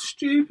 people are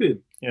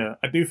stupid. Yeah,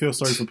 I do feel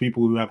sorry for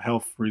people who have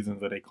health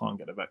reasons that they can't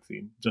get a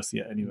vaccine just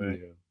yet anyway.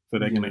 Yeah. So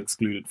they're getting Yeah.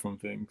 excluded from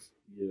things.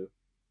 Yeah.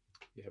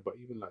 Yeah, but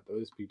even like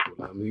those people,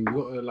 like, I mean, you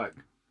gotta like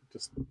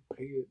just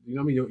pay it. You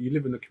know what I mean? You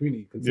live in a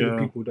community. Consider Yeah.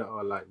 people that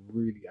are like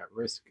really at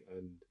risk.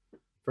 And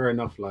fair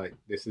enough, like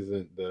this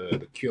isn't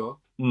the cure,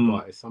 Mm.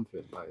 but it's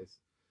something. Like it's,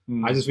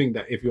 Mm. I just think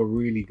that if you're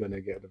really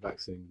gonna get the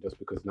vaccine, just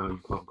because now you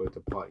can't go to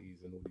parties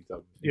and all these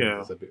other things,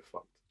 Yeah. it's a bit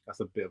fucked. That's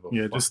a bit of a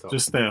Yeah, fucked up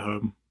just stay at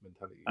home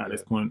mentality. at yeah,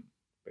 this point.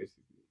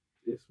 basically.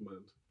 Yes,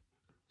 man.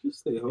 Just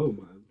stay home,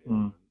 man. Yeah, Mm.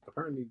 man.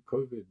 Apparently, not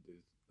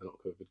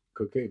COVID.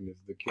 Cocaine is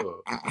the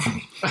cure.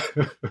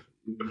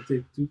 You can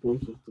take 2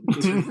 pumps of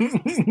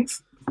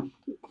the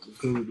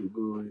COVID will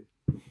go away.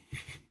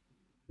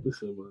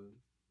 Listen, man.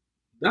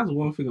 That's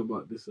one thing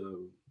about this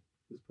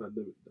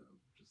pandemic that I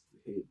just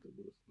hate the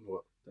most.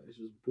 What? That it's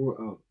just brought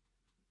out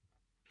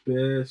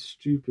bare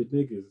stupid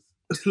niggas.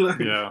 Like,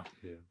 Yeah.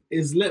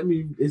 it's let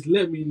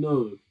me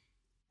know,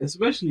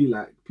 especially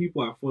like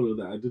people I follow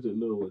that I didn't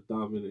know were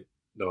dumb in it.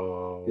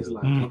 No. It's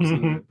like I'm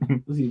saying,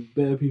 I see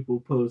bare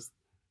people post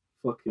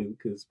fucking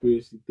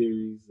conspiracy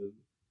theories and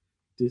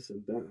this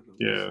and that. And I'm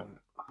Yeah. just like,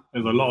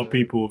 There's a lot of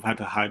people who've had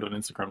to hide on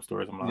Instagram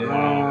stories. I'm like, Yeah,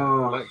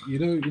 wow. Wow. like you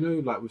know,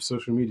 like with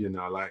social media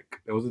now, like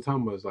there was a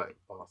time where it's like,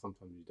 oh,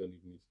 sometimes you don't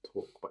even need to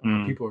talk, but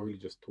Mm. people are really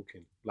just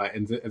talking, like,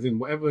 as in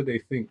whatever they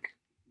think,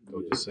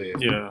 they'll just say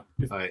it. Yeah.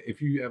 Like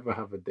if you ever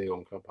have a day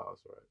on Clubhouse,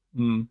 right,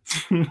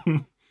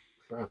 Mm.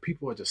 bro,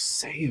 people are just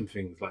saying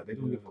things like they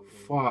don't give a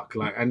Yeah. fuck,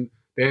 like, and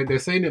they're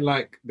saying it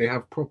like they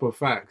have proper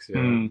facts, yeah.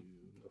 Mm.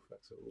 No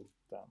facts at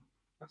all.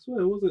 I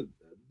swear it wasn't.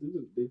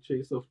 Didn't they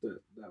chase off that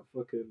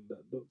doctor?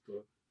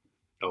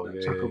 Oh that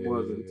yeah, Chaka yeah,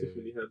 Bars yeah, and yeah,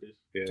 Tiffany Haddish.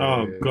 yeah,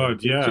 Oh yeah,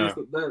 God, They yeah.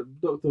 chased that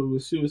doctor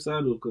was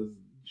suicidal because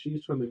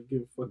she's trying to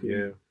give fucking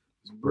yeah,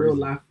 real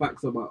life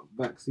facts about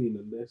vaccine,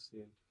 and they're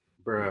saying,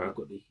 bro. I've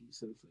got the heat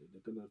sensor.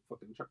 They're gonna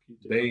fucking track you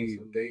to They your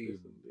house and this and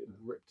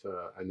that." ripped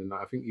her, and then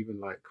I think even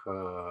like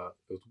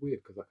it was weird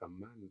because like a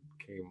man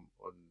came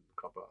on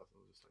Clubhouse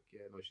and was just like,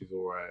 yeah, no, she's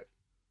all right.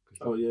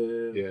 Oh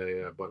yeah.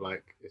 yeah, but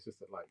like it's just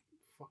that, like,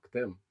 fuck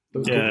them.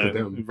 Don't Yeah, talk to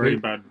them. very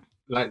They- bad.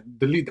 Like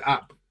delete the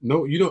app.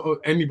 No, you don't owe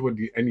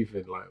anybody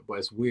anything. Like, but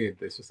it's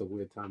weird. It's just a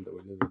weird time that we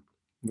live in.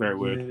 Very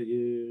weird.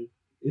 Yeah.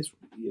 It's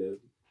yeah.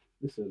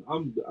 Listen,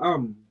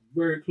 I'm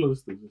very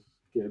close to just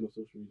getting off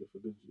social media for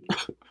good.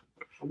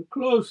 I'm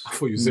close. I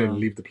thought you were saying No.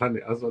 leave the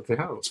planet. I was about to say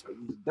how.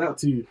 That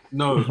too.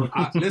 No,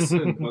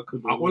 listen. I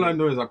couldn't All I wait.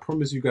 know is I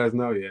promise you guys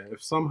now, yeah.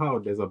 If somehow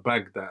there's a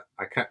bag that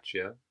I catch,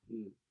 yeah,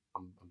 Mm.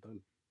 I'm done.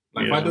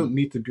 Like if I Yeah. don't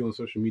need to be on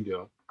social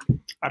media,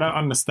 I don't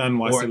understand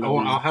why or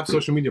celebrities, I'll have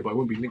social media, but it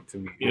won't be linked to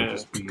me. It'll Yeah.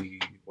 just be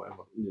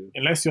whatever. Yeah.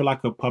 unless you're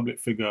like a public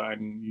figure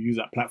and you use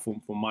that platform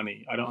for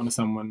money. I don't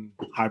understand when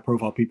high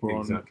profile people are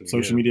Exactly, on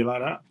social yeah. media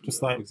like that.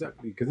 Just like,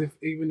 Exactly, because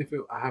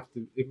I have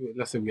to,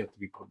 let's say we have to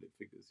be public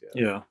figures,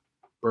 yeah. yeah.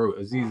 Bro,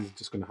 Aziz is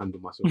just gonna handle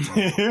my social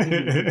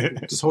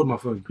media. Just hold my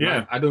phone. Yeah.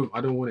 Like, I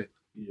don't want it.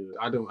 Yeah.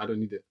 I don't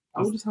need it.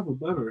 I would just have a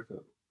burner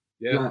account.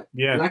 Yeah. Like,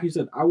 Yeah. like you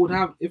said, I would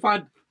have if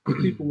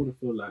people want to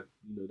feel like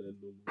they're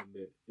normal and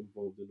they're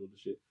involved in all the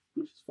shit,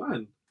 which is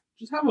fine.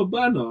 Just have a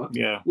burner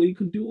Yeah. where you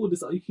can do all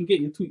this. You can get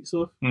your tweets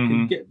off. You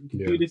Mhm. can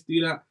Yeah. do this, do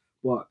that.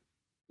 But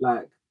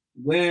like,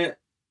 where,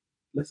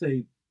 let's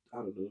say, I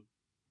don't know,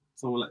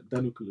 someone like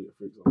Daniel Kaluuya,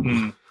 for example,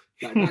 Mm.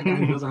 like that guy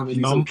who doesn't have any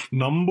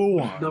Number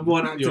one. number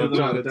one actor. You're in the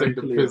trying world, to take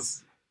the Daniel Kaluuya.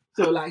 piss.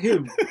 So like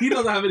him, he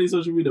doesn't have any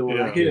social media. Or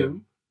Yeah. like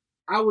him,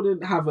 I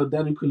wouldn't have a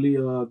Daniel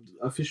Kaluuya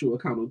official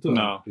account on Twitter.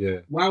 No.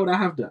 Yeah, Why would I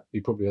have that?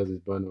 he probably has his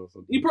burner or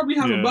something. He probably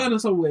has Yeah. a burner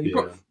somewhere.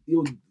 Yeah.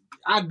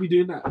 I'd be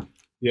doing that.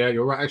 Yeah,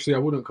 you're right. Actually, I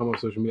wouldn't come off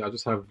social media. I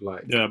just have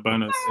like Yeah,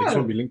 bonus. it just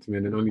won't be linked to me,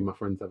 and then only my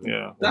friends have it.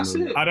 Yeah. That's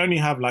it. I'd only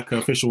have like an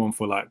official one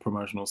for like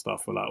promotional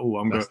stuff. For like, oh,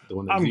 I'm That's going. the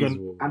one that I'm Aziz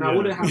gonna- will. And Yeah. I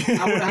would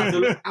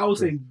have. I would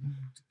say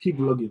keep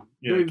logging.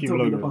 Yeah, Don't even keep tell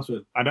me the logging.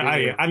 password.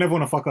 I never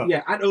want to fuck up.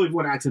 Yeah, I don't even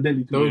want to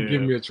accidentally do Don't it.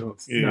 give Yeah. me a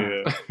chance.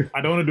 Yeah.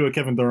 I don't want to do a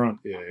Kevin Durant.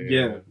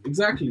 Yeah,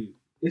 exactly.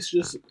 It's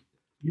just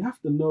you have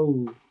to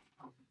know.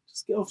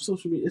 Just get off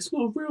social media. It's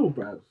not real,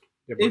 bruv.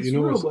 Yeah, but It's you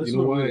know real, what's- but it's you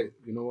know not why? real.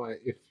 You know why?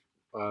 If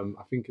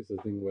I think it's a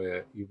thing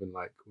where even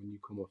like when you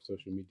come off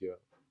social media,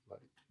 like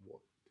what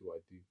do I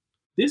do?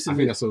 This I is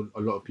think that's a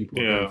lot of people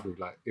are Yeah. going through.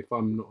 Like, if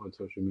I'm not on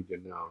social media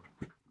now,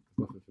 there's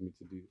nothing for me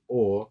to do.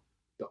 Or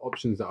the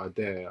options that are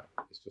there,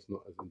 it's just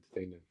not as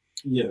entertaining.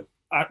 yeah.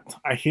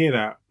 I hear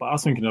that, but I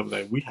was thinking of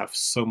like we have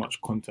so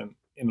much content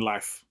in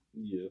life,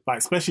 Yeah. like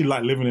especially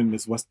like living in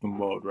this Western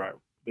world, right?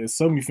 There's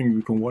so many things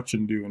we can watch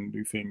and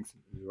do things.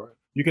 You're right.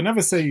 You can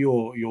never say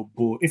you're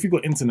bored if you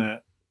got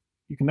internet.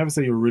 You can never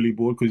say you're really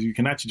bored because you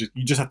can actually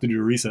just have to do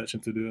the research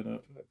into doing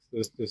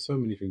it. There's so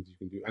many things you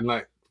can do. And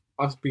like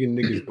us being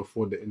niggas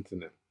before the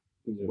internet,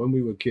 Yeah. when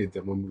we were kids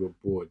and when we were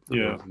bored, there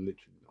Yeah. was literally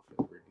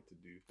nothing really to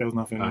do. There was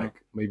nothing Like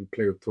maybe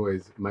play with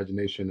toys,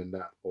 imagination and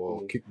that,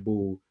 or Mm. kick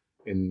ball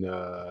in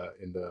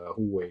the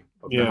hallway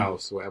of the Yeah.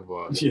 house or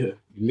whatever. Yeah.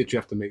 You literally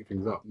have to make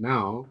things up.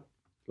 Now,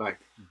 like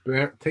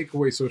take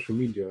away social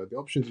media, the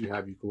options you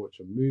have, you can watch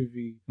a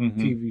movie, Mhm.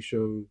 TV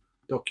show,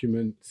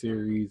 document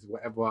series,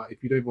 whatever.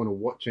 If you don't want to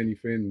watch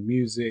anything,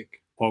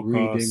 music, reading,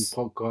 podcasts.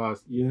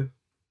 podcast, Yeah.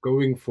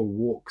 going for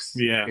walks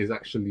Yeah. is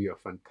actually a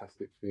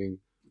fantastic thing.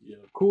 Yeah.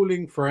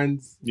 Calling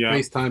friends, Yeah.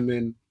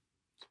 FaceTiming,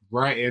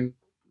 writing.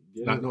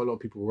 Yeah. Like not a lot of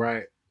people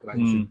write. Like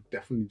you should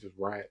definitely just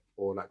write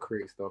or like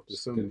create stuff.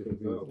 There's so many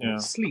different things. Yeah.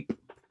 Sleep.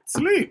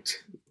 Sleep.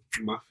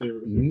 My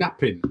favorite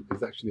Napping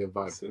is actually a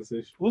vibe.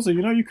 sensation. Also,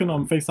 you can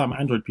FaceTime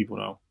Android people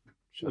now.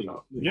 Shut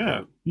up.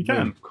 Yeah, you No,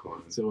 can. you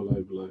can't. So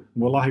like,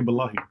 Wallahi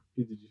billahi.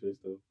 who did you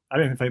FaceTime? I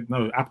didn't think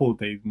no Apple.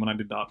 When I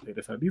did the update,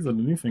 they said these are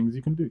the new things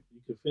you can do.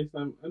 You can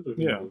FaceTime Android.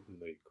 Yeah. people.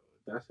 No, you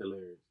can't. That's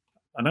hilarious.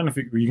 I don't know if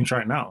you can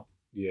try it now.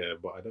 Yeah,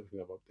 but I don't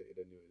think I've updated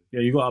anyways. Yeah,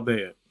 you got to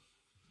update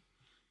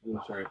I'm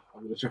gonna try it.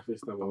 I'm gonna try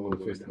FaceTime. I'm on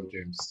FaceTime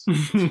James.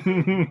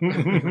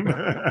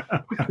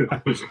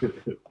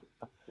 it.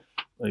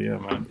 But yeah,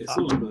 man. It's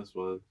all the best,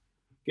 man.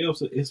 Get off.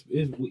 It's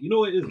you know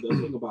what it is. The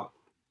thing about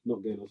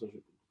not getting on social,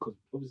 because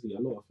obviously a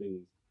lot of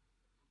things,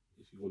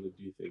 if you want to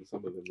do things,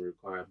 some of them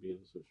require being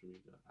on social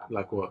media.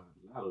 Like what?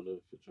 I don't know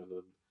if you're trying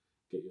to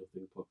get your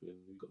thing popping.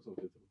 You got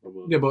something to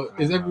promote. Yeah, but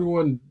is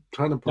everyone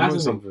trying to promote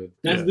That's the thing. something?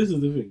 That's Yeah. This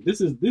is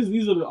the thing.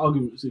 These are the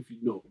arguments if you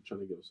know I'm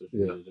trying to get on social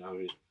Yeah. media. You know what I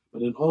mean? But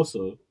then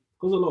also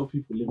because a lot of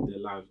people live their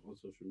lives on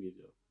social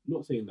media. I'm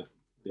not saying that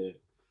they're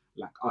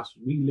like us.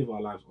 We live our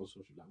lives on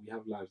social. Like we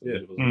have lives that we Yeah.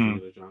 live on social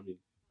media. You know what I mean?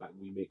 Like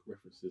we make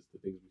references to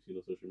things we see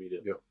on social media.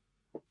 Yeah.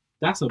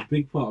 That's a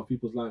big part of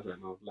people's lives right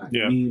now. Like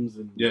Yeah. memes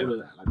and Yeah. all of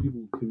that. Like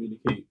people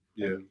communicate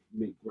Yeah. and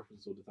make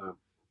references all the time.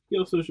 Get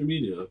on social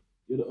media.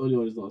 You're the only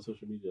one who's not on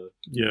social media.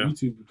 Yeah.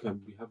 YouTube can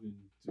be having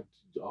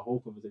a whole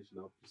conversation.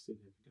 I'll be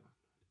sitting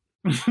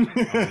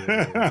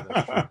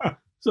here.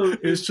 So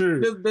It's true.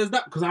 There's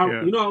that because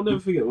Yeah. I'll never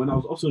forget when I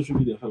was off social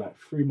media for like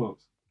 3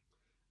 months,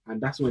 and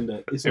that's when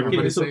it's okay.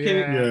 Everybody It's say, okay.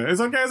 Yeah, it's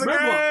okay. It's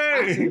Remember, I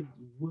okay. said,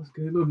 what's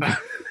going on?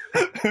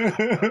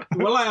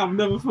 Well, I've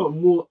never felt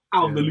more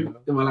out of the Yeah.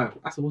 loop in my life.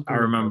 I said, what's I going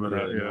on? remember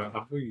that. Yeah.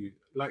 I feel you.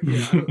 Like,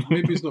 yeah, I don't-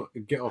 maybe it's not a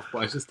get off,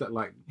 but it's just that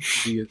like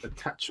the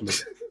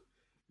attachment.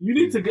 You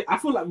need to get. I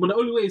feel like, but the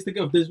only way is to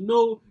get off. There's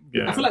no.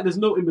 Yeah. I feel like there's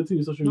no in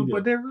between social No, media.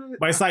 but there is.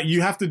 But it's like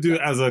you have to do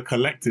it as a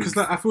collective. Because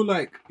like I feel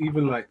like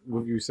even like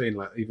with you saying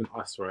like even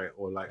us, right,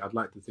 or like I'd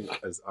like to think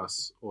as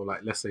us, or like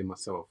let's say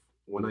myself,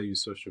 when I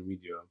use social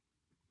media,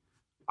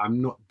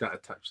 I'm not that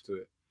attached to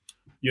it,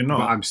 You're but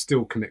not. I'm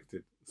still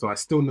connected. So I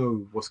still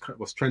know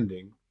what's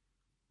trending,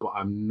 but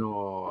I'm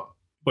not.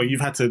 But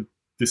you've had to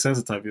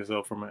desensitize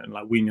yourself from it and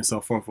like wean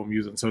yourself off from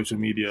using social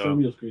media. Show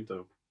me your screen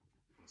time.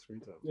 Screen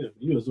time. Yeah,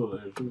 you as well.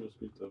 Show me your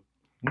screen time.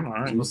 All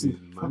right. We'll see.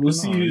 Man. We'll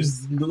see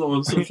who's not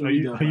on social Are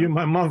media. you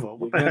my mother? You're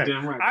What the heck?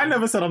 goddamn right. I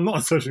never said I'm not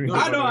on social media.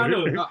 I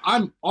know.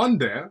 I'm on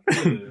there,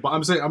 Yeah. but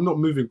I'm saying I'm not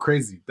moving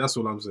crazy. That's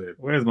all I'm saying.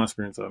 Where's my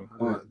screen time?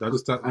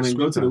 That's that. And then screen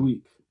go to the time.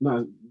 week.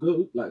 No,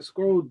 go like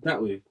scroll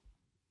that way.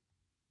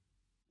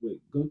 Wait,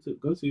 go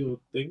to your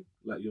thing,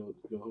 like your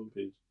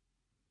homepage.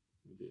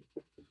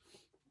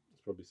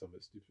 It's probably something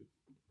stupid.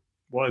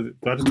 What is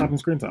it? Do I just type in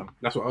screen time?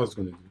 That's what I was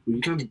gonna do. Well,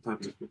 you can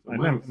type in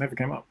I never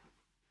came up.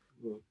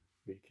 Well,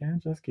 We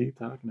can't just keep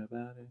talking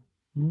about it.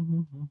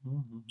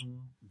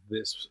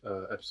 This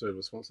episode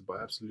was sponsored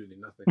by absolutely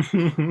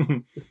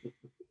nothing.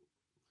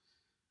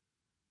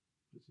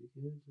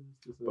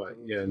 But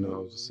yeah, no, I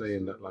was just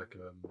saying that like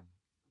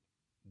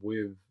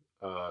with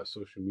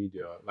social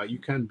media, like you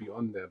can be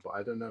on there, but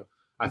I don't know.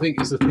 I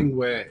think it's a thing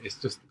where it's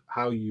just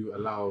how you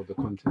allow the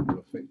content to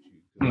affect you.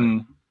 Like,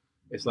 Mm.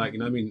 it's like, you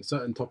know what I mean,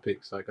 certain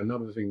topics, like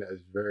another thing that is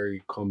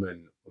very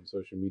common on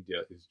social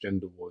media is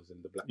gender wars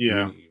in the black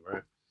Yeah. community,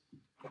 right?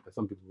 And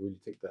some people really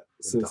take that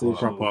into sensational,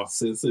 heart. Proper.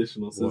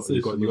 sensational, What,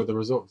 sensational. you got the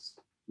results.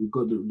 We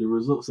got the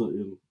results are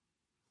in.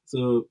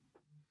 So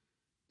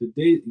the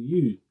day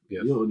Yes.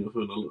 you're on your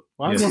phone a lot.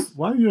 Why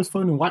are you just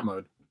phone in white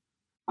mode?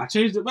 I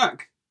changed it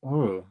back.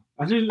 Oh.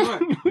 I changed it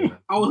back. Yeah.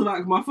 I was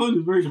like, my phone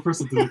is very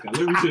depressing to look at.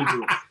 Let me change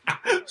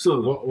it.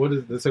 So What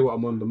is, let's say what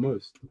I'm on the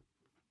most.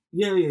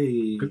 yeah.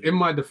 Because in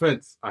my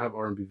defense, I have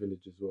R&B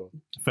Village as well.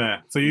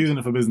 Fair. So you're using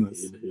it for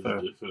business. In Fair.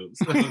 defense.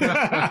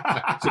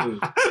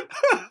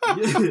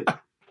 So,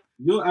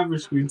 your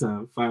average screen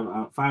time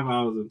 5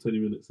 hours and 20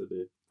 minutes a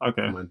day.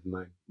 Okay. Mine's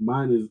 9.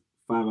 Mine is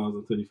 5 hours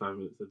and 25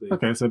 minutes a day.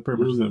 Okay, so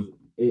pretty much Yours then.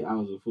 is 8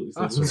 hours and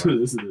 47 That's all right.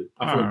 minutes a day.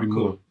 I thought it'd be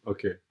Cool. more.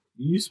 Okay.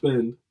 You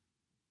spend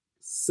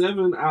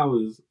 7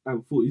 hours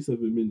and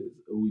 47 minutes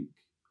a week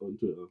on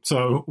Twitter.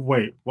 So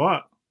wait,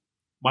 what?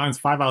 Mine's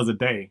 5 hours a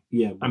day,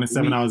 Yeah, and it's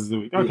 7 hours a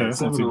week. Okay,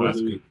 that's not 7 too hours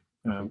bad. a week.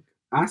 Yeah.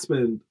 I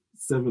spend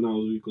 7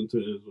 hours a week on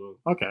Twitter as well.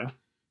 Okay,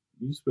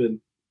 You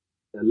spend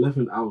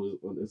 11 hours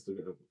on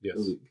Instagram Yes.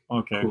 a week.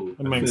 okay, Cool.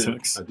 that makes Then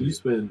sense. I do. You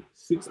spend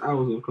 6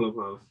 hours on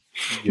Clubhouse.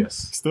 Yes.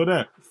 Still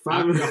there?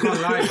 I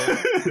can't lie.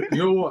 Yeah. You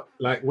know what?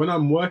 Like when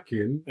I'm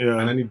working Yeah.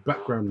 and I need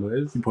background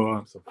noise, You put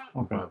on. so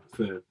Okay.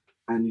 Fair.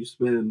 And you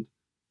spend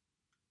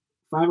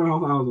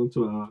 5.5 hours on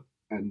Twitter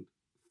and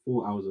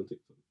 4 hours on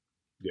TikTok.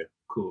 Yeah.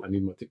 Cool. I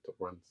need my TikTok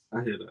runs.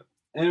 I hear that.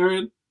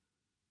 Aaron,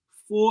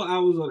 4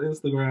 hours on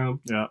Instagram,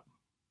 Yeah,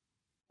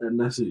 and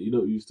that's it. You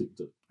don't use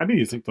TikTok. I do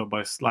use TikTok,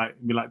 but it's like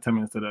it'd be like 10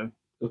 minutes a day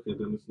Okay,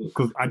 then it's not.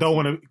 because I don't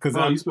want to. Because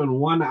Oh, you spend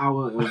 1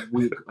 hour a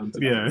week on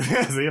TikTok. yeah,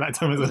 so you're like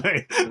 10 minutes a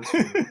day. That's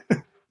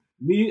fine.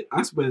 Me,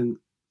 I spend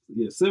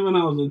 7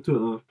 hours on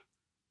Twitter,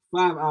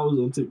 5 hours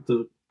on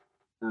TikTok,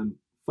 and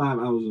 5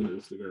 hours on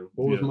Instagram.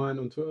 What was Yeah. mine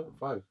on Twitter?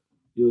 5.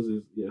 Yours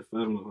is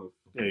 5.5.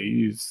 Yeah, you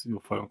use your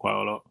phone quite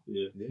a lot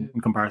Yeah. Yeah.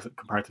 in comparison,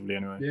 comparatively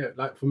anyway. Yeah.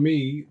 Like for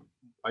me,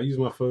 I use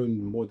my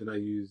phone more than I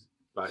use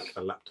like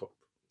a laptop.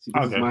 See,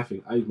 this Okay. is my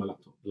thing. I use my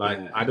laptop. Like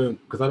Yeah. I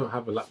don't because I don't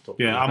have a laptop.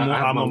 Yeah, Like, I'm I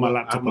have on my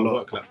laptop I have a my lot.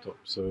 work laptop,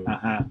 so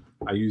Uh-huh.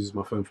 I use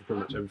my phone for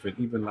pretty much everything.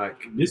 Even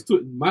like This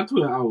my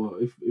Twitter hour,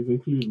 if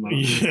includes my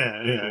laptop.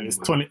 Yeah, it's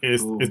man. 20.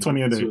 It's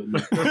 20 a day.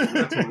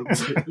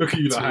 look at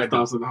you like hiding.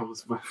 1,000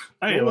 hours back.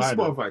 Hey, What was why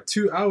not? Spotify?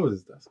 2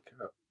 hours. That's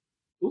cap.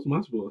 What's my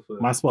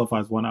Spotify? My Spotify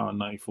is 1 hour and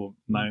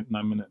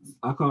 9 minutes.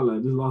 I can't lie.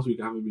 This last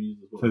week I haven't been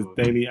using It says Spotify.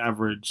 daily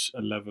average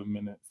 11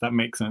 minutes. That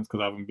makes sense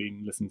because I haven't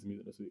been listening to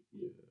music this week.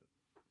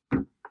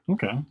 Yeah.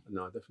 Okay.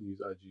 No, I definitely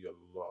use IG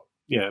a lot.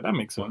 Yeah, that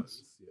makes But,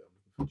 sense. yeah,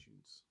 I'm looking for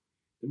tunes.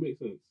 It makes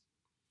sense.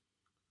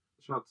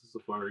 Shout out to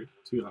Safari.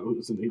 2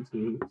 hours and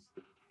 18 minutes.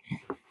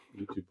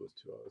 YouTube was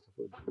 2 hours.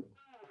 I thought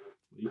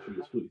YouTube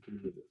is 43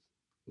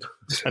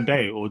 minutes. A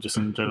day or just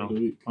in For general? the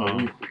week.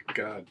 Oh.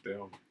 God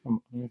damn.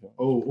 Okay.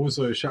 Oh,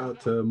 also shout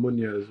out to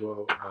Munya as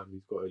well.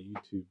 He's got a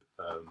YouTube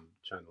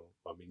channel.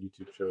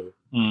 YouTube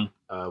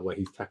show where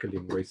he's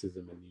tackling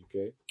racism in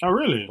the UK. Oh,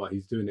 really? But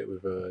he's doing it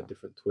with a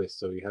different twist.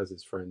 So he has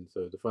his friends.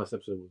 So the first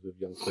episode was with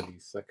Young Philly.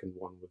 Second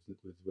one was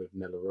with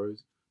Nella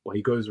Rose. But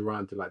he goes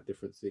around to like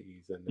different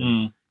cities and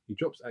then he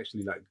drops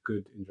actually like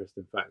good,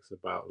 interesting facts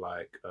about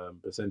like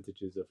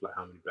percentages of like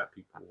how many black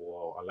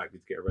people are likely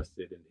to get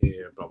arrested in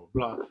here, blah blah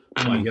blah.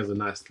 But he has a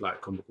nice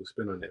like comical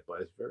spin on it.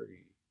 But it's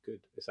very good.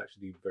 It's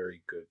actually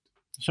very good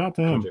Shout out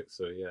to him. project.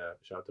 So yeah,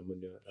 shout out to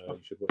Munya. You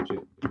should watch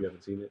it if you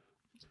haven't seen it.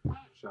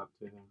 Shout out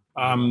to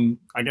him.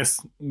 I guess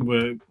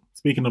we're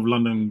speaking of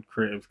London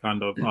creatives,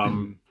 kind of.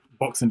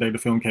 Boxing Day, the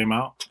film came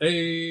out.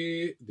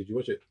 Hey, did you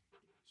watch it?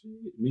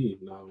 Me?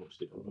 No, I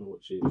watched it. I'm going to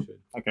watch it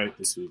Okay,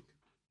 this week.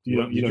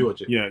 Did you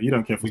watch it? Yeah, you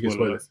don't care for You can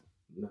spoilers.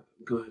 spoil No,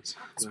 go ahead.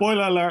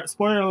 Spoiler alert!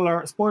 Spoiler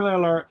alert! Spoiler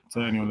alert! To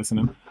anyone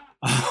listening,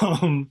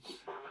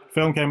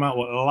 film came out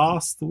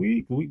last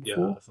week, the week Yeah,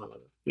 before. that's not like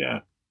that. Yeah,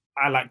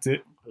 I liked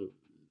it.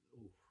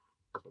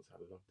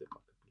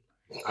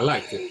 I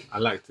liked it. I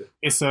liked it.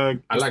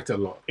 I liked it a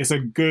lot. It's a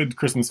good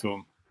Christmas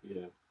film.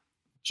 Yeah.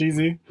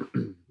 Cheesy,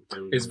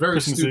 It's very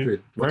Christmassy,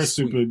 stupid. but very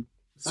sweet. stupid.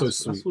 So That's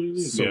sweet. what you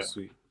need. So Yeah.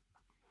 sweet.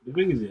 The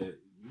thing is, you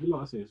lot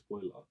are saying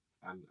spoiler,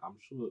 and I'm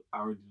sure I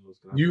already know what's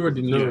going to happen. You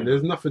already know. Yeah.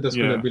 There's nothing that's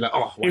Yeah. gonna be like,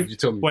 oh, why did you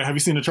tell me? Wait, have you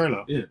seen the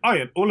trailer? Yeah. Oh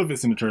yeah, all of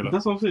it's in the trailer.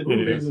 That's what I'm saying. Yeah,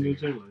 All yeah. things in the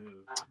trailer, yeah.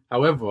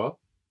 However,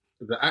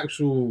 the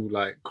actual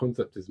like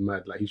concept is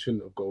mad. Like he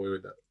shouldn't have got away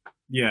with that.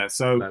 Yeah,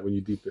 so Like when you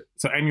deep it.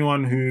 so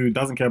anyone who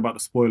doesn't care about the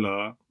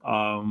spoiler,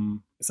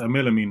 it's a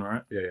Milamine,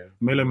 right? Yeah.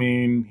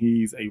 Milamine,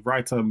 he's a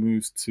writer,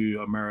 moves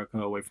to America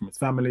away from his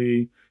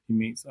family. He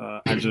meets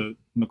Aja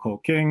Nicole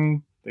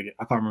King. I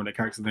can't remember the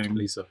character's name.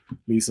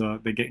 Lisa.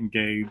 They get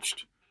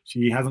engaged.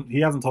 He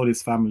hasn't told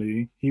his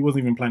family. He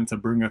wasn't even planning to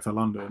bring her to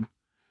London.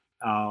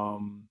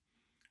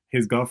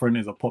 His girlfriend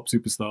is a pop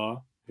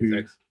superstar. His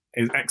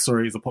ex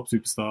is a pop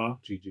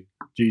superstar. Gigi.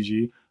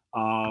 Gigi.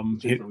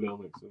 She's from Little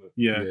Mix, isn't it?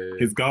 Yeah, Yeah.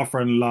 his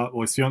girlfriend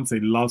or his fiance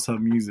loves her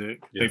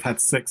music. Yeah. They've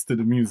had sex to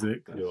the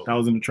music. Yeah. That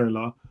was in the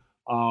trailer.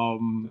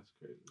 That's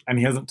crazy. And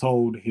he hasn't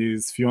told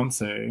his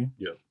fiance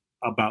Yeah.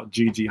 about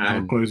Gigi and how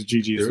And close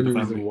Gigi is The to the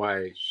only reason family.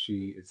 why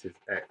she is his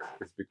ex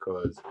is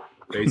because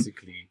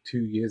basically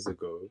 2 years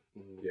ago,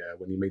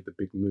 when he made the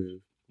big move,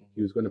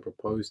 he was going to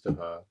propose to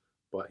her,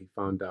 but he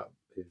found out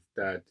his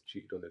dad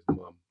cheated on his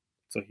mum,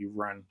 So he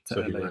ran to so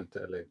LA. he ran to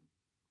LA.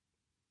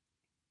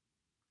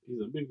 He's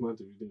a big man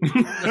to be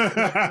doing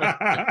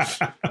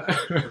that.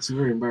 It's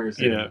very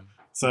embarrassing. Yeah.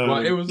 So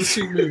But it was a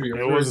sweet movie.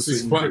 It was a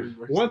sweet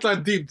But once I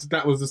deeped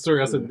that was the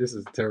story, I said, "This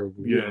is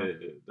terrible." Yeah.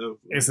 That-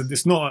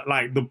 it's not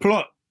like the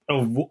plot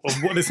of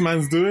what this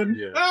man's doing.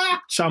 Yeah.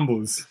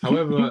 Shambles.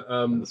 However,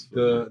 That's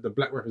funny. the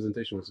black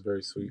representation was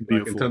very sweet. Like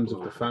Beautiful. in terms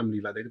of the family,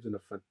 like they lived in a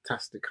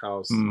fantastic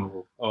house.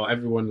 Mm. Oh,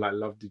 everyone like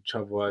loved each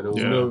other. There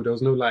was Yeah. there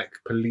was no like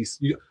police.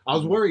 I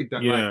was worried that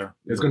like Yeah.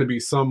 there's going to be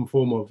some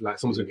form of like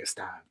someone's going to get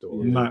stabbed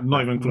or Not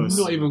even close.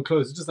 Not even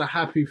close. It's just a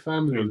happy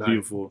family. It was like,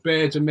 beautiful.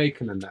 bare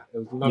Jamaican and that. It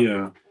was lovely.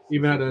 Yeah.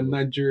 Even had a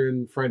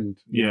Nigerian friend.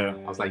 Yeah.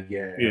 I was like,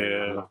 yeah, Yeah.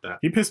 I love that.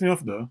 He pissed me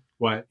off though.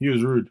 Why? He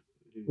was rude.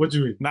 What do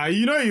you mean? Nah,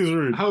 you know he was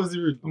rude. How was he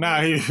rude?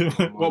 Nah, he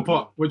What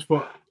part? Which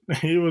part?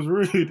 he was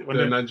rude when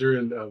The they,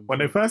 Nigerian. when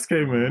they first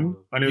came in.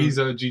 When he was,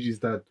 He's Gigi's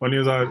dad. when he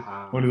was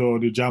all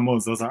the jam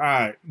ons, I was like, all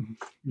right,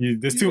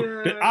 there's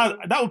too. Yeah.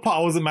 That part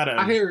I wasn't mad at him.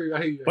 I hear you. I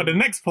hear you. But the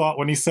next part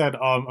when he said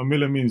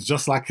Amelia means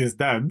just like his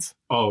dad,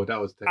 Oh, that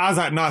was techie. I was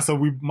like, nah. So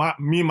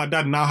me and my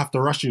dad now have to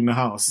rush you in the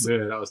house.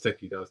 Yeah, that was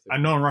techie.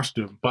 And no one rushed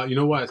him. But you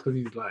know why? It's because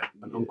he's like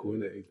an uncle,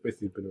 innit? He's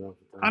basically been around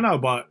for time. I know,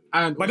 but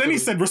And then he also-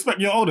 said respect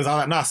your elders. I was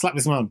like, nah, slap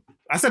this man.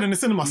 I said in the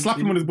cinema, slap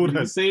him on his bald You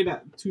head. say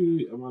that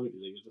to a man.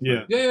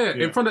 Yeah. Yeah,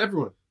 Yeah. in front of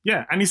everyone.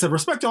 Yeah, and he said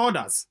respect your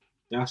elders.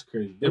 That's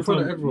crazy. In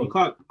front of everyone. You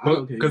can't. I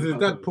don't care. Because You his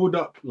can't dad do it. pulled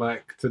up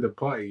like to the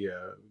party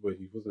where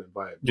he wasn't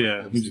invited. But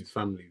Yeah. it was his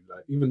family.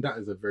 Like even that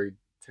is a very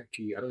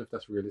techie. I don't know if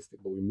that's realistic,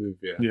 but we move.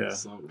 Yeah. Yeah,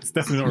 Some- it's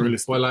definitely not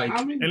realistic. But like,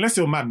 I mean, Unless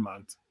you're mad,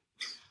 man.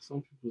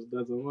 some people's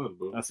dads are mad,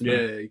 bro. That's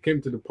fair. yeah, he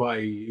came to the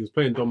party. He was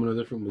playing dominoes.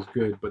 Everything was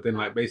good. But then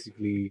like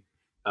basically,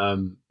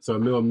 so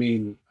Emil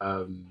Amin,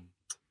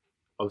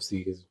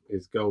 obviously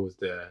his girl was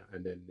there,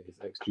 and then his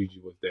ex Gigi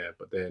was there.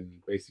 But then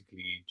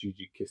basically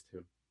Gigi kissed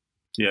him,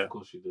 Yeah. Of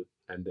course she did.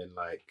 and then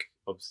like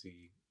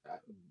obviously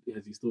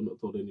Has he still not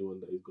told anyone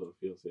that he's got a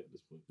fiance at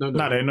this point? no,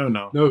 Nah, they know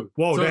now. no.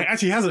 Whoa, So- they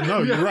actually hasn't.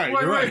 No, you're right.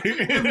 You're right.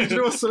 you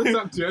know what's so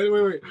up to you?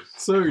 Wait.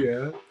 So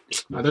yeah,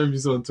 I don't know if you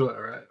saw on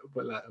Twitter, right?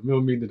 But like Emil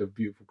Amin did a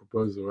beautiful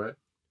proposal, right?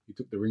 He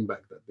took the ring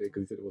back that day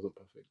because he said it wasn't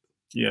perfect,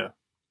 Yeah.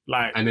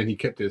 Like, and then he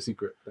kept it a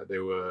secret that they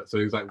were. So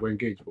he was like, "We're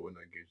engaged, but we're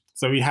not engaged."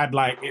 so he had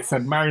like, it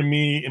said marry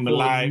me in the For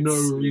lights. no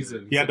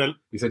reason. He had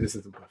He said this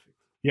isn't perfect.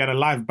 a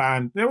live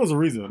band. There was a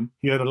reason.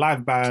 He had a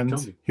live band.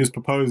 Tell me. He was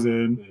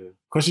proposing. Yeah.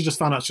 Because she just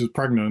found out she was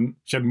pregnant.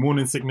 She had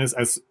morning sickness,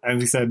 and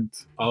he said,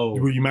 Oh,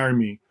 will you marry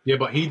me? yeah,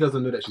 but he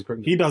doesn't know that she's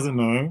pregnant. He doesn't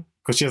know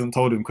because she hasn't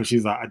told him because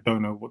she's like, I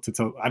don't know what to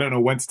tell. I don't know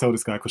when to tell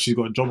this guy because she's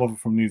got a job offer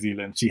from New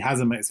Zealand. She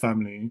hasn't met his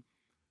family.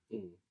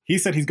 Mm. He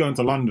said he's going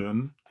to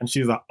London, and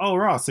she's like, oh,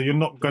 right, so you're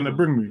not going to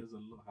bring me. There's a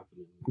lot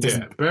happening.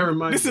 Yeah, bear in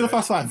mind. This is the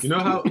first five. You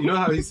know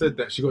how he said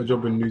that she got a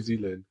job in New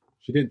Zealand.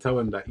 She didn't tell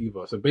him that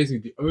either. So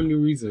basically, the only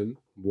reason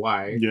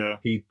why Yeah.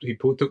 he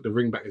took the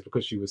ring back is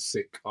because she was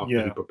sick after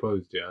Yeah. he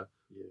proposed. Yeah,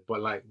 Yeah. but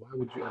like, why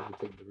would you ever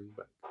take the ring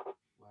back?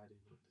 Why are they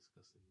not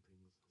discussing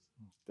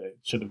things? They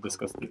should have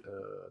discussed it. I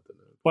don't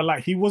know. But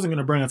like, he wasn't going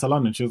to bring her to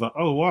London. She was like,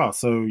 oh, wow,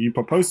 so you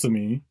proposed to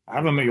me. I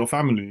haven't met your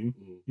family. Mm.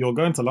 You're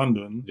going to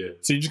London. Yeah.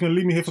 So you're just going to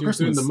leave me here for She was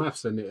doing Christmas? the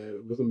maths and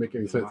it wasn't making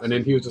any The sense. maths And then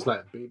is he was wrong. just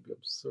like, "Baby, I'm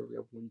sorry, I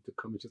want you to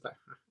come." And she's like,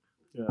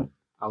 Yeah.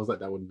 I was like,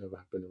 that would never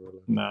happen in real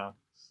life. Nah.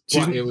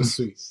 But it was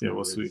sweet. Yeah, it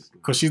was sweet.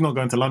 Because she's not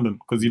going to London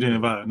because you didn't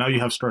invite her. Now you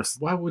have stress.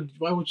 Why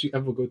would she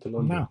ever go to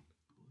London? No.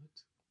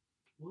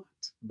 What?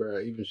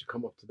 Bruh, even she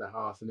come up to the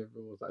house and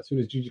everyone was like, as soon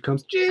as Gigi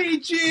comes,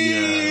 Gigi! Yeah,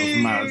 it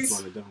was mad. That's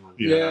one of them ones.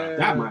 Yeah.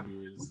 That might be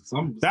realistic.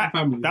 Some That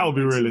families would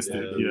be are realistic,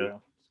 sensitive, yeah.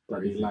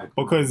 That they like.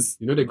 Because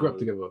You know they grew up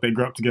together. they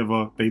grew up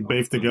together, they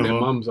bathe together. Their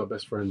mums are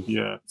best friends.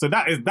 Yeah. So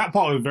that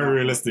part was very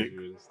realistic.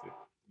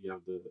 You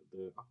have the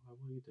I want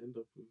you to end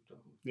up with that.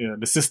 Yeah.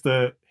 The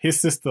sister, his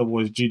sister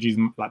was Gigi's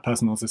like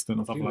personal assistant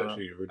or She's something like that.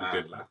 actually a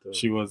really good actor.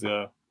 She was,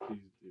 yeah. Who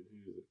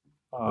is it?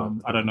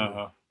 I don't know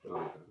her. Oh,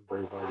 okay.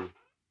 Very funny.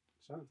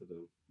 Shout out to them.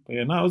 But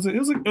yeah, no,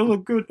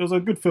 it was a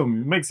good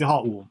film. It makes your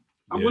heart warm.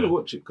 I'm Yeah. gonna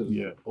watch it because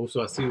Yeah.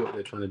 Also, I see what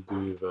they're trying to do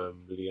with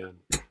Leanne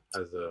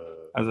as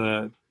As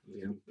a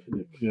they're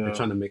yeah,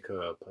 trying to make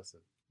her a person.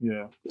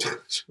 yeah.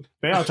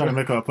 They are trying to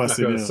make her a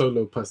person. Like a Yeah.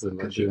 solo person. Like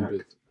Can she doing act?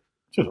 bits.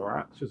 She's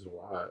alright. She's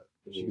alright.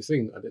 She can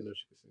sing. I didn't know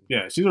she could sing.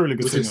 Yeah, she's a really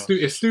good Which singer.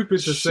 is it's stupid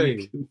to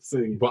say,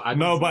 Sing. but I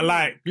No, but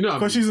like, you know, what I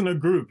because mean? she's in a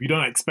group, you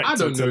don't expect I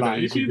don't her to know that.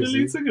 like. Is she the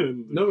lead singer? in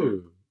the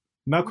group?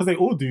 No. No, because they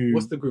all do.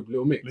 What's the group?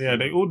 Little Mix. Yeah,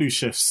 they all do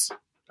shifts.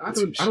 I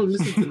don't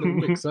listen to Little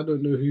Mix. I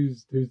don't know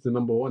who's the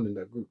number one in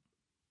that group.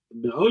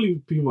 The only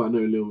people I know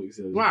Lil Mix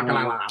is. and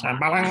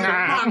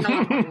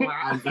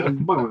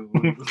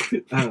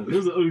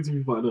those are the only two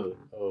people I know.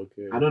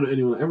 Okay. I don't know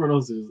anyone. Everyone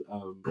else is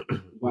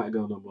white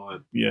girl number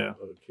one. Yeah,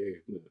 Okay.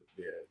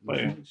 Yeah. But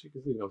yeah. She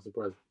can sing. I'm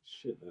surprised.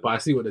 Shit. Man. But I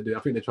see what they do. I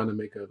think they're trying to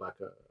make her like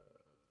a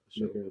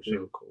show, Make her a show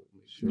thing. called.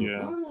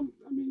 Yeah.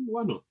 I mean,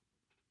 why not?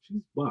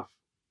 She's buff.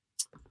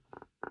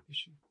 Is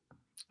she?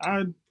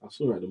 I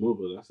saw her at the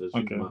mobile. I said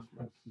she's Okay. buff.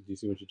 Man. Do you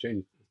see when she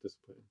changed? It's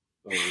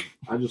disappointing.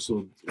 I just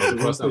saw. Oh,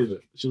 the first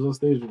outfit. She was on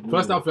stage. With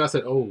First me. outfit, I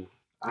said, "Oh."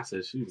 I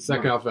said she's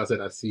Second buff. outfit, I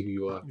said, "I see who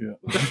you are."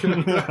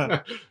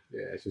 yeah.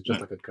 Yeah, she's just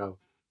like a cow.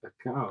 A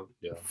cow.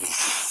 Yeah.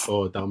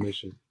 Or a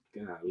Dalmatian.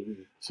 Golly.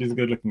 She's a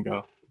good looking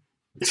girl.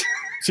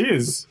 She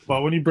is,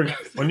 but when you bring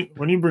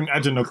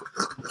Ajahn,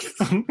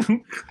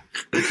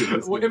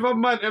 Well, if a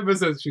man ever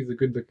says she's a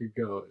good looking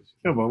girl,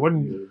 yeah, but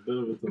when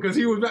because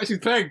he was actually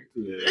pegged.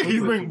 when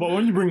you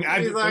bring He's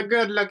a Ajah,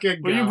 good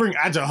looking girl. when you bring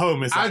Ajah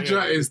home, it's like, Ajah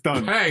yeah, is it's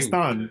done. pegged. It's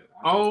done.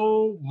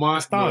 Oh my!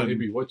 It's done. No,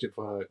 Ibby, watch it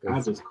for her. I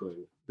 'cause just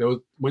couldn't. there was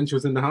when she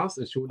was in the house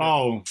and she was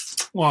Oh,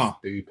 wow.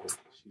 stupid.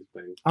 She's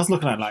banged. I was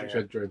looking at like, She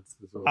had dreads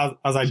as well.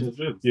 I was like, She had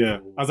dreads. yeah,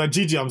 I was like,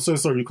 Gigi, I'm so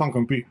sorry, you can't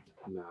compete.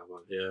 Nah, man.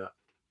 Yeah.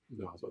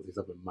 No, I was about to say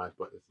something mad,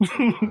 but I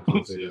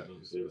can't say that.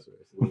 Don't say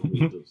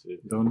that. Don't say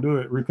it. Don't do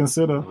it.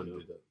 Reconsider. I know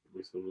that.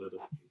 With some leather.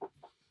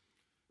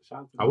 Shout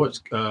out to I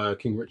watched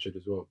King Richard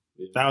as well.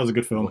 That was a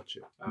good film. Watch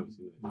it. I haven't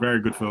seen it.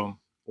 Very good film.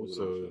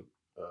 Also,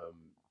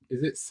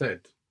 is it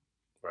said,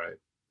 right,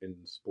 in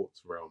the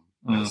sports realm,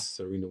 Mm. that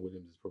Serena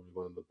Williams is probably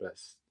one of the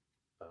best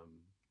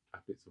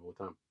athletes of all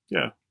time?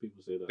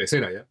 People say that. They say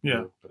that, yeah?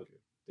 Yeah. Okay.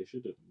 They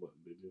shouldn't, but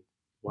they do.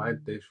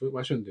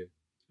 Why shouldn't they?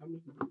 I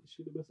mean,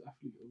 she's the best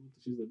athlete.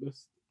 She's the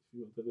best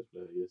female tennis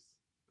player, yes.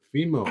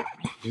 Female.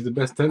 She's the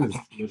best tennis.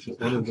 No, she's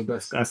One of the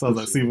best. That sounds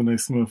like Stephen A.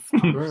 Smith.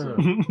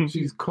 Bruh,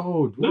 she's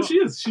cold. No, What? she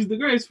is. She's the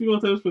greatest female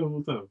tennis player of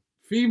all time.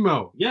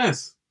 Female.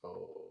 Yes.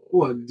 Oh.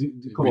 What?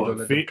 Come We on. don't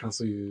let them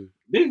cancel you.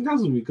 They didn't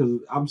cancel me because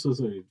I'm so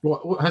sorry.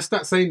 What her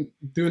stats saying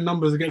doing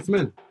numbers against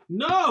men?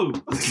 No.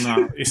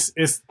 No, it's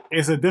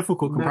a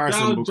difficult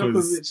comparison Nadal,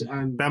 because Djokovic,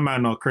 and that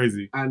man are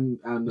crazy.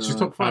 She's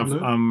top five, no?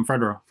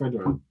 Federer.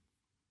 Federer.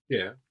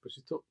 Yeah, but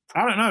she's top.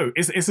 I don't know.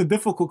 It's a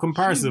difficult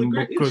comparison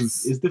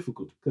because it's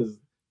difficult because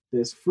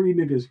there's three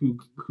niggas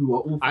who are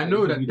all. I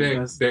know that fighting to be the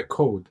best. they're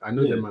cold. I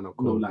know Yeah. their man are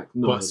cold.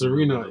 No, but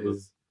Serena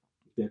is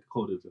they're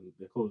colder than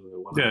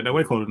one. yeah, they're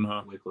way colder than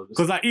her. Way colder.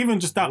 Because like even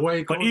just that,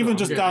 Way but colder. even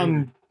just I'm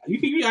down, You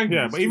can be angry.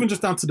 yeah, but even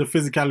just down to the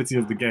physicality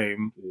of the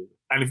game. Yeah.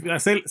 And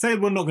if say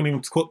we're not going to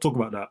even talk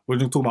about that, we're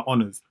just talking about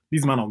honors.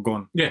 These men are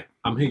gone yeah,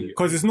 I'm here.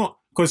 because it's not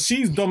because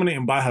she's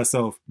dominating by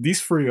herself.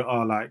 These three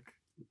are like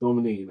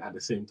dominating at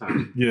the same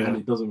time. Yeah. and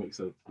it doesn't make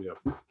sense. Yeah.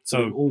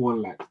 so. They all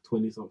won like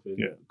 20 something.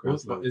 Yeah.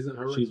 But isn't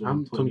her? She's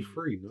I'm won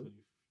 23, no?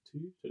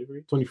 22,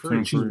 23.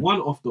 23. She's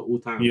one off the all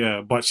time.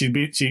 Yeah, but she.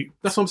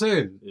 That's what I'm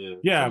saying. Yeah.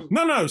 Yeah,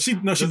 she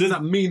Does does.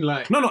 that mean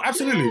like? No,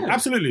 absolutely, Yeah.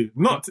 absolutely.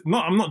 Not.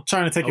 I'm not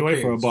trying to take it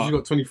away from her, so but she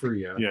got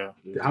 23. Yeah.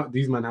 yeah,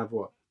 These men have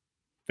what?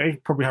 they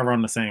probably have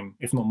around the same,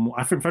 if not more.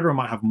 I think Federer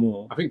might have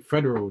more. I think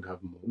Federer would have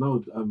more. No,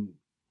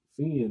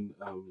 Thingy and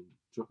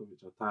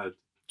Djokovic are tied.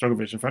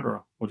 Djokovic and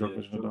Federer, or Yeah,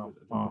 Djokovic and Nadal. Djokovic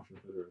Oh. and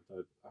Federer are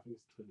tied. I think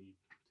it's 22.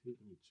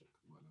 Let me check.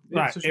 Yeah,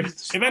 Right. so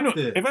she's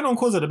If anyone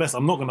calls her the best,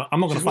 I'm not gonna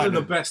She's fight one of the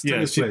them. best Yeah,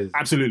 tennis she, players.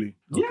 absolutely,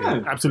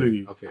 Yeah.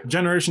 absolutely. Okay.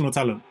 Generational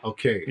talent.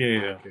 Okay. Yeah, yeah.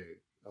 Okay.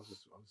 I was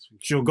thinking.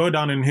 She'll go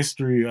down in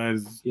history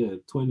as Yeah,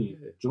 20.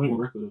 Yeah. Joint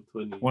record of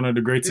 20. one of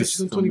the Yeah, greatest.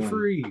 she's on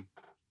 23.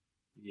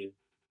 Yeah.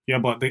 Yeah,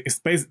 but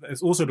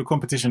it's also the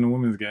competition in the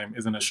women's game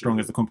isn't as strong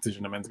as the competition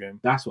in the men's game.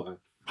 That's why.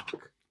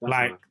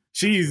 Like That's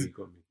she's where you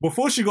got me.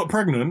 before she got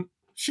pregnant,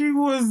 she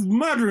was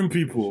murdering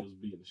She people. was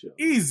beating the shit out.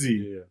 Easy.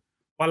 Yeah.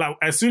 But like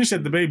as soon as she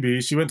had the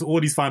baby, she went to all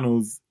these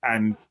finals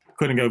and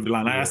couldn't go over the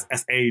line. Like,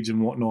 that's age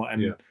and whatnot,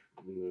 and Yeah.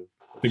 Yeah.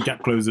 the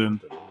gap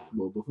closing.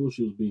 Well, before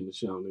she was beating the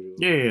shit out of niggas.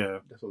 Yeah.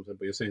 That's what I'm saying.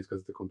 But you're saying it's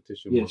because of the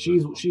competition. Yeah, she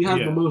has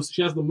Yeah. the most.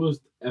 She has the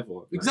most ever.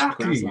 Like,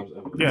 Exactly. Grand Slams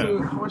ever. Yeah. So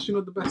why is she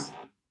not the best?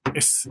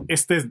 It's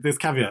there's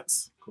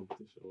caveats.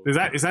 Competition.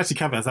 It's actually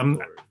caveats. And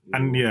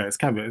yeah, it's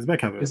caveats. It's bare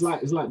caveats.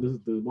 It's like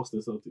the Boston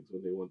Celtics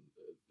when they won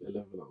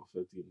 11 out of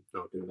 13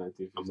 Okay. in I'm with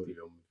 1950.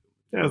 you.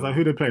 Yeah, it's like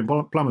who they playing?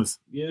 Plumbers.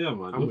 Yeah,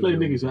 man. I'm They're with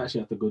playing you. niggas who actually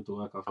have to go to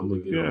work after I'm the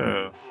with game. you.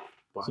 Yeah.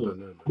 But So- I don't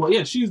know, man. But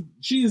yeah,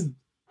 she's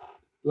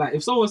like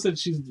if someone said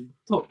she's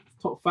top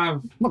 5,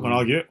 I'm not gonna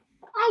argue it.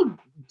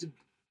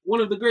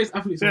 one of the greatest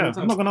athletes Yeah, of all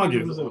time. I'm not gonna argue.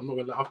 100%. I'm not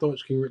gonna lie. After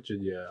watching King Richard,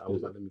 I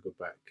was like, let me go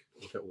back,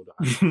 look at all the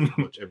highlights,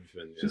 watch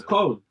everything. Yeah. She's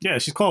cold. Yeah,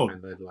 she's cold.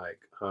 And then like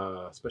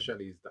her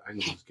specialty is the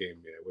angles game,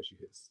 where she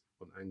hits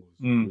on angles.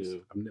 Mm. Yeah.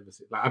 I've never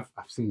seen like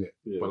I've seen it,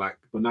 Yeah. but like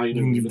But now you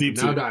know. You've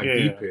deeped now it. that I Yeah,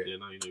 deep yeah. it, Yeah,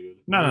 now you know. You're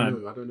No, I no,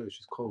 don't know. I don't know.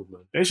 She's cold,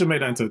 man. they should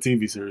make that into a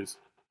TV series.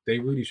 They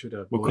really should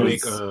have. Or Because-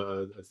 make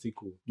a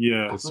sequel.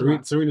 Yeah, 'Cause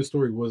Alright. Serena's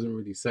story wasn't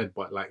really said,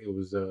 but like it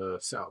was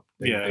set up.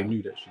 Yeah. They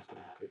knew that she's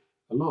gonna be good.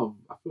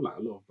 I feel like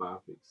a lot of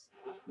biopics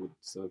would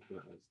serve that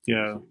as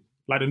Yeah. series.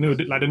 like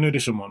the new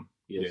edition one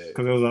Yes. Yeah.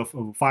 because it was a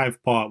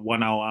 5-part,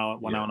 1 hour,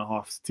 one Yeah. hour and a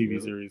half TV Yeah.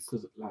 series.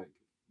 Because like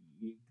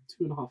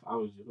 2.5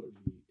 hours, you're not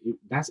really.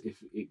 That's if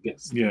it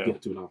gets Yeah. you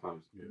get 2.5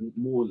 hours. Yeah.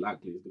 More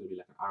likely, it's gonna be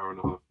like an hour and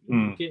a half.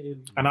 Mm.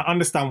 Getting, And I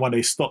understand why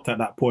they stopped at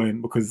that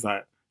point because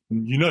like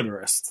you know the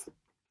rest.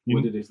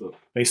 when did they stop?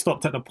 They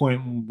stopped at the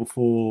point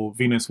before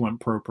Venus went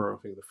pro. I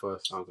think the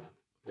first, Okay.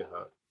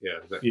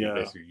 exactly. Yeah.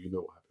 Basically, you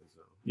know what happens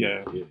now.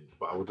 Yeah, Yeah.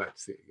 But I would like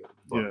to see it again.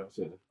 But, yeah.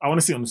 Fair. I want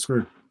to see it on the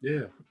screen. yeah,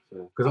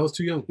 Fair. because I was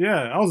too young.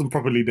 Yeah, I wasn't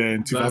properly there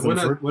in Like, when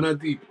 2003. I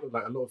deep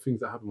like a lot of things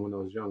that happened when I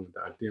was young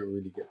that I didn't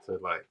really get to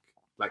like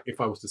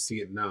if I was to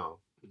see it now,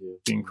 Yeah.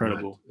 Be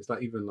incredible. It's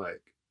like even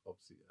like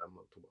obviously I'm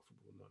not talking about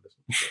football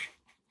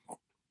now.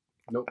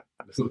 Nope,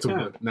 let's not talk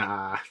about.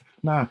 Nah,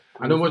 Nah,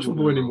 I don't watch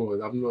football anymore.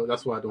 I'm not.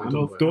 That's why I don't. I want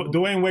know to talk about it.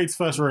 Dwayne Wade's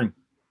first ring.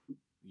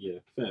 Yeah.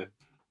 Fair.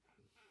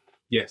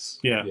 Yes.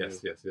 Yeah. Yes.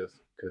 Because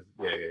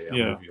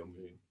Yeah. I'm with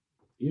you.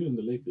 Even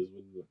the Lakers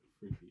win like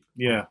 3-peat.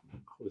 Yeah, I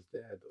was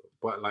there though,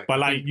 but like. but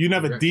like you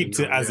never deeped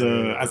it as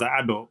an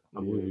adult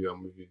I'm with you.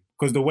 I'm with you.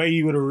 because the way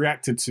you would have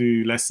reacted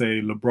to, let's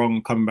say,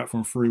 LeBron coming back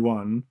from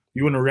 3-1,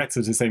 you wouldn't have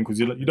reacted the same because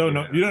you don't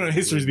know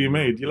history's being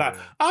made. You're like,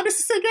 oh, this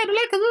is sick, yeah, the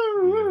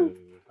Lakers.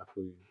 I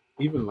feel you.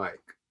 Even like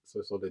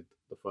so solid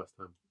the first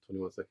time,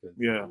 21 seconds.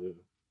 Yeah,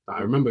 Like,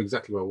 I remember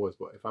exactly where I was,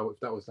 but if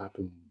that was to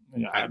happen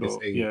yeah, at this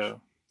adult, age, yeah.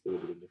 It would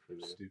have been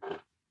different. Yeah. stupid.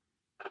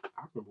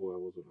 I remember where I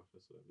was when I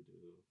first saw that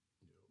video.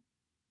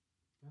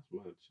 That's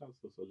mad. Shout out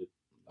to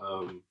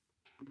Solid.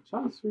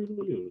 Shout out to Serena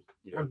Williams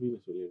and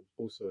Venus Williams.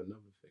 Also,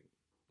 another thing,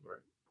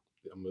 right?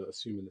 I'm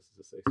assuming this is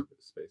a safe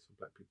space for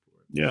black people,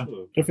 right? Yeah.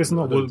 Sure. If it's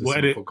not, we'll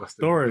edit.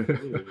 Story.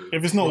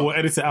 If it's not, we'll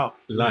edit it out.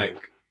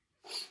 Like,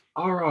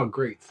 are our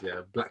greats,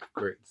 black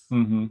greats,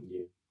 Mm-hmm.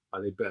 Yeah.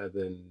 are they better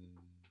than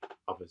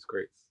others'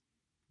 greats?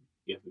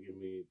 You have to give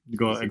me. You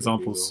got specific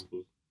examples?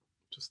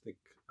 Just think,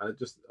 I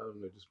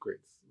don't know, just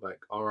greats. Like,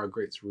 are our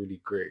greats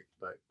really great?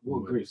 Like,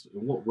 What greats?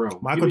 In what realm?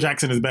 Michael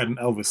Jackson is better than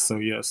Elvis, so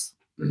yes.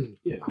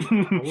 Yeah.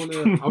 I want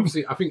to,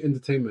 obviously, I think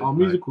entertainment. Our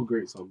musical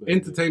greats are better.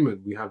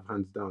 Entertainment, we have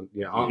hands down.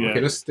 Yeah, Yeah.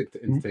 okay, let's stick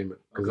to entertainment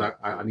because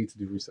I need to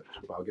do research,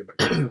 but I'll get back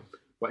to it.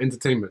 But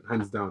entertainment,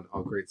 hands down,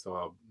 our greats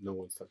are no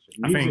one's touching.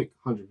 I think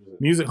Music,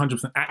 100%. Music,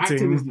 100%.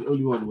 Acting is Acting the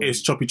only one. Where,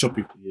 is choppy.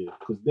 Yeah,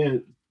 because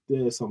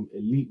there are some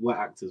elite white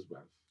actors, bruv.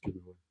 Give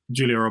me one.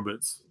 Julia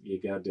Roberts. Yeah,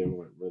 goddamn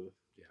right, brother.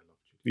 Yeah, I love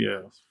you.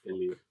 Yeah.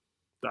 Elite.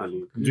 That-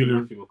 Elite.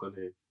 Julia- Matthew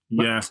McConaughey.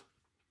 Yeah.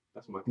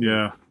 That's my.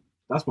 Yeah.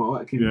 That's my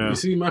white kid. Yeah. You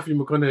see Matthew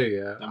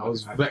McConaughey, That I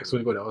was was vexed when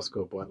he actually- got the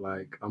Oscar, but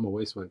like I'm a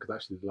waste man because I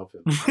actually love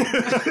him.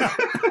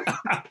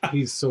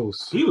 He's so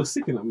He was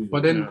sick in that movie.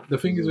 But then Yeah. the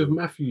thing is with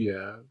Matthew,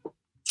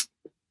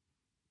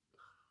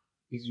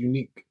 he's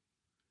unique.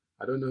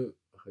 I don't know.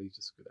 Oh, he's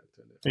just a good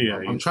actor. Yeah,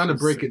 I'm he's trying to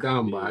break sick. it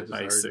down, but Yeah, I just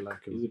I he's really sick.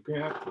 like he's him. a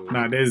great actor.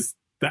 Nah, there's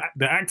the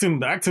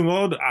acting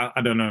world.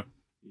 I don't know.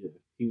 Yeah,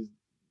 he's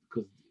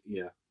because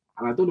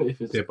and I don't know if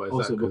it's Yeah, but is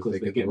also that 'cause because they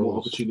they get get the more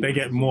roles? opportunities. They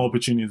get more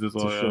opportunities as to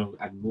well. Yeah. show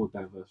and more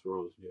diverse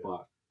roles. Yeah.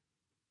 But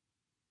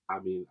I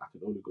mean, I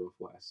can only go off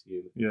what I see.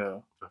 In it. Yeah.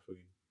 I feel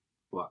you.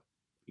 But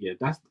yeah,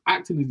 that's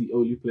acting is the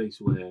only place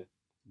where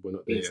We're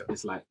not there it's, yet.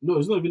 it's like no,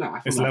 it's not even that. I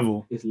feel It's like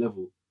level. It's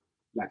level.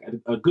 Like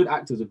a good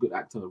actor is a good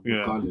actor Yeah.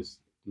 regardless.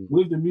 Mm.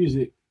 With the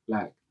music,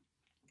 like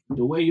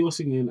the way you're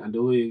singing and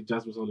the way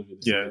Jasmine Sullivan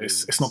is Yeah, singing,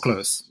 it's not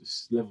close.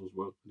 It's levels,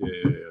 bro.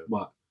 Yeah.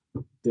 But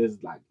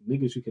there's like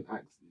niggas who can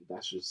act.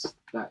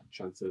 That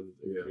transcends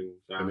everything.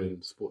 I mean,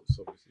 sports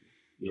obviously.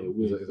 yeah,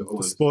 is it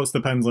all Sports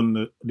depends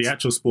on the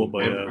actual sport,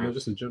 but No,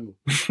 just in general.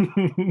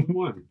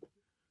 one.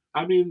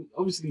 I mean,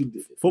 obviously,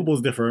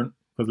 football's different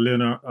because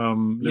Lionel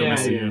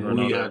Messi and Well,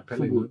 Ronaldo. yeah, Pele,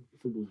 football, no?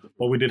 football's different.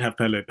 But we did have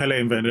Pele. Pele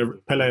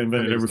invented Pele's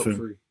top everything.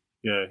 three.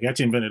 Yeah, he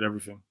actually invented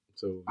everything.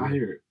 So I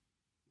hear it,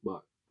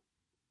 but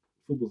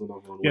football's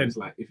another one. Yeah. Where it's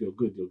like if you're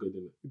good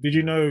in it. Did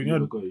you know? You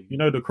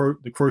know the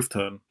Cruyff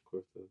turn.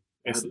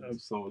 It's,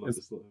 Someone like it's-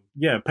 this. Not him.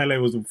 Yeah, Pele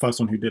was the first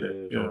one who did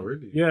it. Yeah. Oh, Yeah,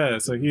 really? yeah.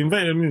 So he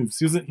invented moves.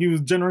 He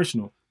was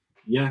generational.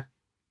 Yeah.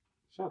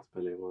 Shout out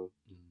to Pele, man.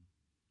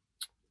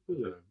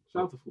 Yeah.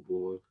 Shout out to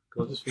football, man. I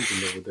was just thinking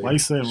the other day. Why are you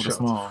saying with a Shout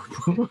smile?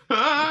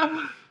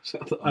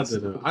 Shout out to I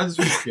don't know. I just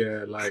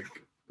think, like,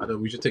 I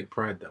don't. We should take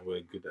pride that we're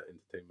good at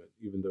entertainment,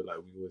 even though, like,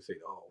 we always say,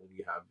 "Oh, all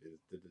we have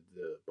is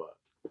but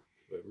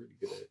we're really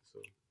good at it."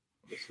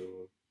 So,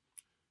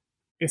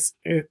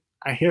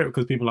 I hear it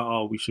because people are like,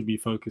 oh, we should be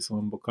focused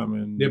on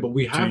becoming yeah, but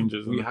we have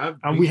changes.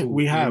 and we people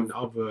have in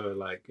other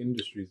like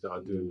industries that are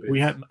doing. Bits. we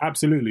have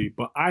absolutely,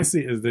 but I see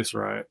it as this,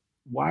 right?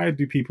 Why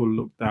do people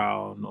look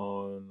down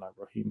on like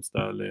Raheem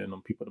Sterling,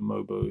 on people at the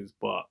Mobos,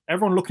 but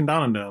everyone looking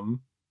down on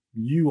them?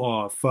 You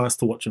are first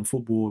to watching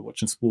football,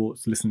 watching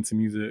sports, listening to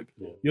music.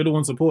 Yeah. You're the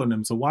one supporting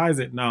them. So why is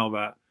it now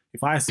that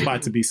if I aspire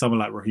to be someone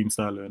like Raheem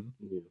Sterling,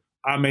 Yeah.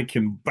 I'm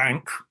making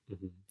bank,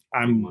 Mhm.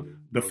 I'm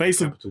the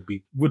face of capital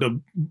B. with a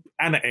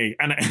and an A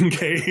and an NK.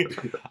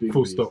 Big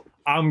Full B's. stop.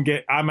 I'm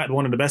at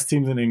one of the best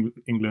teams in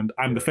England.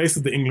 I'm the Yeah. face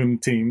of the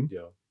England team.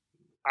 Yeah,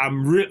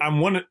 I'm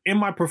one in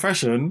my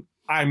profession.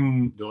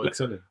 you're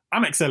excelling.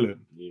 I'm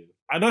excelling. Yeah.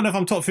 I don't know if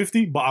I'm top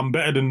 50, but I'm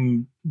better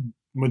than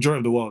majority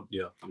of the world.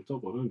 Yeah, I'm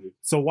top 100.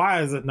 So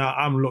why is it now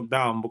I'm looked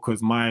down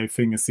because my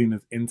thing is seen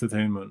as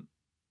entertainment?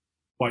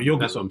 But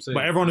that's what I'm saying.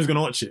 But everyone is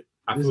gonna watch it.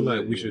 I This feel is like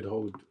it, we yeah. should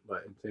hold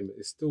like entertainment.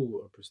 It's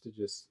still a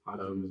prestigious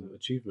 100%.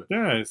 achievement.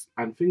 Yeah, it's,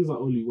 And things are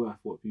only worth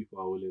what people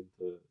are willing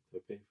to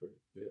pay for it.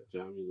 Yeah. Do you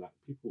know what I mean? Like,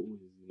 people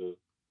always,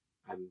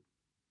 and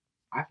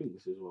I think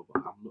this as well, but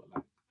I'm not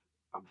like,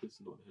 this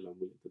is not the hill I'm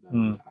willing to die.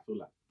 Mm. Like, I feel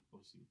like,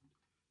 obviously,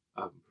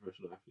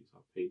 professional athletes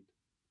are paid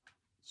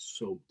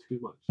too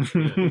much.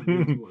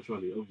 Too much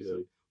money,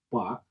 obviously.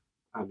 But,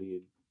 I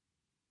mean,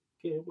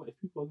 yeah, what if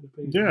people are going to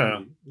pay you Yeah.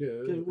 money? Yeah,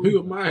 Okay, who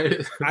am I?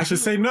 I should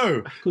say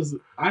no. Because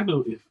I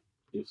know if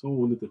someone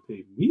wanted to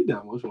pay me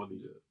that much money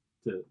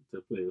to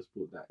play a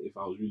sport, that if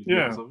I was really good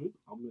Yeah. at something,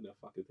 I'm gonna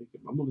fucking take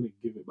it. I'm not gonna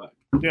give it back.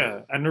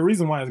 Yeah, and the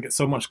reason why it gets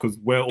so much because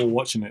we're all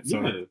watching it.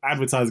 So Yeah.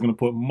 advertisers gonna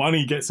put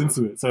money gets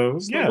into it. So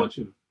Stop yeah,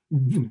 watching,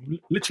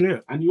 literally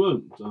it. and you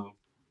won't. So,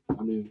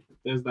 I mean,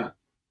 there's that.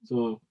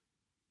 So,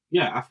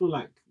 yeah, I feel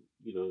like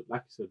like you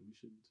said, we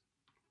should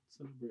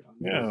celebrate. Our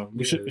Yeah,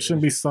 leaders. it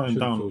shouldn't be slowing shouldn't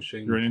down. feel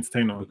shamed You're an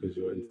entertainer. because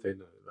you're an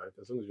entertainer. Like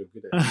as long as you're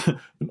good at it.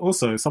 And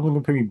also, someone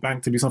can pay me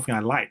bank to do something I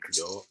like.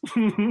 Yo,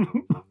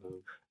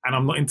 And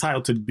I'm not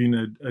entitled to being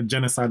a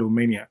genocidal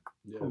maniac.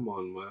 yeah. Come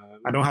on, man.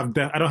 I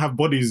don't have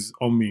bodies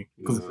on me.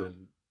 Because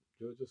Listen,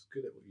 you're just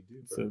good at what you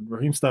do, bro. so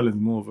Raheem Sterling is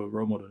more of a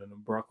role model than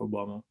Barack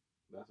Obama.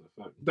 That's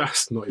a fact.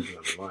 That's not even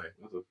a lie.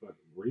 That's a fact.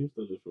 Raheem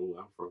Sterling from where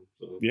I'm from,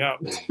 so Yeah.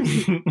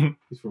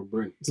 He's from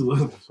Brent.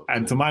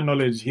 And to my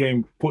knowledge, he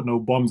ain't put no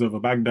bombs over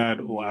Baghdad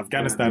or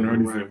Afghanistan or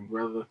anything. Right,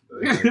 brother.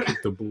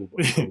 Kick the ball.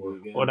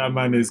 All that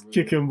man is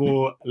kicking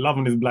ball,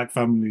 loving his black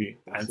family,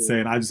 and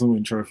saying, I just want to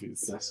win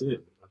trophies. That's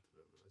it. I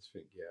just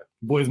think, yeah.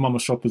 Boy's mama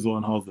shop as well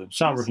in Halden.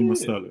 Shout out That's Raheem it.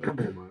 Sterling. Come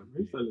on, man.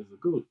 Raheem Sterling's the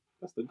goat.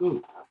 That's the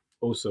goat.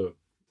 Also,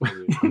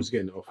 I'm just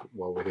getting it off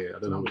while we're here. I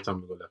don't know how much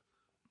time we've got left.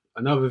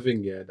 Another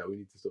thing, yeah, that we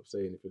need to stop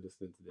saying if you're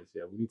listening to this,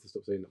 yeah, we need to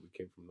stop saying that we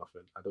came from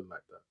nothing. I don't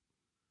like that.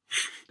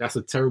 That's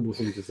a terrible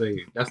thing to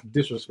say. That's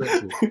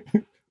disrespectful.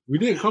 We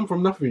didn't come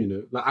from nothing, you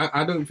know. Like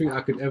I don't think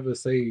I could ever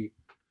say,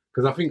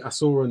 because I think I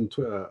saw on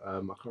Twitter, I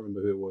can't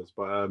remember who it was,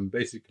 but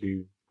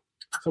basically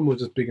someone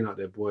was just bigging out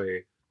their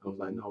boy. I was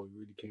like, no, we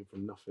really came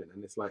from nothing.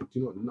 And it's like, do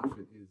you know what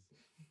nothing is?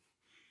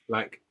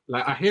 Like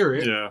I hear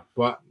it, Yeah.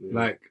 but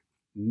like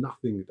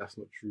nothing. That's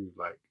not true.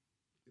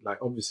 Like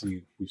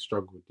obviously we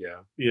struggled, yeah.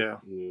 Yeah.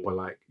 But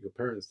like your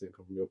parents didn't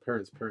come from your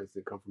parents'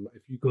 didn't come from.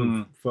 If you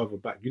go further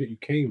back, you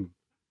came.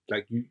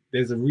 Like you,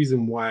 there's a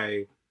reason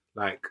why.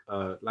 There's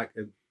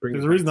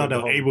a reason that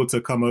they're able to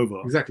come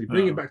over. Exactly.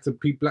 Bring it back to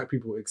black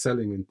people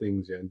excelling in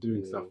things, yeah, and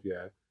doing stuff,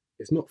 yeah.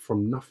 It's not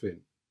from nothing.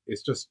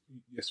 It's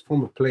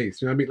from a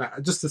place. You know what I mean?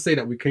 Like just to say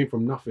that we came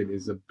from nothing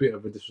is a bit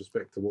of a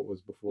disrespect to what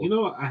was before. You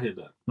know what? I hear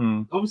that.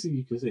 Mm. Obviously,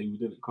 you can say we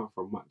didn't come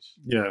from much.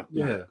 Yeah.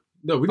 Yeah.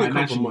 No, we didn't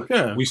come from much.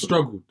 Yeah. We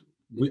struggled.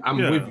 I'm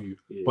Yeah. with you.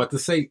 Yeah. But to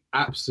say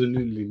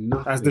absolutely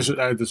nothing.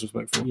 That is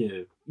disrespectful.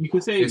 Yeah, you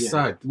can say It's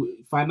sad.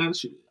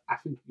 Financially, I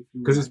think if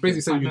you Because it's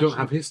basically saying you don't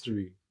have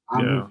history.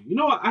 I'm Yeah. with you. You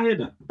know what? I hear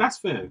that. That's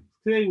fair.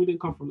 Today we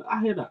didn't come from.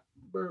 I hear that.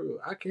 Bro,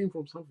 I came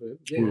from something.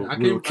 Yeah,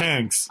 We were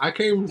kangs. I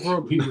came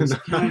from.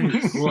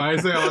 Well, I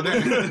say all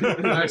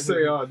that. I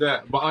say all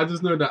that. But I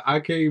just know that I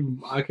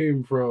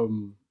came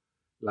from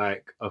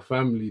like a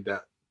family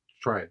that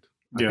tried.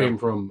 I Yeah. came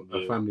from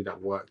a family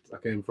that worked. I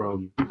came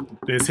from.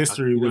 There's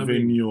history You know what I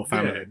within mean? your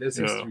family. Yeah, there's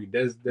history.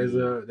 There's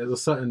a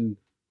certain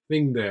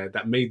thing there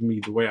that made me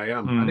the way I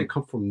am. I didn't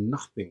come from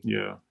nothing.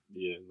 Yeah.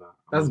 Yeah, nah.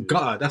 That's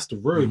gutter. That's the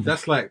road.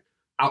 That's like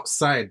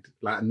outside.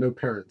 Like no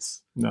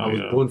parents. No, I was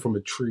yeah. born from a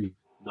tree.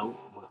 No.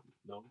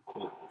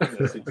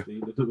 Yeah,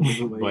 16.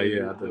 But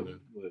yeah, I don't know.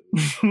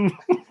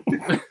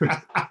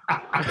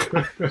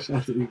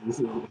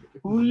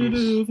 What you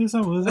do if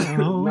someone's at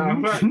home?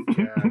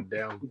 Yeah,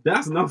 damn.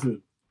 That's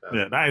nothing.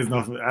 Yeah, that is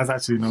nothing. That's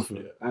actually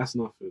nothing. That's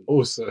nothing.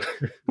 Also,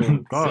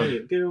 God. Say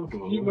it. Get off,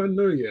 you might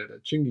know, yeah,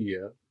 that Chingy,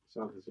 yeah.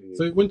 Shout out to you.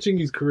 So when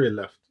Chingy's career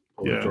left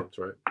or Yeah. dropped,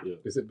 right? Yeah.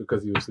 Is it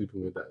because he was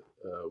sleeping with that?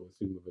 Was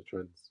sleeping with a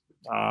trans?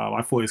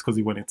 I thought it's because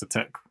he went into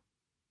tech.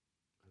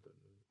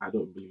 I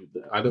don't believe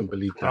that. I don't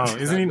believe that. Oh,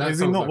 isn't he? That Is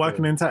he sounds not like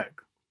working in tech?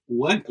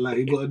 What? Like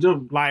he got a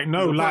job? Like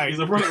no, like He's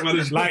a product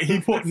manager. like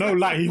he put no,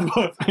 like he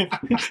put.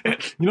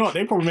 You know what?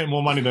 They probably make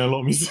more money than a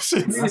lot of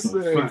musicians. That's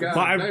a fact.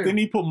 But didn't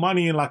he put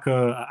money in like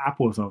a app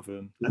or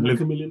something? He's And like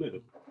live, a millionaire.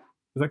 is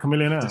that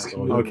Chameleonaire? That's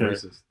Okay.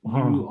 racist.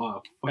 You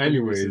are fucking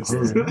Anyways,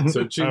 racist.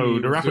 so Chingy. Oh,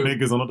 the rapper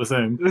niggas are not the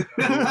same.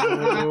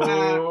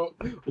 Oh,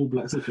 All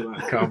black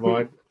socialite. come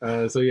on.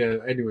 So yeah.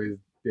 Anyways,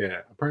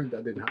 yeah. Apparently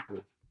that didn't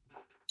happen.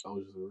 I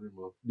was just a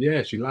rumor.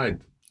 Yeah, she lied.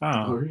 Do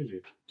Oh,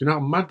 really? you know how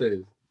mad that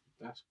is?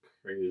 That's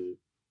crazy.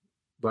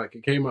 Like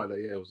it came out that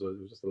it was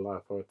just a lie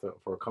for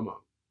a come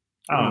out.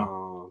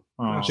 oh,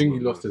 oh.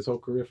 Chingy lost his whole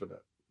career for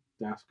that.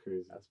 That's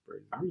crazy. That's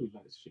crazy. I really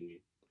like Shingy.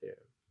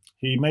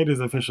 He made his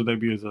official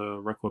debut as a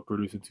record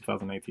producer in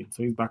 2018,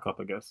 so he's back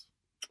up, I guess.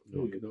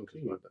 No, you don't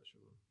care about that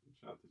shit.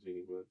 Shout out to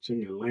Shingy, man.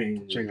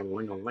 Ching-a-ling.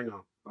 Chinga-linga-linga.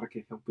 I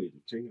can't help it.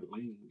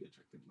 Ching-a-ling. Get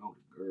attracted to all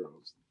the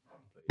girls.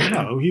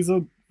 No, he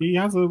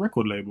has a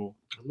record label.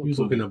 I'm not Who's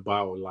on talking it?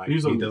 about like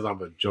Who's he on does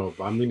have a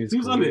job. I mean, his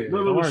Who's on career. it?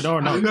 No, Don't worry,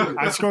 don't Who's worry. on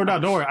I it? scrolled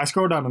down. Don't worry, I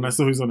scrolled down and I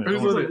saw who's on it. Who's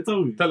Don't on worry. it?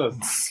 Tell me. Tell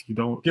us. You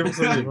don't. Give us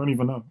a You name. don't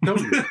even know. Tell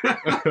me.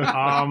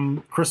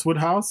 Chris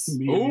Woodhouse.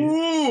 Me and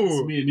you. It's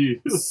Ooh, me and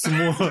you.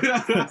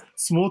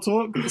 Small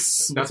talk.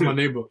 that's my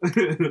neighbor.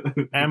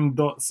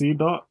 M.C.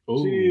 Oh,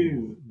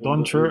 Jeez.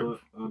 Don Trip.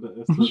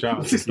 shout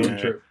out to Don Yeah.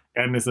 Trip.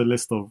 And it's a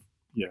list of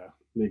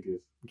Niggas.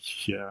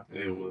 yeah.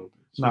 Hey, man.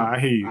 Nah, I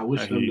hear you. I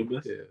wish them hear the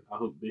best. Yeah. I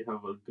hope they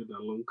have a good and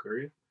long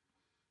career.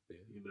 Yeah.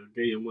 You know,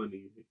 get your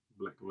money,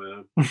 black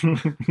man. you.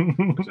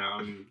 Shout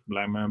out to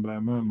Black man, my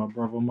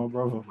brother. my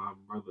brother.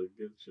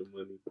 Get your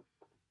money.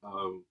 Shout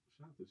out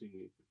to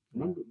Chingy.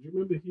 Do you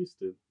remember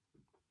Houston?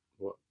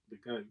 What? The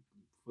guy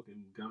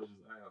fucking gouged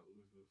his eye out with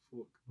a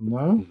fork.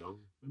 No. No.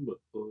 Remember?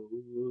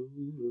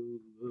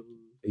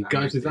 He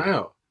gouged his eye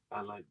out. I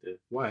like that.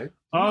 Why?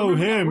 Oh,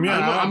 him.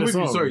 Yeah, I'm the with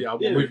you. song. Sorry, I'm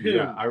Yeah, with you. him.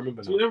 Yeah, I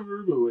remember Do you now. ever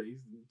remember where he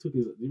took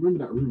his? Do you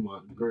remember that rumor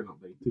growing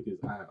up that he took his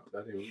eye out?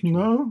 That didn't reach.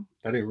 No.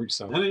 That didn't reach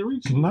sound. That didn't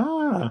reach you.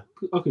 Nah.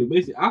 Okay,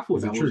 basically, I thought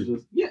Is it that was true?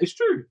 just it's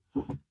true.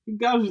 He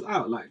gouged his eye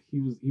out like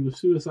he was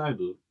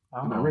suicidal.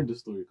 And I Oh. read the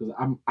story because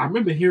I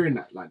remember hearing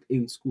that like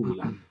in school,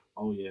 like,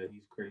 oh yeah,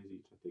 he's crazy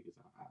to take his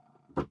eye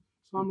out.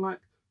 So I'm like,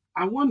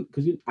 I want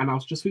because and I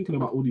was just thinking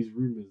about all these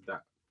rumors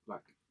that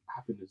like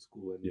happened in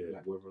school and Yeah.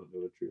 like whether or not they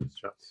were true.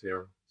 Shout out to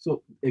Sierra.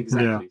 So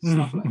exactly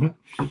Yeah. stuff like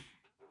that.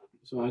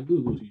 So I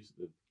googled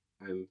Houston,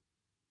 and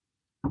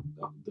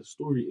the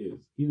story is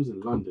he was in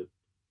London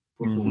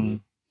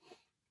performing,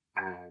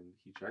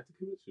 he tried to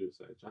commit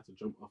suicide, tried to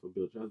jump off a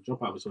building, tried to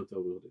jump out of his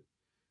hotel building.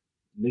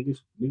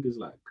 Niggas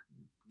like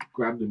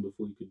grabbed him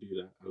before he could do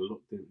that and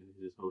locked him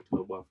in his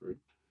hotel bathroom.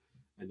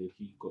 And then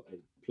he got a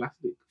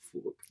plastic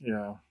fork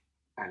Yeah.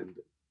 and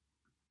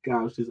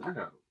gouged his eye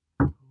out.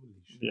 Holy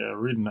shit. Yeah,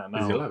 reading that now.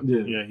 Is he alive? Yeah,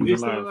 Yeah, he's he's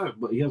still alive. alive,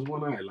 but he has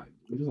one eye. Like,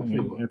 he doesn't He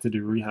feel had to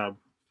do rehab.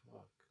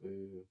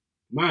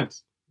 mad.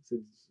 It's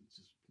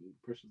just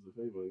pressures of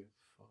fame, I guess.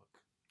 Fuck.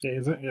 Yeah,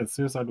 is it? Yeah,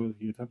 suicide was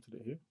he attempted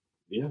it here,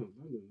 Yeah,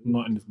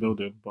 not in this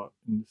building, but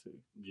in the city.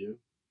 Yeah.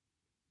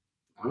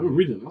 I remember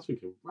reading. I was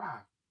thinking, wow,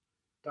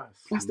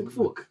 That's plastic mad.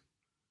 fork,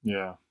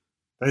 Yeah,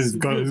 he's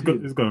going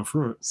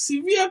through it.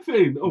 severe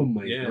pain. Oh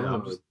my Yeah,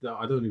 god.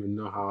 I don't even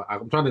know how.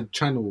 I'm trying to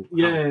channel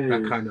Yeah,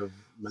 that kind of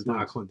mental.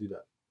 I Smart. can't do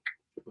that.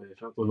 But yeah,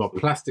 shout out to With a Mr.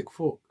 plastic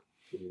fork,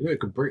 you know, Yeah, it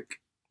could break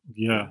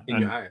Yeah, in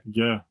and your eye.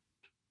 yeah,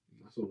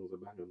 that song was a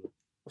banger. Man.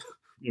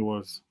 it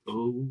was.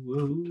 Oh,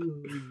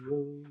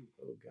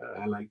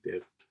 God. I like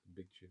that.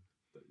 Big tune.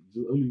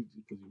 Just only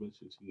because you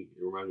mentioned to me,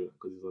 it reminded me of that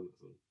because he's on that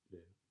song.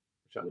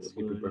 Shout out to But,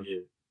 Skippy, bro. yeah.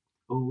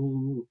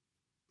 Oh,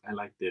 I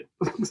like that.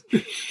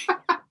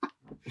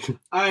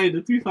 Aye,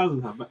 the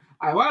 2000s have.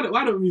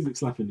 Why don't music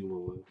slap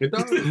anymore? Man? It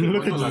does.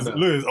 Look at Why not this, like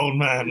look at this old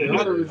man. Yeah,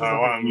 why don't we just-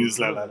 Why music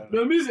like that?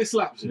 No, music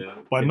slaps, yeah.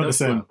 But It not the does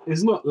same. slap.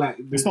 It's not like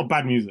It's not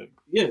bad music.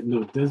 Yeah,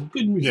 no, there's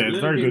good music. Yeah, it's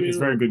Let very me good. get It's me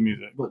very wrong. good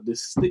music. But the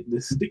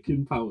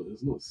sticking power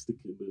is not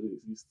sticking the way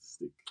it used to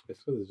stick. It's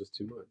because there's just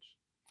too much.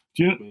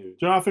 Do you know? Maybe. Do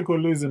you know, I think we're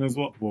losing as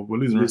well. Well, we're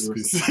losing Losing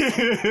recipes.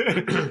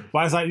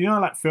 But it's like, you know,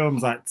 like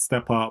films like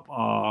Step Up,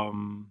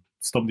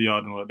 Stomp the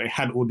Yard and all that, they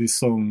had all these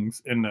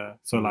songs in there.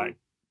 So like,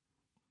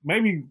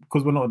 maybe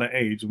because we're not that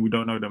age and we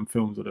don't know them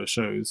films or those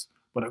shows,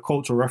 but a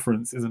cultural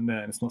reference isn't there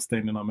and it's not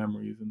staying in our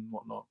memories and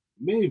whatnot.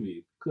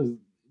 Maybe because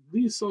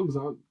these songs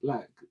are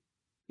like,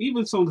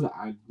 even songs that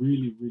I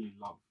really, really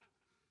love,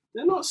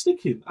 they're not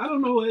sticking. I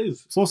don't know what it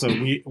is. It's also,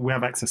 we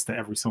have access to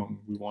every song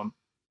we want.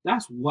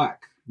 That's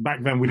whack.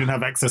 Back then, we didn't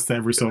have access to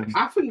every song.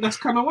 I think that's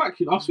kind of whack.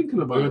 I was thinking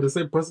But about you're it. the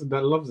same person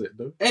that loves it,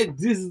 though.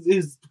 This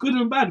is good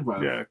and bad,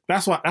 bro. Yeah,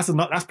 that's why. That's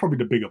probably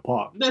the bigger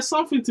part. There's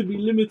something to be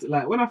limited.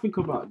 Like when I think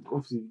about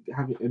obviously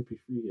having MP3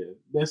 here,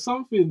 there's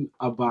something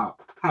about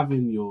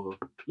having your.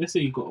 Let's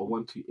say you got a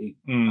 128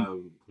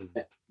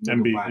 MB,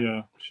 megabyte,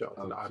 yeah. Shout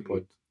out to the thing.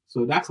 iPod.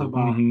 So that's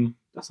about Mhm.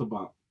 let's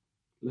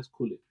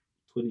call it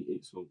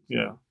 28 songs.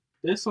 Yeah.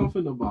 There's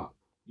something about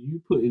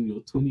you putting your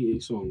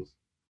 28 songs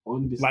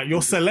on this. Like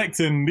you're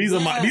selecting. These are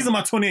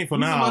my 28 for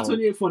These now. are my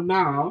 28 for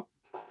now,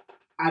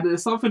 and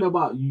there's something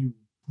about you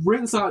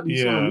rinse out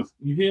these Yeah. songs.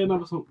 You hear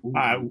another song. Ooh.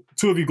 Alright,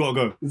 two of you gotta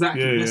go.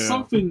 Exactly. Yeah, There's yeah.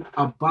 something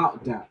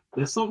about that.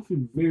 There's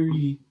something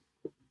very.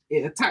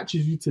 It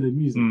attaches you to the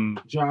music. Mm.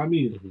 Do you know what I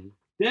mean? Mhm.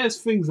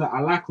 There's things that I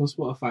like on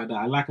Spotify that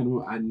I like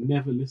and I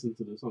never listen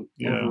to the song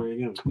Yeah. ever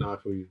again. No, I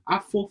feel you. I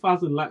have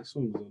 4,000 liked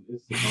songs on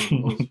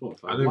Instagram on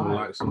Spotify. I don't even Why?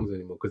 like songs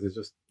anymore because it's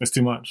just, It's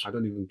too much. I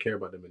don't even care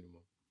about them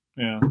anymore.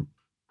 Yeah.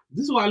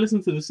 This is why I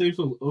listen to the same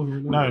songs over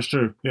and over. No, it's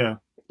true. Yeah.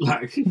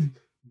 Like,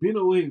 Being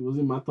Away was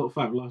in my top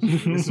 5 last year.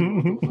 This is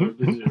my top 5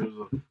 this year as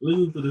well.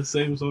 Listen to the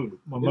same song.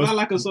 If I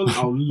like a song,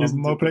 I'll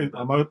listen to it.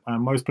 My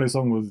most played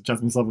song was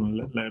Jasmine Sutherland,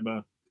 Let It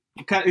Burn.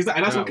 Exactly.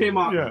 That's what came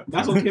out. Yeah.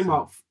 That's what came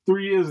out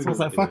 3 years ago. So I was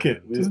like, fuck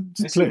it. Just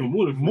It's play. even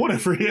More than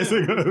 3 years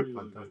ago.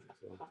 Fantastic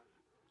song.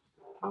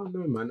 I don't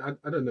know, man.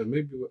 I don't know.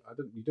 Maybe you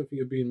don't think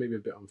you're being maybe a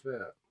bit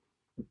unfair?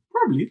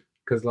 Probably.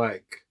 Because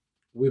like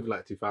with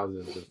like 2000s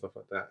and stuff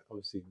like that,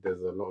 obviously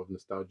there's a lot of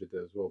nostalgia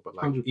there as well. But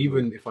like 100%.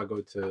 even if I go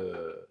to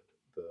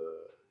the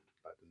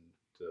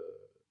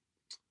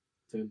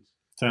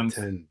Tens.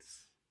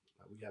 tens,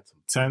 like we had some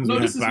Tens, No,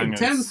 we this had is bangers.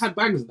 Tens had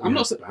bangers. I'm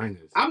not.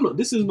 bangers. I'm not.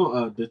 This is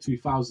not the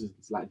 2000s.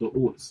 Like the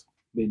aughts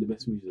made the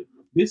best music.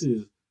 This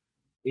is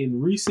in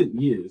recent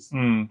years,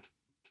 Mm.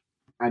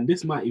 and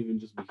this might even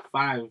just be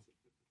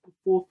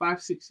 4,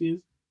 5, 6 years.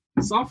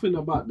 Something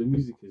about the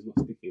music is not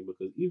sticking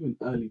because even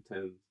early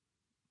 10s,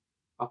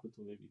 up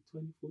until maybe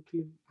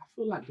 2014, I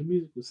feel like the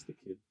music was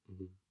sticking.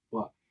 Mhm.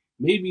 But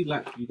maybe,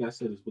 like you guys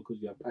said, it's because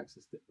you have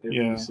access to every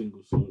Yeah.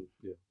 single song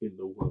Yeah. in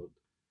the world.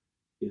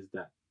 Is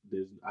that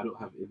I don't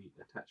have any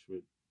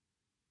attachment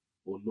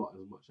or not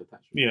as much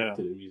attachment Yeah.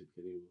 to the music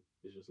anymore.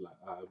 It's just like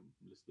I'm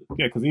listening.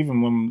 Yeah, because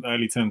even when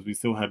early 10s, we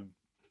still had,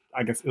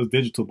 I guess it was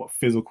digital, but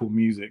physical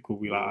music where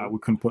we we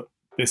couldn't put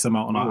this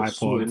amount on I our was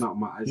sorting iPod. out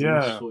my I Yeah.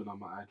 was sorting out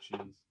my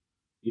iTunes.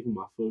 Even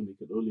my phone, it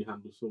could only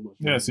handle so much.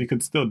 Yeah, so you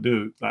could still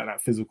do like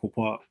that physical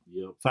part.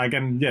 Yep. So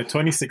again, yeah,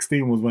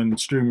 2016 was when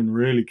streaming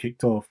really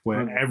kicked off, where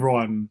 100%.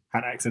 everyone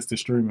had access to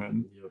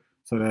streaming. Yep.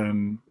 So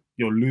then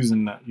you're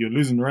losing that. You're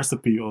losing the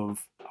recipe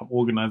of I'm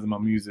organizing my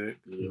music.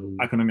 Yep.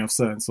 I can only have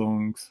certain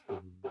songs. There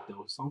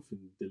was something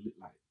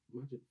like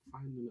imagine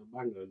finding a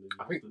banger. And then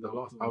I think the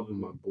last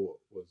album I bought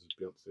was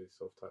Beyonce's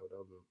self-titled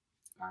album.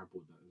 I bought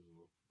that as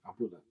well. I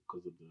bought that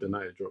because of The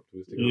night it dropped.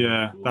 Was together.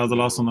 Yeah, that was the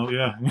last one.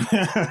 Yeah.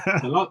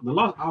 the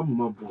last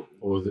album I bought.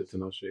 Or was it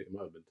Tinashe? It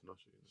might have been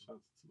Tinashe. Shout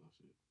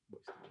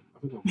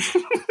out to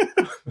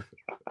Tinashe.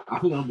 I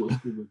think I bought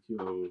Scuba Q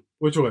album.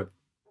 Which one?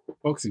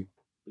 Oxy.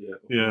 Yeah.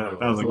 Yeah,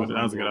 that was a good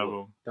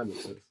album. That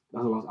makes sense.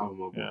 That's the last album I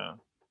bought. Yeah.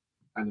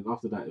 And then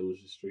after that, it was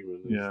just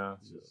streaming. Yeah.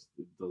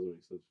 It doesn't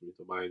make sense for me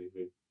to buy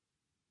anything.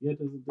 Yeah,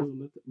 doesn't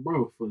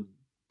bro, for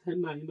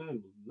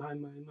 $10.99,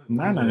 $9.99.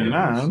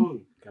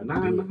 $9.99?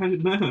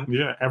 $9.99.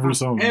 Yeah, every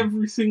song.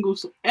 Every single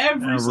song.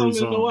 Every song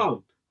in the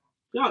world.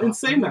 Yeah,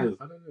 insane that is.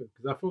 I don't know,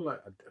 because I feel like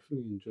I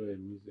definitely enjoy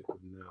music of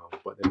now,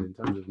 but then in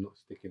terms of not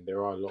sticking, there's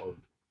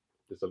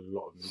a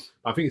lot of music.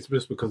 I think it's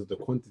just because of the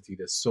quantity.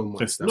 There's so much.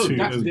 There's that- there's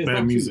there's bare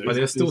that too. music. but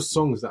there's still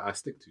songs that I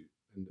stick to.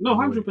 No,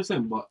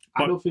 100%, but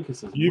I don't think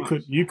it's as You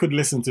much. you could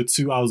listen to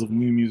 2 hours of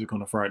new music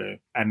on a Friday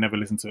and never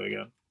listen to it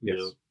again. Yes,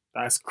 Yeah.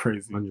 That's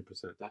crazy. 100%.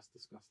 That's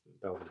disgusting.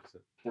 1,000%.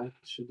 That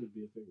shouldn't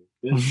be a thing.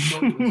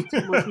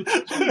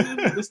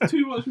 There's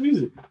too much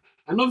music.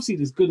 And obviously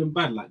there's good and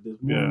bad. Like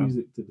there's more Yeah.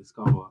 music to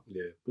discover.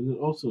 Yeah. But then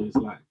also it's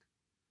like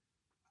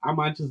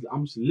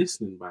I'm just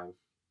listening, man.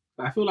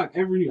 Like, I feel like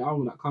every new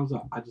album that comes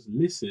out, I just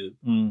listen.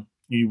 Mm.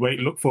 You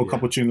look for a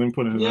couple tunes and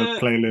put it in Yeah. a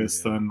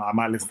playlist, Yeah. and I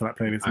might listen to that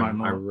playlist. Might I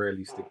not.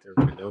 rarely stick to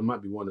everything. There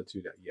might be one or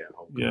two that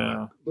I'll go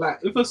Yeah.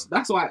 Like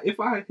that's why if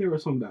I hear a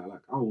song that I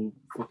like, I will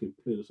fucking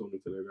play the song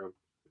into the ground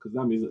because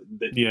that means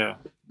that Yeah.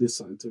 there's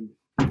something to me.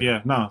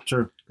 Yeah. No,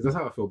 true. because that's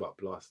how I feel about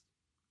Blast.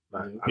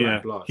 Like, I Yeah,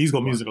 like Blast. he's got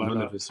but music like none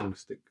that. of his songs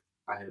stick.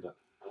 I hear that.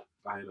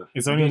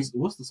 It's only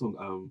What's the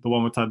song? the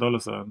one with Ty Dolla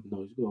 $ign.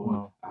 No, you got one.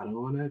 No. I don't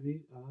wanna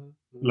be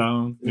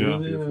Alone. Yeah.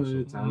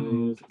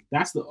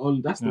 That's the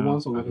Yeah. one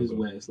song of I his don't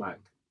know. where it's like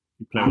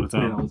You play all the play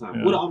it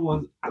time. All the other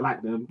ones I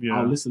like them. Yeah.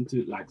 I'll listen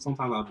to like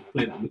sometimes I'll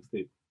play that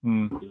mixtape,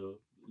 Mm. you know,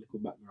 little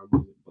background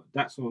music. But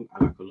that song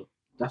I like a lot.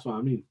 That's what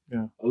I mean.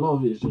 Yeah. A lot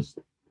of it is just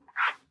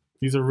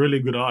He's a really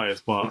good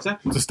artist, but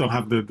Exactly. just don't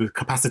have the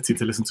capacity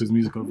to listen to his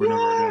music over and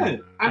over yeah.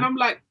 again. And I'm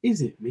like,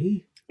 is it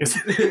me? It's,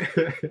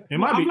 it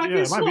might be, I'm like, yeah, it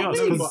it's might be not us.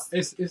 me. 'Cause- But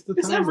it's the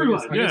It's time.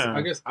 everyone.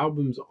 I guess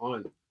albums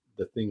aren't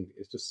the thing.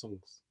 It's just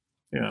songs.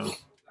 yeah.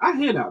 I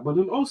hear that, but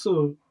then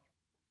also,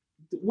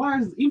 why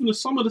is even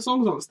some of the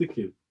songs aren't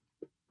sticking?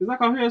 It's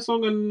like I hear a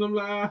song and I'm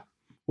like,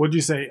 Would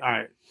you say, all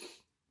right,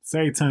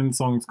 say 10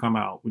 songs come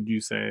out, would you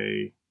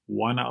say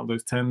one out of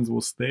those 10s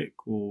will stick,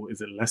 or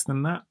is it less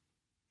than that?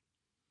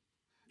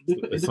 it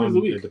depends on the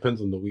week. It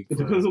depends on the week. It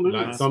bro. depends on the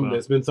like week. some. That's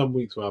There's been some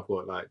weeks where I've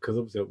got like, because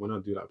obviously when I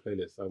do like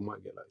playlists, I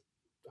might get like,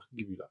 I can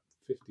give you like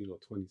 15 or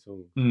 20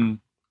 songs. Mm.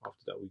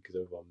 After that week is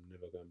over, I'm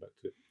never going back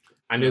to it.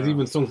 And there's Yeah.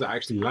 even songs that I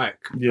actually like.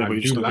 Yeah, I but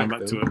you're do just not like going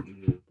back to them.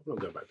 it. I'm not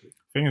going back to it.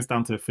 I think it's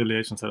down to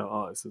affiliation to the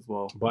artist as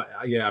well. But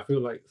yeah, I feel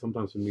like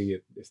sometimes for me,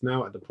 it's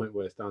now at the point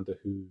where it's down to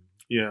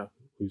Yeah.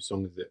 whose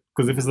song is it.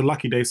 Because if it's a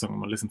Lucky Day song, I'm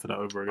going to listen to that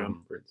over again.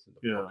 I'm rinsing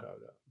the Yeah. fuck out of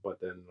that. But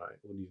then like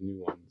all these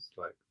new ones,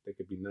 like they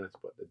could be nice,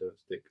 but they don't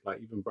stick.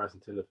 Like even Bryson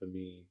Tiller for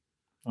me,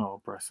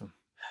 Oh, Bryson.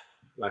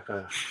 like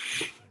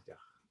yeah.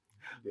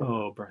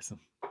 Oh, Bryson.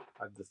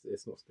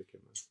 It's not sticking,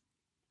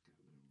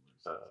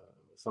 man.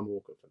 Summer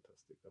Walker,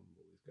 fantastic. I'm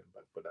always going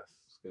back, but that's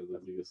Scared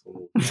of being a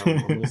song.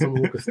 I'm a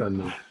Summer Walker stand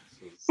now.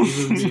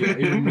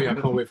 Even me, I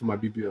can't wait for my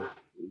BBL.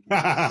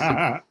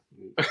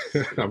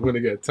 I'm gonna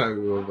get a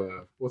tattoo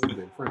of what's his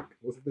name, Frank.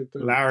 What's his name?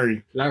 Tony?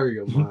 Larry. Larry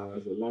on my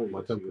Is it Larry? my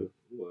actually? temple.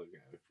 What a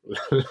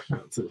guy. Shout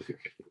out to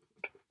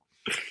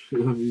I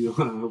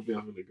hope you're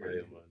having a great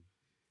Yeah, day. man.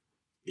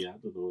 Yeah, I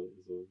don't know.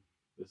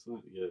 There's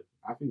something, yeah,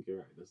 I think you're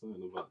right. There's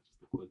something about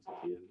just the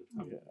quantity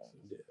and the time.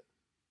 Yeah.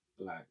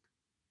 Like,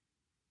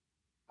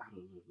 I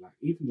don't know. Like,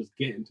 even just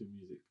getting to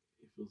music,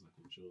 it feels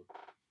like a chore.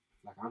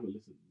 Like, I haven't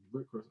listened.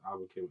 Rick Ross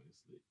album came out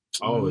yesterday.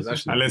 Oh, it's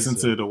actually I listened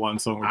to the one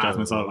song with I Jasmine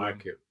don't Sullivan.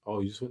 like it.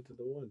 Oh, you just went to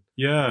the one.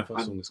 Yeah. The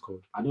first song is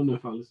cold, I don't know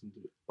if I listened to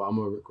it. but I'm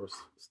a Rick Ross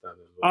stan as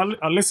well.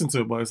 I listened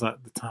to it, but it's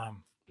like the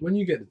time. When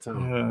you get the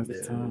time, Yeah,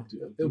 it's the time.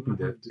 it'll be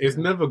there. It's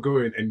never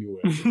going anywhere.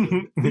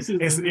 It's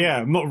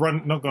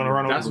not going to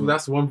run That's over.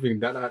 that's one thing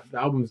that the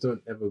albums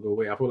don't ever go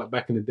away. I feel like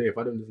back in the day, if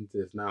I don't listen to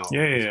this now,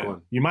 Yeah, it's yeah.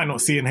 gone. You might not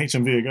see it in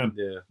HMV again.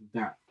 Yeah,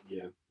 That,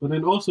 yeah. But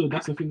then also,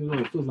 that's the thing as well.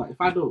 It feels like if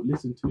I don't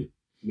listen to it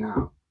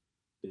now,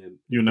 then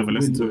You'll never the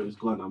listen to window it. is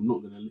gone. I'm not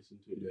going to listen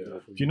to it. yeah.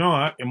 anymore. You know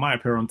what? It might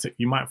appear on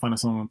you might find a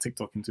song on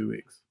TikTok in 2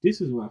 weeks. This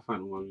is where I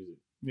find all my music.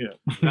 Yeah.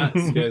 That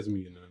scares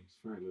me, you know. It's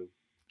fine, man.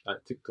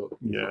 Like TikTok,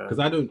 Yeah. because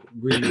I don't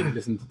really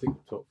listen to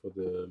TikTok for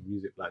the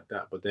music like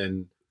that. But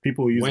then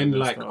People use when it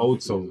like stuff.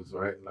 old songs,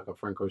 right, like a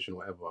Frank Ocean or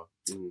whatever,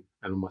 Mm.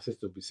 and my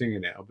sister would be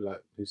singing it, I'll be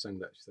like, "Who sang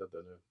that?" She said, "I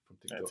don't know." From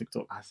Yeah, TikTok.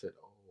 TikTok. I said,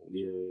 "Oh,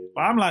 Yeah.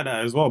 But I'm like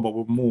that as well, but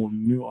with more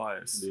new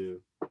artists. Yeah.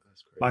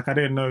 that's crazy." Like I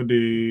didn't know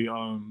the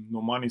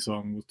Normani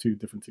song was 2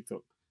 different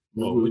TikTok.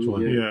 Oh, which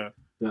one? Yeah.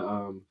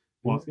 The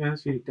What?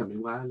 this guy shit got me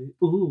wild.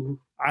 Ooh.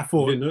 I You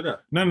thought didn't know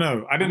that.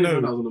 no, I I didn't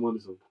know, that was on the Money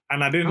song.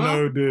 and I didn't Huh?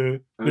 know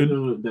the I didn't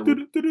know that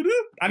one.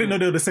 I didn't know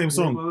they were the same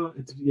song.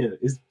 Yeah,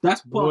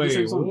 that's part of the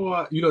same Wait, song.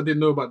 what? You lot didn't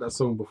know about that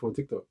song before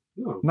TikTok?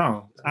 No.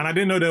 No, and I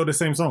didn't know they were the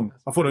same song.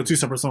 I thought they were 2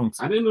 separate songs.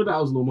 I didn't know that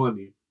was No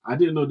Money. I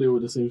didn't know they were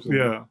the same song.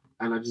 Yeah,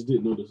 And I just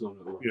didn't know the song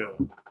at all. yeah,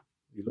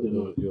 You lot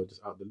know you're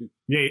just out the loop.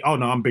 yeah. Oh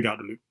no, I'm big out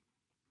the loop.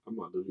 I'm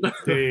not doing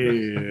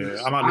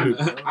Yeah, I'm out the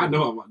loop. I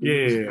know I'm not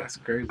doing Yeah. That's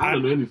crazy. I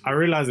don't know anything. I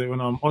realized it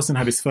when Austin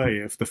had his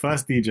 30th. The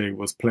first DJ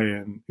was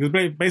playing. He was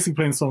basically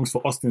playing songs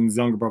for Austin's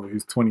younger brother,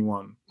 who's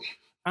 21.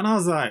 And I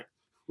was like,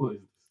 What is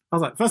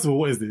this? first of all,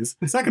 what is this?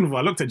 Second of all,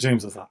 I looked at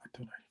James. I was like, I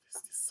don't know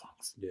this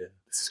song's Yeah.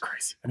 This is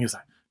crazy. And he was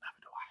like,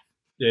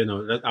 Yeah,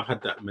 no, I've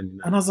had that many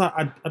nights. and I was like,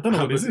 I don't know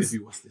what this is.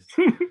 What's this?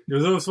 It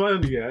was always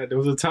funny, yeah. There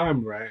was a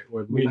time, right,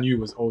 when me and you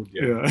was old,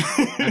 yeah.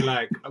 And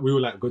like we were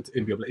like go to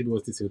Ibby, I'm like, Ibby,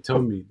 what's this? He'll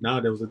tell me. Now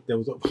there was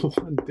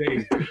one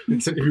day he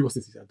said, Ibby, what's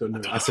this? He said, I don't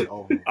know. I said,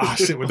 oh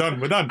Shit, we're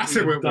done. I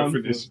said we're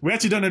finished. We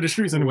actually don't know the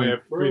streets anymore.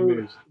 We're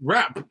finished.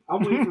 Rap.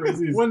 I'm waiting for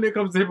Aziz. When it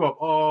comes to hip hop,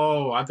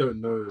 oh, I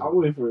don't know. I'm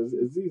waiting for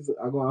Aziz.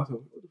 I go ask him,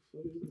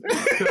 what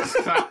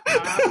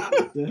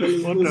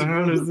What the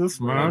hell is this,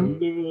 man?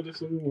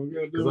 Because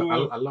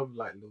I love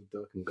like Lil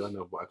Durk and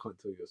Gunna, but I can't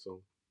tell you a song.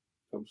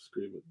 I'm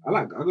screaming.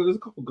 There's a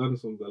couple Gunna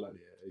songs I like.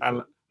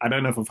 Yeah, I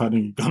don't know if I've heard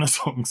any Gunna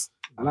songs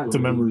I like to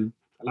Lil memory.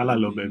 I like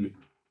Lil Baby. Baby.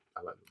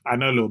 I like them, I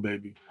know Lil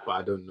Baby. but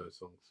I don't know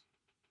songs.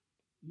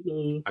 You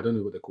know, I don't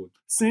know what they're called.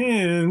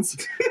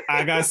 Sins.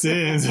 I got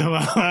sins in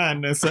my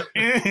mind. That's an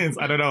ends.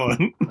 I don't know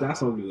one. that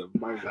song is a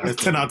banger.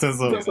 It's 10 out of 10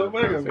 songs. That's a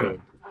banger, bro.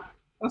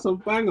 That's a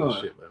banger.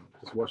 Shit, man.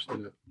 Just watched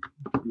it.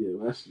 Yeah,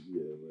 that's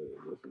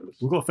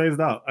We got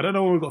phased out. I don't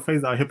know when we got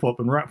phased out hip hop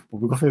and rap,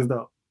 but we got phased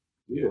out.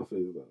 We got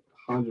phased out.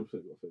 100% got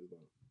phased out.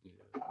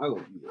 I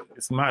got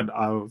It's mad.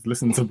 I was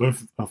listening to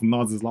both of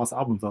Nas's last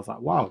albums. I was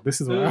like, wow,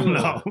 this is where I am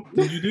now.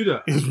 Did you do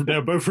that?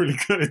 They're both really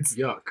good.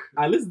 Yuck.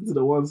 I listened to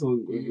the one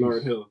song with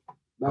Lauryn Hill.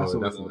 That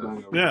song that's was a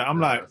nice. banger. Yeah, I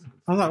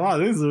was like, wow,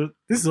 this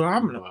is where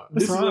I'm now.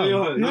 This is where what I am.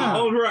 you're Yeah.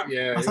 old rap.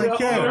 Yeah. I was like,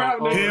 yeah,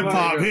 hip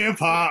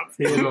hop.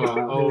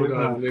 Hold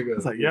on, nigga.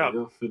 It's like, yeah,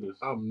 You're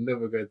finished. I'm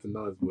never going to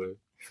Nas, boy.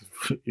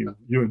 you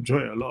enjoy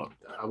it a lot.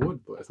 I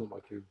would, but it's not my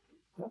king.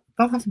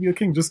 Doesn't have to be a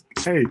king. Just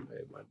hey, Hey,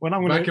 man. when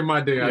I'm gonna Back in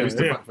my day, I used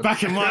to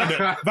back in my day.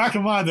 Back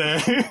in my day.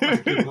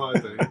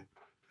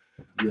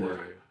 Yeah,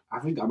 I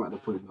think I'm at the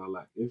point now.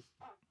 Like, if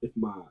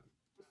my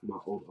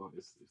old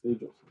artists, if they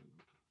drop something,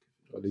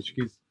 Oh, these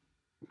keys.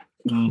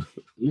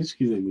 Alicia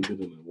Keys ain't been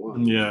good in a while.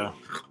 Yeah,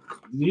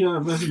 Did you hear a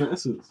version of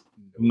Essence?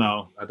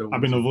 no, I don't.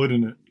 I've been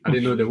avoiding it. I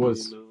didn't know there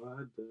was. You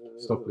know,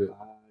 Stop it.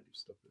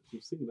 Stop it. She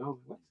was singing. I was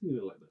like, why are you singing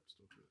it like that?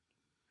 Stop it.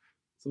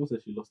 Someone said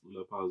she lost all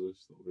her powers when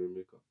she started wearing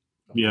makeup.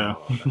 Yeah.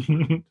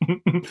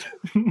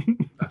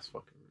 That's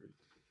fucking rude.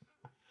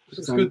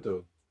 It's good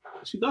though.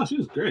 She does. She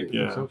was great.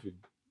 Yeah. Sophie.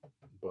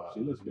 But She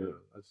looks you good. know,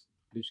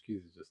 Alicia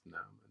Keys is just nah,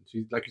 man.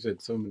 She's like you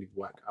said, so many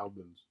whack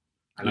albums,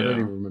 and I Yeah. don't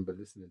even remember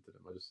listening to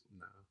them. I just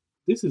nah.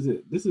 This is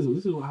it. This is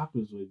what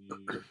happens when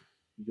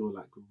you're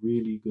like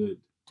really good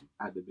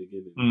at the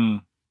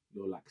beginning.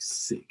 You're like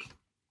sick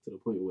to the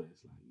point where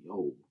it's like,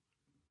 yo,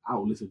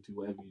 I'll listen to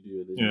whatever you do,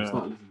 and then you Yeah.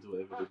 start listening to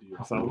whatever they do. I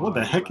was like, what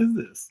the heck is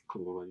this?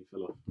 Come on, man, you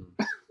fell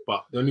off.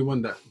 But the only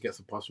one that gets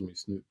a pass from me is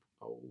Snoop.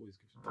 I always give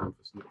some time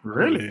for Snoop.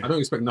 Really? I don't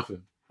expect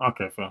nothing,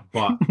 Okay, fair.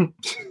 but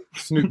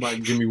Snoop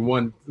might give me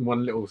one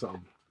little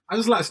something. I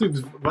just like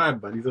Snoop's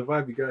vibe, man. He's a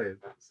vibey guy.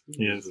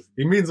 Yes.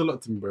 He means a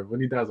lot to me, bro. When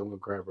he dies, I'm gonna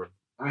cry, bro.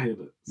 I hear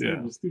that.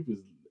 Yeah. Snoop is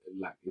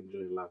like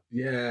enjoying life.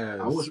 Yeah.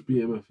 I watched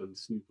BMF and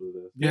Snoop was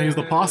there. Yeah, he's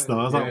the pastor.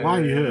 I was like, why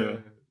are you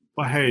here?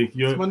 But hey, It's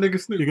you're my nigga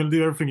Snoop. gonna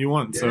do everything you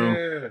want. So Yeah.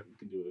 You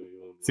can do whatever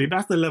you want. see,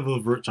 that's the level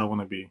of rich I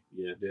want to be.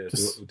 Yeah. Yeah,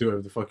 Just- do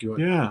whatever the fuck you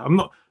want. Yeah, I'm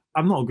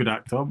not a good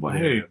actor, but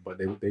hey, Yeah, but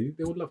they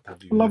would love to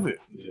have you. I love man. it.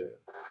 Yeah.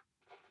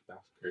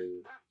 That's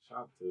crazy. Shout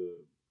out to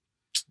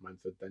Man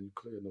said Daniel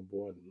Clear number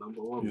one.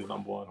 number one. He's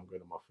number one. I'm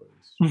going on my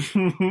phones.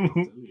 I'm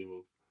telling you,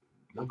 man.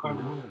 Number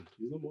one.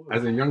 He's number one.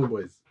 As in Young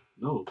Boys.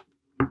 No.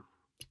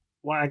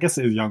 Well, I guess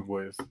it is Young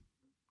Boys.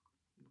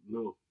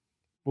 No.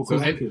 Well, So,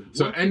 'cause-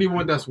 so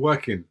anyone that's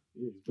working,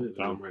 Yeah, he's better than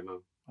Damn. him right now.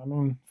 I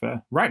mean,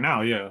 fair. Right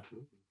now, yeah. He's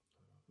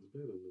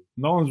better than him.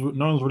 No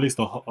one's released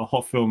a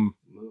hot film.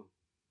 No.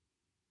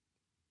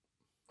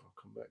 I'll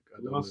come back.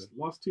 I don't know.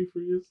 Last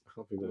 2-3 years. I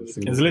can't think of a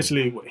single It's one.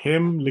 literally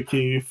him,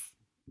 Lakeith.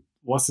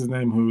 What's his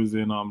name? Who's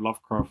in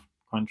Lovecraft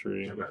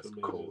Country? Yeah, that's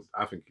cold.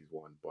 I think he's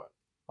one, but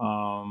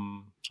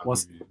I'll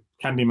What's give you-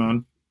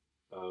 Candyman?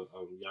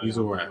 He's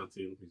alright.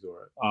 Martin, He's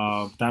alright.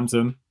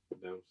 Damson.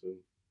 Damson.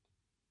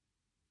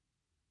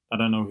 I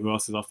don't know who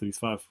else is after these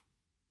five.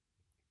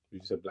 You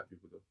just said black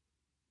people though.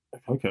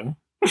 Okay.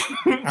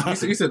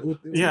 He said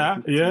Yeah.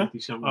 Timothy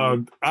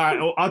Chalamet.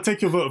 I'll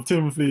take your vote of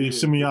Timothy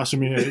Shimmy.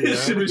 Shimmy, Yeah.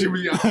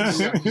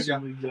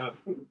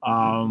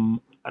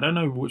 I don't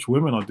know which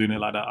women are doing it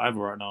like that either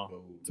right now.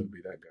 Oh, to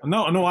be that guy.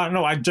 No,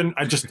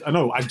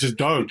 I just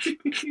don't.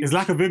 It's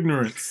lack of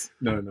ignorance.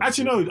 No.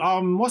 Actually,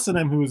 no. What's the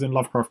name? Who was in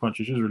Lovecraft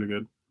Country? She's really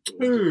good.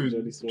 Who?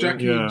 Jelly Smoke.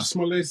 Jackie Yeah.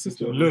 Smollet's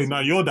sister. Look, now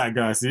you're that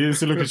guy. See,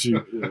 so look at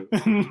you. Yeah.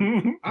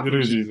 I Look think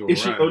at she's you. alright.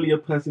 Is she only a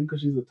person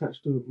because she's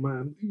attached to a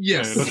man?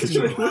 Yes.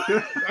 Yeah, look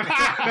at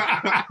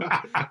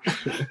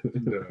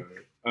No.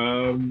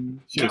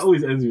 That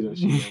always ends with that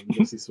shit.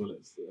 Jesse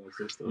Smollett's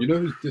sister. You know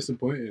who's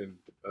disappointing?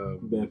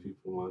 Bare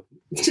people, man.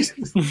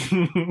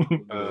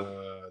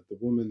 The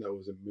woman that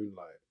was in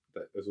Moonlight,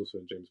 that was also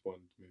in James Bond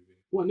movie.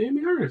 What,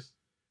 Naomi Harris?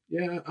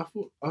 Yeah, I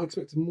thought I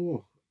expected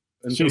more.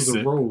 In She's terms sick.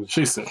 of roles.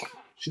 She's sick.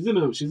 She's in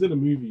a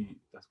movie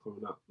that's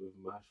coming up with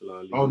Mahershala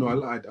Ali. Oh no, I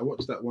lied. I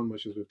watched that one where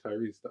she was with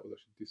Tyrese. That was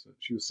actually decent.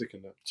 She was sick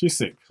in that. She's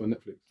sick. It's on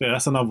Netflix. Yeah,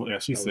 that's another. Yeah,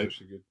 That she's was sick.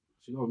 actually good.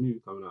 She got a movie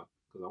coming up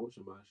because I watched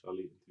Mahershala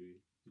Ali interview.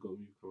 She got a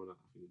movie coming up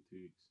I think in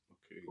 2 weeks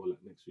Okay. or like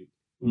next week.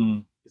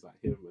 Mm. It's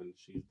like him and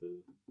she's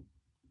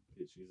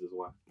his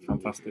wife.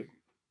 Fantastic.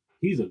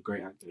 He's a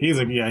great actor. He's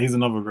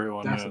another great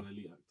one. That's Yeah. an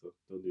elite actor.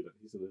 Don't do that.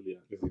 He's an elite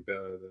actor. Is he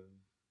better than?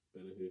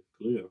 Better who?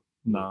 Kaluuya.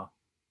 Nah.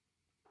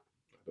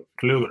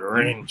 Kaluuya got the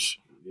range.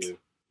 Yeah.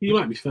 He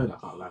might be third. I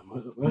can't lie.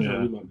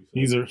 Yeah. He might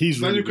be third.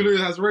 He's Daniel really good.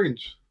 Kaluuya has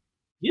range.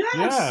 Yes.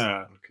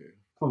 Yeah. Okay,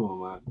 Come on,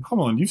 man. Come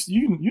on,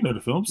 you know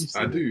the films.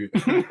 I do.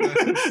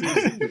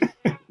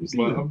 You see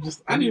But him? I'm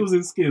just. And he was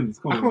in Skins.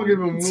 Come I on. can't give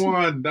man. him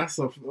one. That's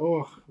a He's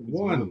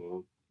one.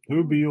 man. Who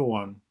would be your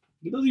one?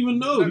 He doesn't even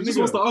know. That He just nigga,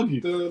 wants to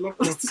argue. The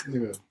Lovecraft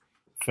nigga.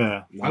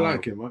 Fair. I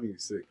like him. I think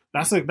he's sick.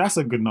 That's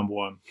a good number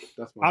one.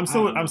 That's my. I'm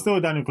still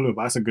Daniel Kaluuya,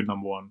 but that's a good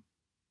number one.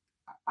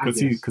 I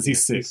 'Cause guess,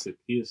 he's sick.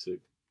 He is sick.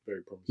 very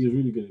He promising. was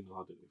really good in the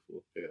Hard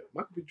before. Yeah,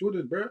 Michael B.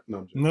 Jordan, bro. No,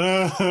 I'm joking. No.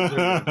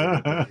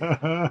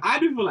 I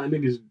do feel like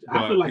niggas. I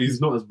But feel like he's-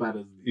 he's not as bad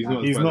as. He's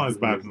not. He's not as as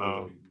bad, as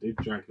no. They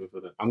drank him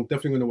for that. I'm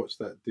definitely gonna watch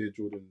that Dear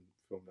Jordan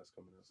film that's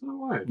coming out. So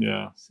why?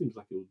 Yeah. Seems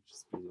like it would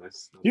just be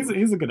nice.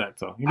 He's a good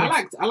actor. He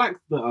I makes- liked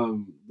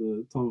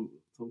the Tom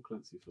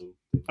Clancy film.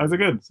 Oh, is it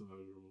good?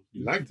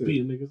 You liked it?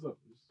 Beating niggas up.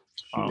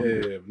 Oh.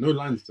 Yeah, no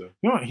lines though.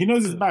 You know what? He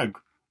knows his bag.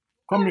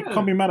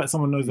 Can't be mad at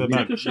someone who knows their Yeah.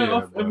 Take bag. your shirt Yeah,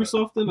 off every but-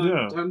 so often and,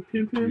 Yeah. and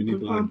pim pim You need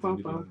pim, lines, pam,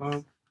 you pam, need pam,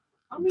 lines. pam.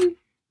 I mean,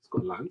 it's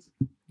got lines.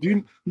 Do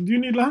you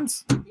need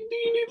lines? Do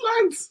you need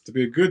lines? To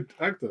be a good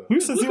actor. Who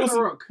says Look he at wants?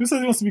 The Rock. Who says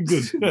he wants to be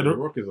good? Yeah, The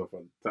Rock is a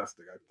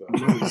fantastic actor.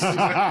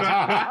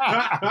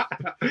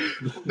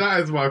 That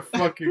is my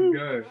fucking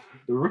guy.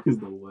 The Rock is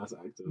the worst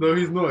actor. No,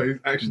 he's not. He's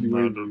actually No,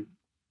 really no. good.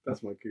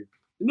 That's my king.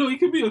 No, he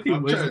could be okay.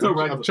 I'm but he's a chatting. top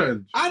I'm actor.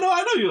 chatting. I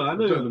know you. I'm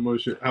chatting the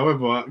most shit.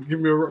 However, give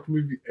me a Rock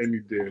movie any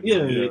day.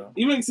 Yeah, Yeah.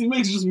 He makes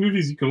just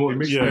movies you can He watch.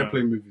 makes Yeah.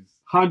 airplane movies.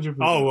 100%.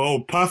 Oh,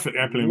 perfect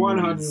airplane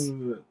movies.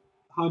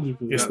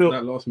 100%. It's That, still-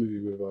 that last movie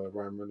with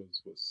Ryan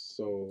Reynolds was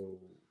so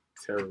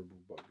terrible,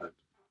 but good.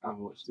 I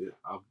haven't watched it.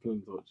 I've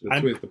planned to watch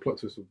it. The plot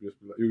twist will just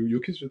be like,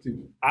 you'll kiss your teeth.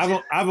 I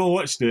haven't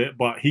watched it,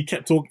 but he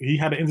kept talking. He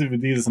had an interview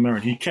with Jesus and Mary,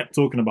 and he kept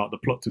talking about the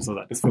plot twist of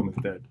that. This film is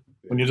dead.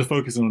 When you're just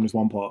focusing on this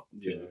one part.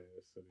 Yeah.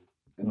 So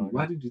And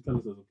why did you tell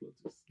us there's a plot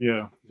twist?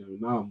 Yeah. You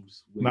know, now I'm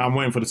just waiting. Now I'm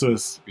waiting for the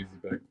twist. busy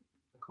bag.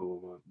 Come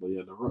on, man. But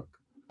yeah, The Rock.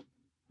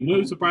 You know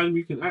who surprised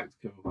me can act,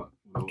 Kevin Hart?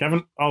 You know,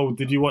 Kevin,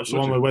 did you watch the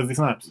Watch one it. with Wesley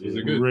Snipes? Is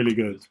it good? Really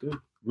good. It's good.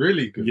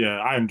 Really good. Yeah,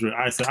 I enjoy.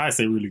 I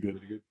say really good.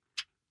 Really good.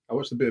 I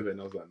watched a bit of it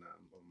and I was like, nah,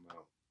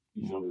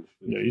 I'm out.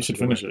 Yeah, you should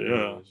finish it.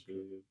 Yeah, It's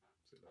really good.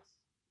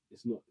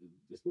 It's not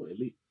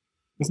elite.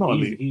 it's not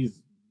elite. He's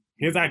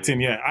His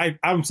acting, yeah,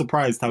 I'm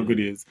surprised how good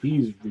he is.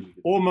 He's really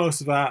good.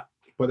 Almost that.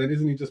 But then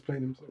isn't he just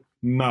playing himself?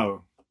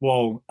 No.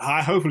 Well,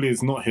 hopefully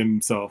it's not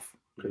himself.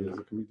 Because he's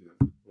a comedian.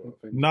 Well,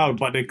 I think- No,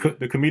 but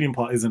the comedian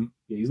part isn't.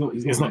 Yeah, he's not.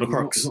 It's not the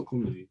crux. It's not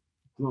comedy.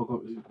 It's not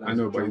comedy. I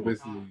know, but he's That's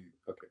basically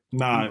okay.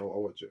 Nah,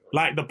 I'll watch it.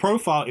 like the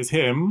profile is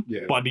him,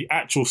 Yeah. but the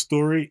actual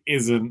story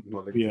isn't.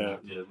 Not like Yeah. drama.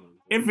 Yeah.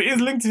 If it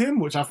is linked to him,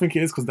 which I think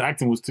it is because the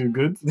acting was too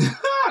good.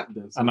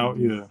 I know,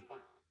 yeah.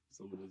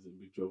 Someone is in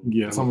big trouble.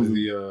 Yeah, And someone's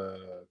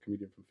the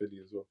comedian from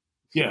Philly as well.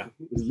 yeah.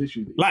 It's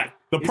literally Like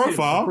the It's him.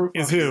 profile The profile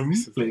is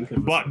him, playing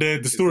Kevin but Hart.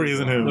 the story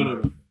isn't him.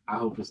 No. I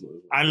hope it's not.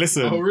 And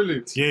listen, Oh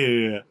really?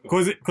 yeah.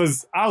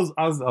 Because I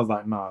was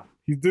like, nah,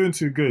 he's doing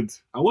too good.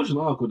 I watched an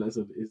article that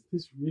said, "Is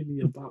this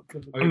really about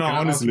Kevin?" Okay, No, can I ask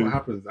honestly. what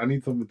happens? I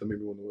need something to make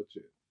me want to watch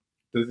it.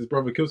 Does his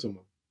brother kill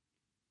someone?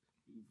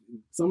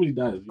 Somebody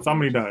dies.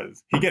 Somebody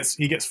dies.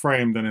 He gets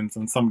framed, and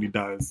then somebody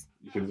dies.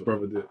 Because his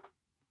brother did.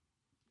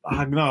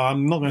 No,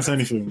 I'm not gonna say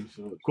anything.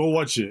 Go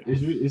watch it.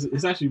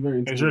 It's actually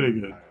very. It's really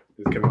good.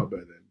 It's Kevin Hart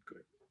better than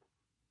Greg.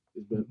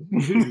 It's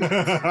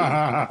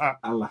better.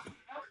 Allah.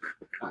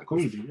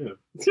 Comedy,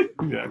 yeah.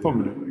 Yeah,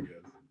 comedy. I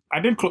guess. I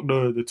did clock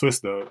the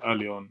twist though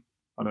early on.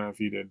 I don't know if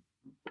you did.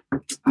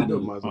 I Don't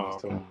don't. might as well Oh,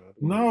 just tell okay.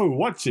 me. Man. No,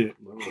 watch it.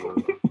 No.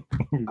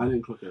 I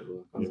didn't clock it.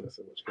 Though. I was gonna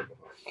say watch Kevin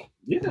Hart.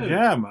 Yeah.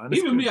 Yeah, man. it's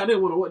Even good. me, I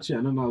didn't want to watch it,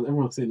 and then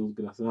everyone was saying it was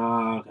good. I said,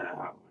 okay,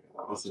 I'll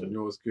watch Listen, it. you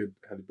know what's good?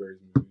 Halle Berry's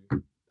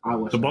movie. I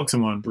watched The it.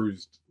 boxing one.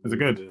 Bruised. Is it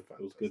good? It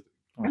was good.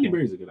 Okay. Halle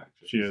Berry's a good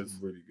actress. She is.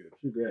 Really good.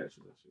 She's a great actress.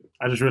 Actually.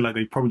 I just realized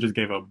they probably just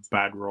gave her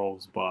bad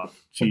roles, but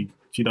she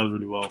does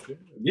really well.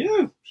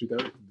 Yeah. She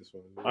directed this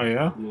one. as well. Oh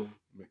yeah, Yeah.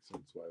 Makes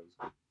sense why it was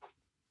good.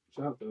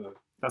 Shout out to her.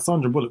 that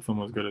Sandra Bullock film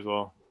was good as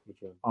well. Which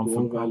one? The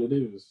one with Viola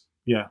Davis.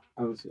 Yeah,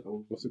 I haven't seen it.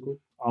 What's it called?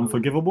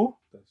 Unforgivable.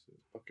 That's it.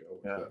 Okay, I'll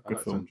watch Yeah, that. I good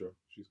like film. Sandra.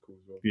 She's cool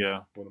as well. Yeah,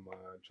 One of my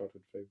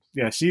childhood faves.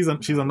 yeah.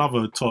 She's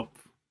another top.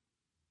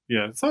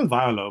 Yeah, so is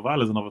Viola.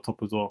 Viola's another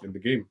top as well. In the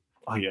game,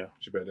 Oh yeah,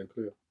 she better than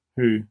Cleo.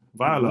 who?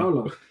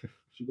 Viola.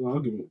 She got an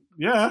argument.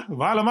 Yeah,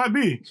 Viola might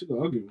be. She got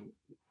an argument.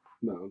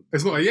 No.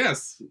 It's not a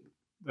yes.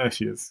 There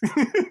she is.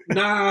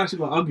 Nah, she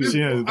got an argument.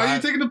 She is. Are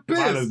you taking the piss?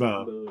 Viola's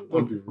better.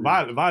 Don't be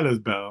rude. Viola's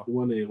better.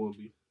 1A,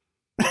 1B.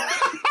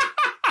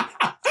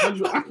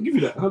 100, I can give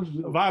you that.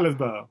 100. Viola's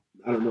better.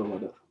 I don't know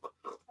about that.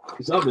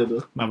 It's up there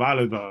though. No,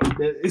 Viola's better.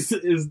 It's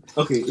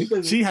okay. If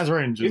there's, She has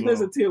range as if there's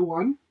well. a tier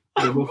 1,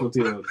 they're both on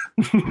tier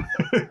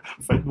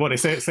 1. What, they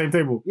say same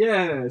table?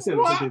 Yeah,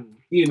 same thing.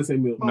 Eating the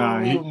same meal. Nah,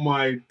 oh he-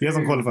 my. He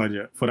hasn't days. qualified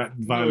yet for that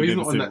No, Viola he's Davis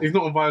not on that. table. He's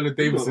not on Viola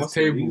Davis's He's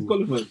table.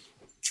 qualified.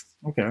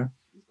 Okay.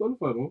 He's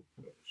qualified, man.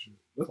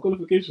 That's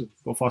qualifications.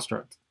 Got fast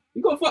tracked.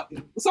 You got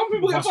some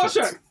people get fast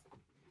tracked.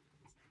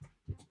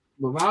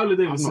 But Viola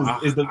Davis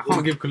is the. I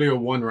can't give Kalia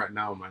 1 right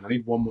now, man. I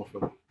need one more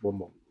film. One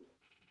more.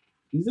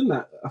 He's in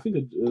that. I think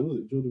was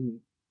it Jordan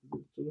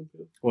Peele?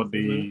 What,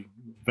 the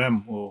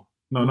Them or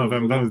no,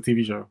 Them is a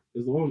TV show.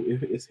 It's the one.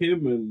 It's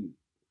him and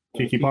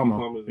Kiki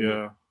Palmer.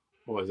 Yeah.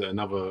 Or is it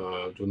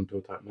another Jordan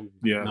Peele type movie?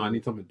 Yeah. No, I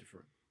need something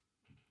different.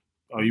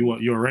 Oh,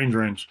 you're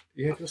Range.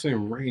 Yeah, if you're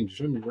saying Range,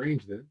 show me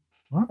Range then.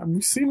 What? Have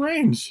you seen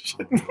Range?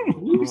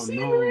 We've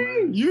seen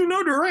Range. You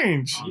know the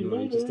Range. Oh, no,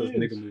 he just does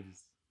nigga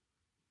movies.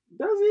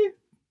 Does he?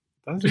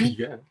 Does he?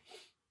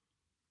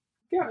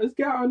 Yeah. Is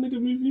Get Out a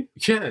nigga movie?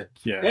 Yeah.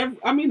 Yeah.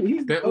 I mean,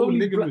 he's They're the all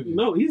only nigga black. movies.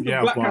 No, he's the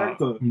black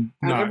character, and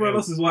everyone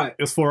else is white.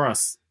 It's for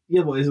us.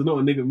 Yeah, but it's not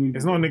a nigga movie.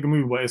 It's not a nigga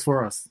movie, but it's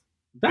for us.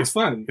 That's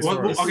fine. it's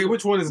for us. Okay,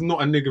 which one is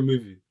not a nigga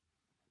movie?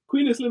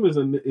 Queen of Slim is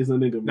a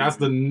nigga movie. That's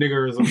the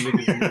niggers of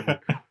niggas movie.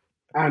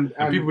 and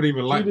people didn't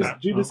even like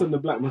that. Judas and the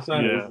Black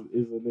Messiah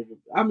is a nigga.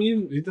 I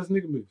mean, He does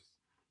nigga movies.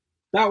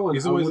 that one.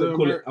 He's I would always have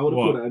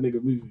called it a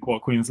nigga movie.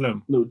 What, Queen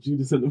Slim? No,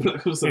 Judas and the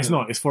Black Messiah. It's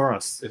not. It's for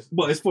us.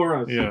 But it's for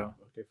us. Yeah.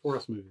 Okay, for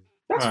us movies.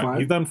 That's Right, fine.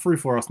 he's done 3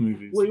 for us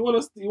movies. What you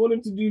want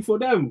him to do for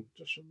them?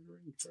 Just show me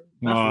Range,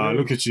 bro. Nah,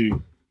 look at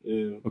you.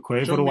 Yeah.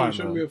 Okay, for the white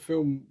Show me man. a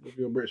film with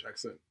your British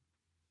accent.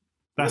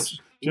 That's. Do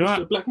you know Watch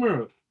what? Black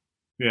Mirror.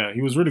 Yeah,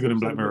 he was really good in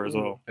Black Mirror as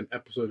well. An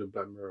episode of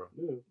Black Mirror.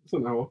 Yeah, it's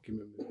an hour. Give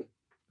me a minute.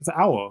 It's an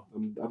hour. I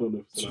don't know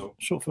if it's an hour.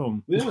 Short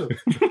film. Yeah,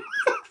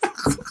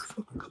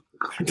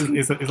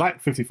 It's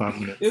like 55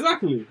 minutes.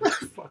 exactly.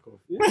 Fuck off.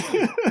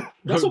 Yeah.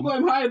 That's what got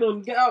him hired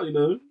on Get Out, you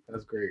know.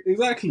 That's great.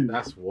 Exactly.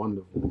 That's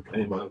wonderful.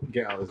 Hey, But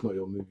Get Out is not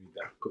your movie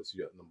that puts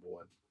you at number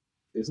 1.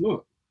 It's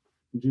not.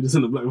 Judas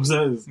and the Black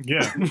Messiah is.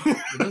 Yeah.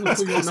 It doesn't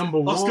put you at number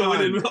 1.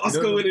 Oscar-winning It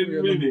doesn't put movie. you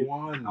at number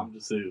 1. I'm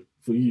just saying,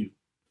 for you.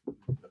 Okay.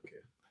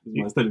 This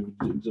man's telling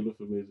me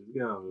Jennifer Major.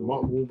 Get out. man.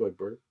 Mark Wahlberg,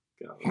 bro.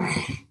 Get out.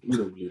 You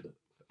don't believe that.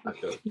 I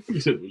don't.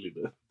 You don't believe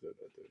that. I don't.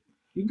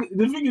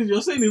 The thing is,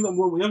 you're saying he's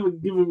number 1, but you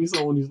haven't given me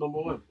someone who's number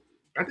 1.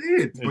 I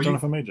did. Yeah, But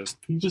Jonathan Majors.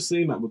 He's just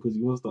saying that because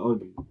he wants to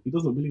argue. He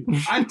doesn't believe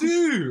it. I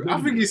do.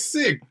 I think he's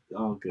sick.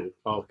 Oh, okay.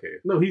 Okay.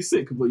 No, he's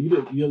sick, but you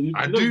don't. You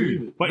I don't do.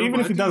 believe it. But No, even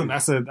but if he I doesn't,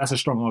 do. that's a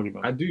strong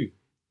argument. I do.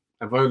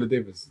 And Viola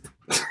Davis.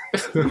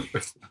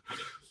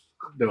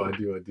 No, I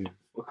do.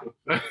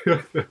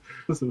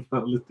 That's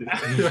about listing.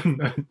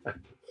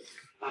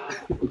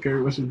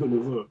 Kerry Washington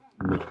as well.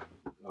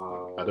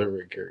 No, I don't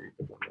rate Kerry.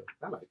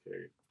 I like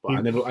Kerry. But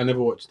I never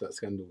watched that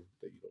scandal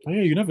that you got. Oh,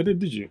 yeah, you never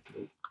did you?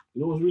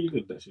 You know what's really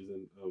good? That she's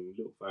in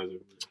Little Fires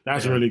Everywhere.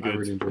 That's Yeah, really I good.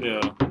 really enjoyed Yeah.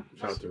 that.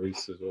 Shout out to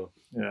Reese as well.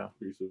 Yeah.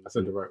 I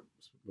said the right.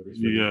 Reese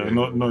Yeah,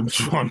 Witherspoon. not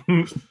John.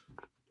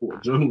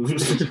 What, John?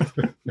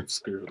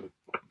 Screw it.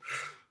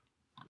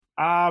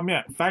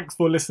 Yeah, thanks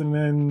for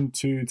listening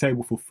to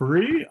Table for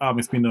Free.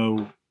 It's been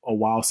a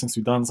while since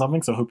we've done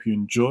something, so I hope you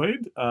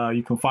enjoyed.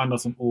 You can find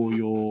us on all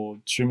your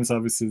streaming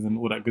services and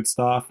all that good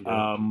stuff.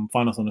 Yeah.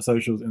 Find us on the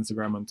socials,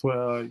 Instagram and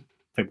Twitter.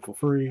 Table for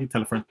Free.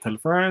 Tell a friend to tell a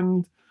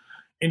friend.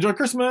 Enjoy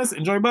Christmas,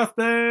 enjoy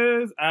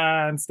birthdays,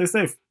 and stay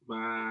safe.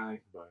 Bye.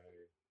 Bye.